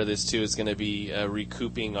another part of this, too, is going to be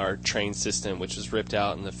recouping our train system, which was ripped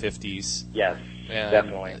out in the 50s. Yes,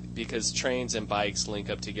 definitely. Because trains and bikes link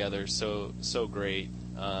up together so great.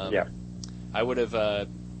 Yeah. I would have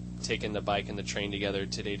taken the bike and the train together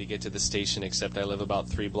today to get to the station, except I live about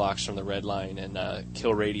 3 blocks from the Red Line, and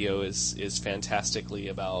Kill Radio is fantastically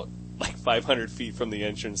about 500 feet from the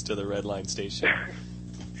entrance to the Red Line station.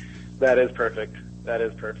 That is perfect.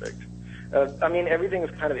 I mean, everything is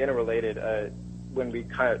kind of interrelated.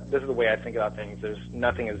 This is the way I think about things.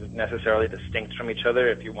 Nothing is necessarily distinct from each other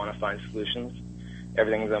if you want to find solutions.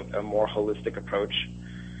 Everything's a more holistic approach.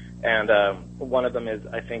 And one of them is,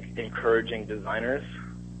 I think, encouraging designers,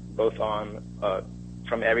 both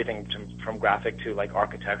from everything from graphic to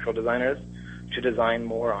architectural designers, to design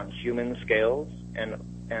more on human scales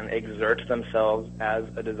and exert themselves as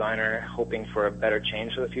a designer, hoping for a better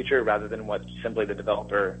change for the future rather than what simply the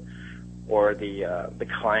developer or the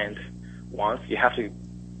client wants. You have to,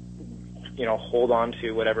 hold on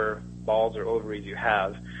to whatever balls or ovaries you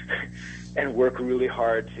have and work really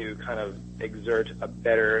hard to kind of exert a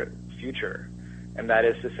better future. And that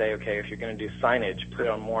is to say, okay, if you're going to do signage, put it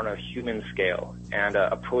on more on a human scale and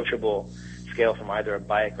approachable scale from either a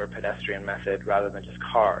bike or pedestrian method rather than just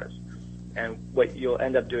cars. And what you'll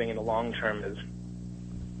end up doing in the long term is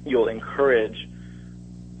you'll encourage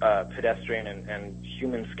pedestrian and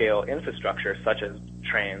human scale infrastructure such as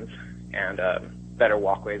trains and better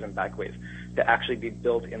walkways and bikeways to actually be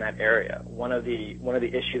built in that area. One of the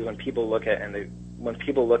issues when people look at an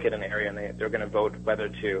area and they're going to vote whether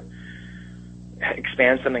to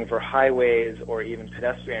expand something for highways or even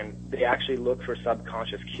pedestrian, they actually look for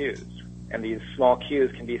subconscious cues. And these small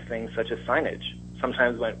cues can be things such as signage.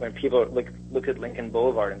 Sometimes when people look at Lincoln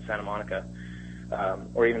Boulevard in Santa Monica,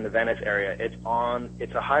 or even the Venice area, it's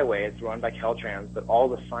a highway, it's run by Caltrans, but all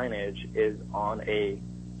the signage is on a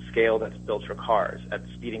scale that's built for cars at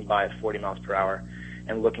speeding by at 40 miles per hour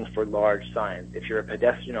and looking for large signs. If you're a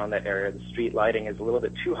pedestrian on that area, the street lighting is a little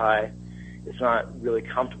bit too high. It's not really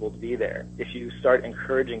comfortable to be there. If you start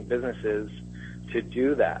encouraging businesses to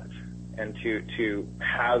do that and to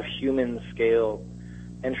have human scale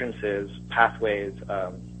entrances, pathways,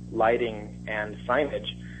 lighting, and signage,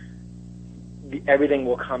 everything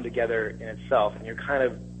will come together in itself, and you're kind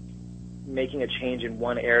of making a change in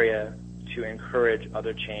one area to encourage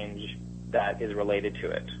other change that is related to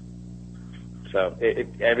it. So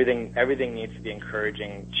everything needs to be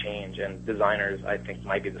encouraging change, and designers, I think,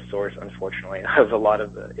 might be the source, unfortunately, of a lot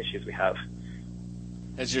of the issues we have.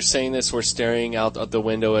 As you're saying this, we're staring out the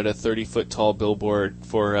window at a 30-foot tall billboard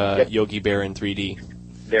for Yogi Bear in 3D.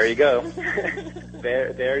 There you go.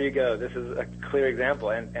 There you go. This is a clear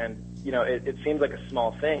example, and it seems like a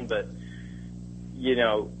small thing, but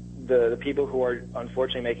the people who are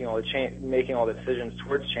unfortunately making all the decisions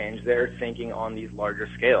towards change, they're thinking on these larger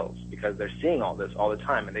scales because they're seeing all this all the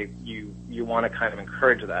time, and you want to kind of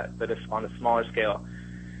encourage that. But if on a smaller scale,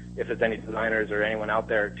 if there's any designers or anyone out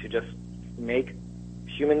there to just make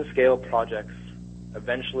human scale projects,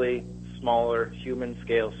 eventually smaller human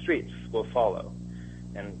scale streets will follow,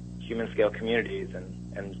 and human scale communities,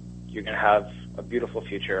 and you're going to have a beautiful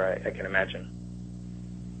future, I can imagine.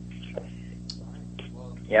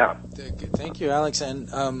 Yeah. Thank you, Alex. And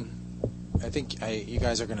I think you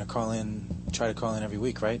guys are going to call in try to call in every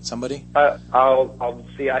week, right? Somebody? I'll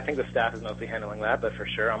see. I think the staff is mostly handling that, but for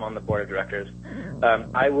sure, I'm on the board of directors.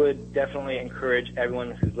 I would definitely encourage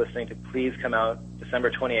everyone who's listening to please come out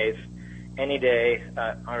December 28th, any day,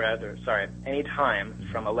 any time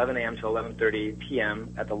from 11 a.m. to 11:30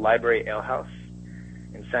 p.m. at the Library Ale House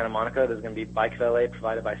in Santa Monica. There's going to be Bike Valet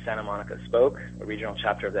provided by Santa Monica Spoke, a regional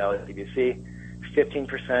chapter of the LACBC.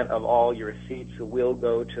 15% of all your receipts will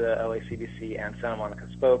go to the LACBC and Santa Monica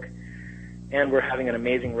Spoke. And we're having an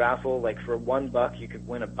amazing raffle. Like for $1, you could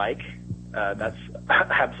win a bike. That's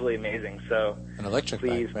absolutely amazing. So an electric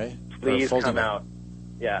bike, right? Please come out.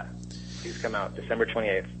 Yeah, please come out December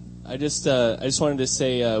 28th. I just wanted to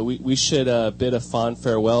say we should bid a fond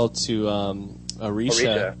farewell to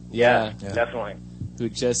Arisha. Yeah, definitely. Who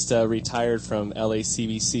just retired from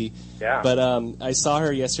LACBC. Yeah. But I saw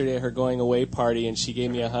her yesterday at her going away party, and she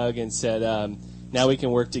gave me a hug and said, now we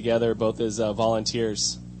can work together both as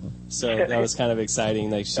volunteers. So that was kind of exciting.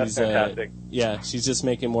 Like That's fantastic. She's just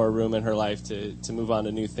making more room in her life to move on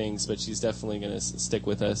to new things, but she's definitely going to stick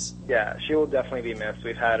with us. Yeah, she will definitely be missed.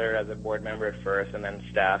 We've had her as a board member at first and then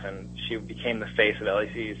staff, and she became the face of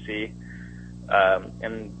LACBC.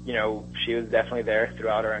 And, you know, she was definitely there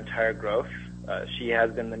throughout our entire growth. She has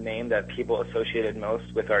been the name that people associated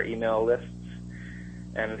most with our email lists,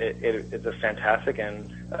 and it's a fantastic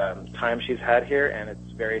time she's had here, and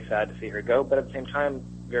it's very sad to see her go, but at the same time,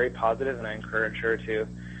 very positive, and I encourage her to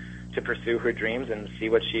pursue her dreams and see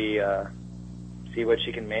what she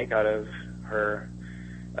can make out of her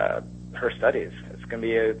studies. It's gonna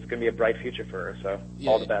be a bright future for her. So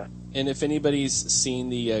all the best. And if anybody's seen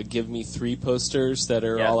the Give Me 3 posters that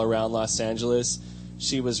are all around Los Angeles,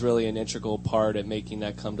 she was really an integral part at making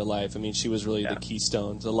that come to life. I mean, she was really the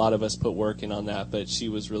keystone. A lot of us put work in on that, but she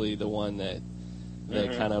was really the one that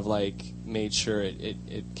kind of like made sure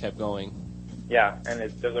it kept going. Yeah, and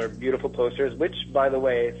those are beautiful posters, which, by the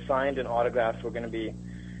way, signed and autographed. We're going to be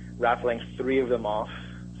raffling 3 of them off,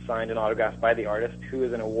 signed and autographed by the artist, who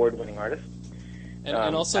is an award-winning artist.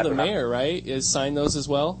 And also the mayor, right, is signed those as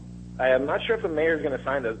well? I am not sure if the mayor is going to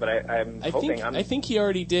sign those, but I'm hoping. I think he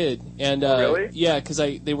already did. And really? Yeah, because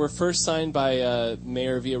they were first signed by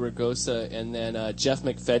Mayor Villaraigosa, and then Jeff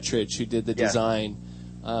McFetrich, who did the design,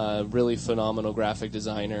 really phenomenal graphic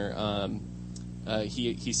designer.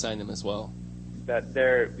 He signed them as well. It's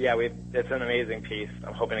an amazing piece.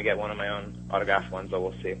 I'm hoping to get one of my own autographed ones, but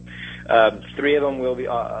we'll see. 3 of them will be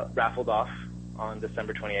raffled off on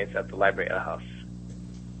December 28th at the Library at a House.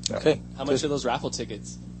 So. Okay. How much are those raffle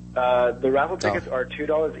tickets? The raffle tickets are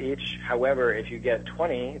 $2 each. However, if you get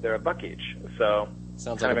 20, they're $1 each. So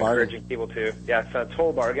sounds kind like of a bargain. encouraging people to. Yeah, it's a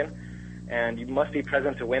total bargain. And you must be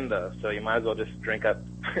present to win those, so you might as well just drink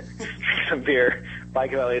some beer.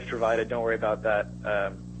 Bike Valet is provided. Don't worry about that.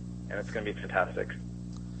 And it's going to be fantastic.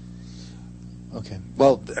 Okay.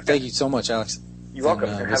 Well, thank you so much, Alex. You're welcome.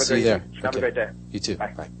 And, Have we'll a see great you there. Have Okay. a great day. You too.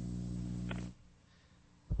 Bye. Bye.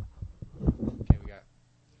 Okay, we got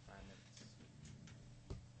 5 minutes.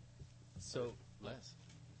 So, Les,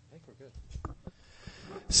 I think we're good.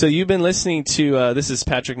 So you've been listening to, this is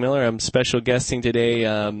Patrick Miller. I'm special guesting today.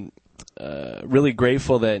 Really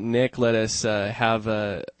grateful that Nick let us have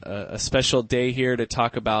a special day here to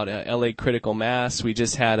talk about LA Critical Mass. We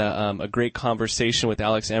just had a great conversation with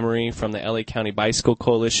Alex Emery from the LA County Bicycle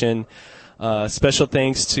Coalition. Special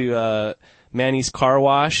thanks to Manny's Car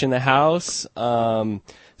Wash in the house,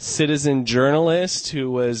 citizen journalist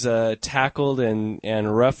who was tackled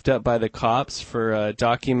and roughed up by the cops for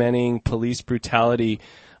documenting police brutality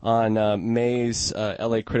on May's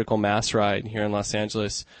LA Critical Mass ride here in Los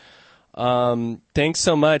Angeles. Thanks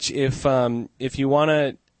so much. If you want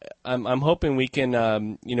to, I'm hoping we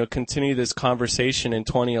can, continue this conversation in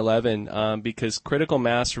 2011, because Critical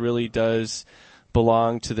Mass really does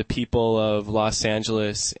belong to the people of Los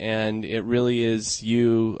Angeles, and it really is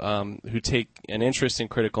you, who take an interest in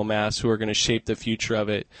Critical Mass who are going to shape the future of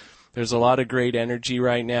it. There's a lot of great energy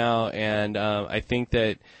right now, and, I think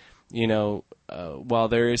that, while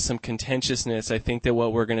there is some contentiousness, I think that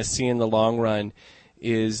what we're going to see in the long run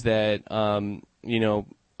is that, a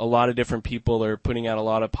lot of different people are putting out a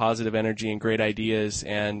lot of positive energy and great ideas,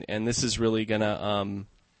 and this is really gonna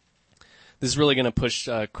push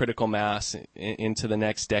Critical Mass into the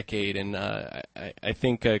next decade. And I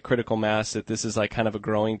think Critical Mass, that this is like kind of a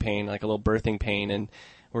growing pain, like a little birthing pain, and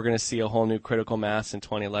we're gonna see a whole new Critical Mass in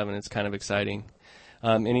 2011. It's kind of exciting.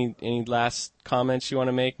 Any last comments you want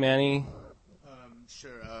to make, Manny? Sure.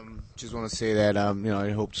 Just want to say that I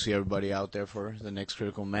hope to see everybody out there for the next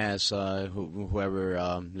Critical Mass.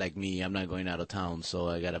 Whoever like me, I'm not going out of town, so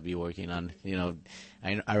I gotta be working on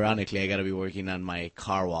ironically I gotta be working on my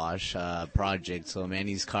car wash project. So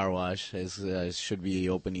Manny's Car Wash should be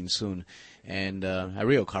opening soon, and a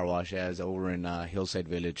real car wash is over in Hillside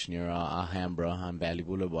Village near Alhambra on Valley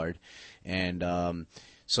Boulevard, and.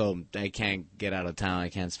 So I can't get out of town. I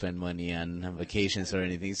can't spend money on vacations or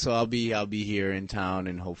anything. So I'll be here in town,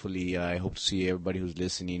 and hopefully I hope to see everybody who's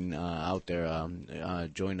listening out there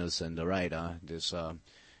join us in the ride this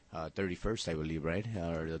 31st, I believe, right,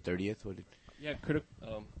 or the 30th. Yeah,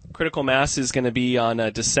 Critical Mass is going to be on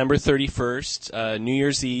December 31st, New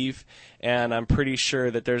Year's Eve, and I'm pretty sure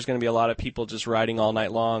that there's going to be a lot of people just riding all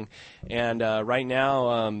night long. And right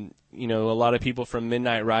now, a lot of people from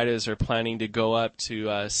Midnight Riders are planning to go up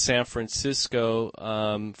to San Francisco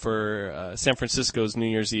for San Francisco's New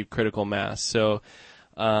Year's Eve Critical Mass. So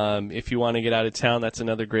if you want to get out of town, that's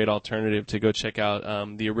another great alternative to go check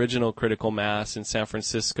out the original Critical Mass in San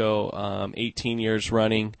Francisco, 18 years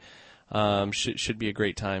running. Should be a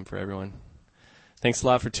great time for everyone. Thanks a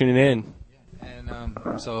lot for tuning in.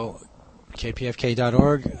 And so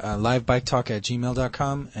kpfk.org,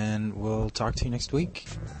 livebiketalk@gmail.com, and we'll talk to you next week.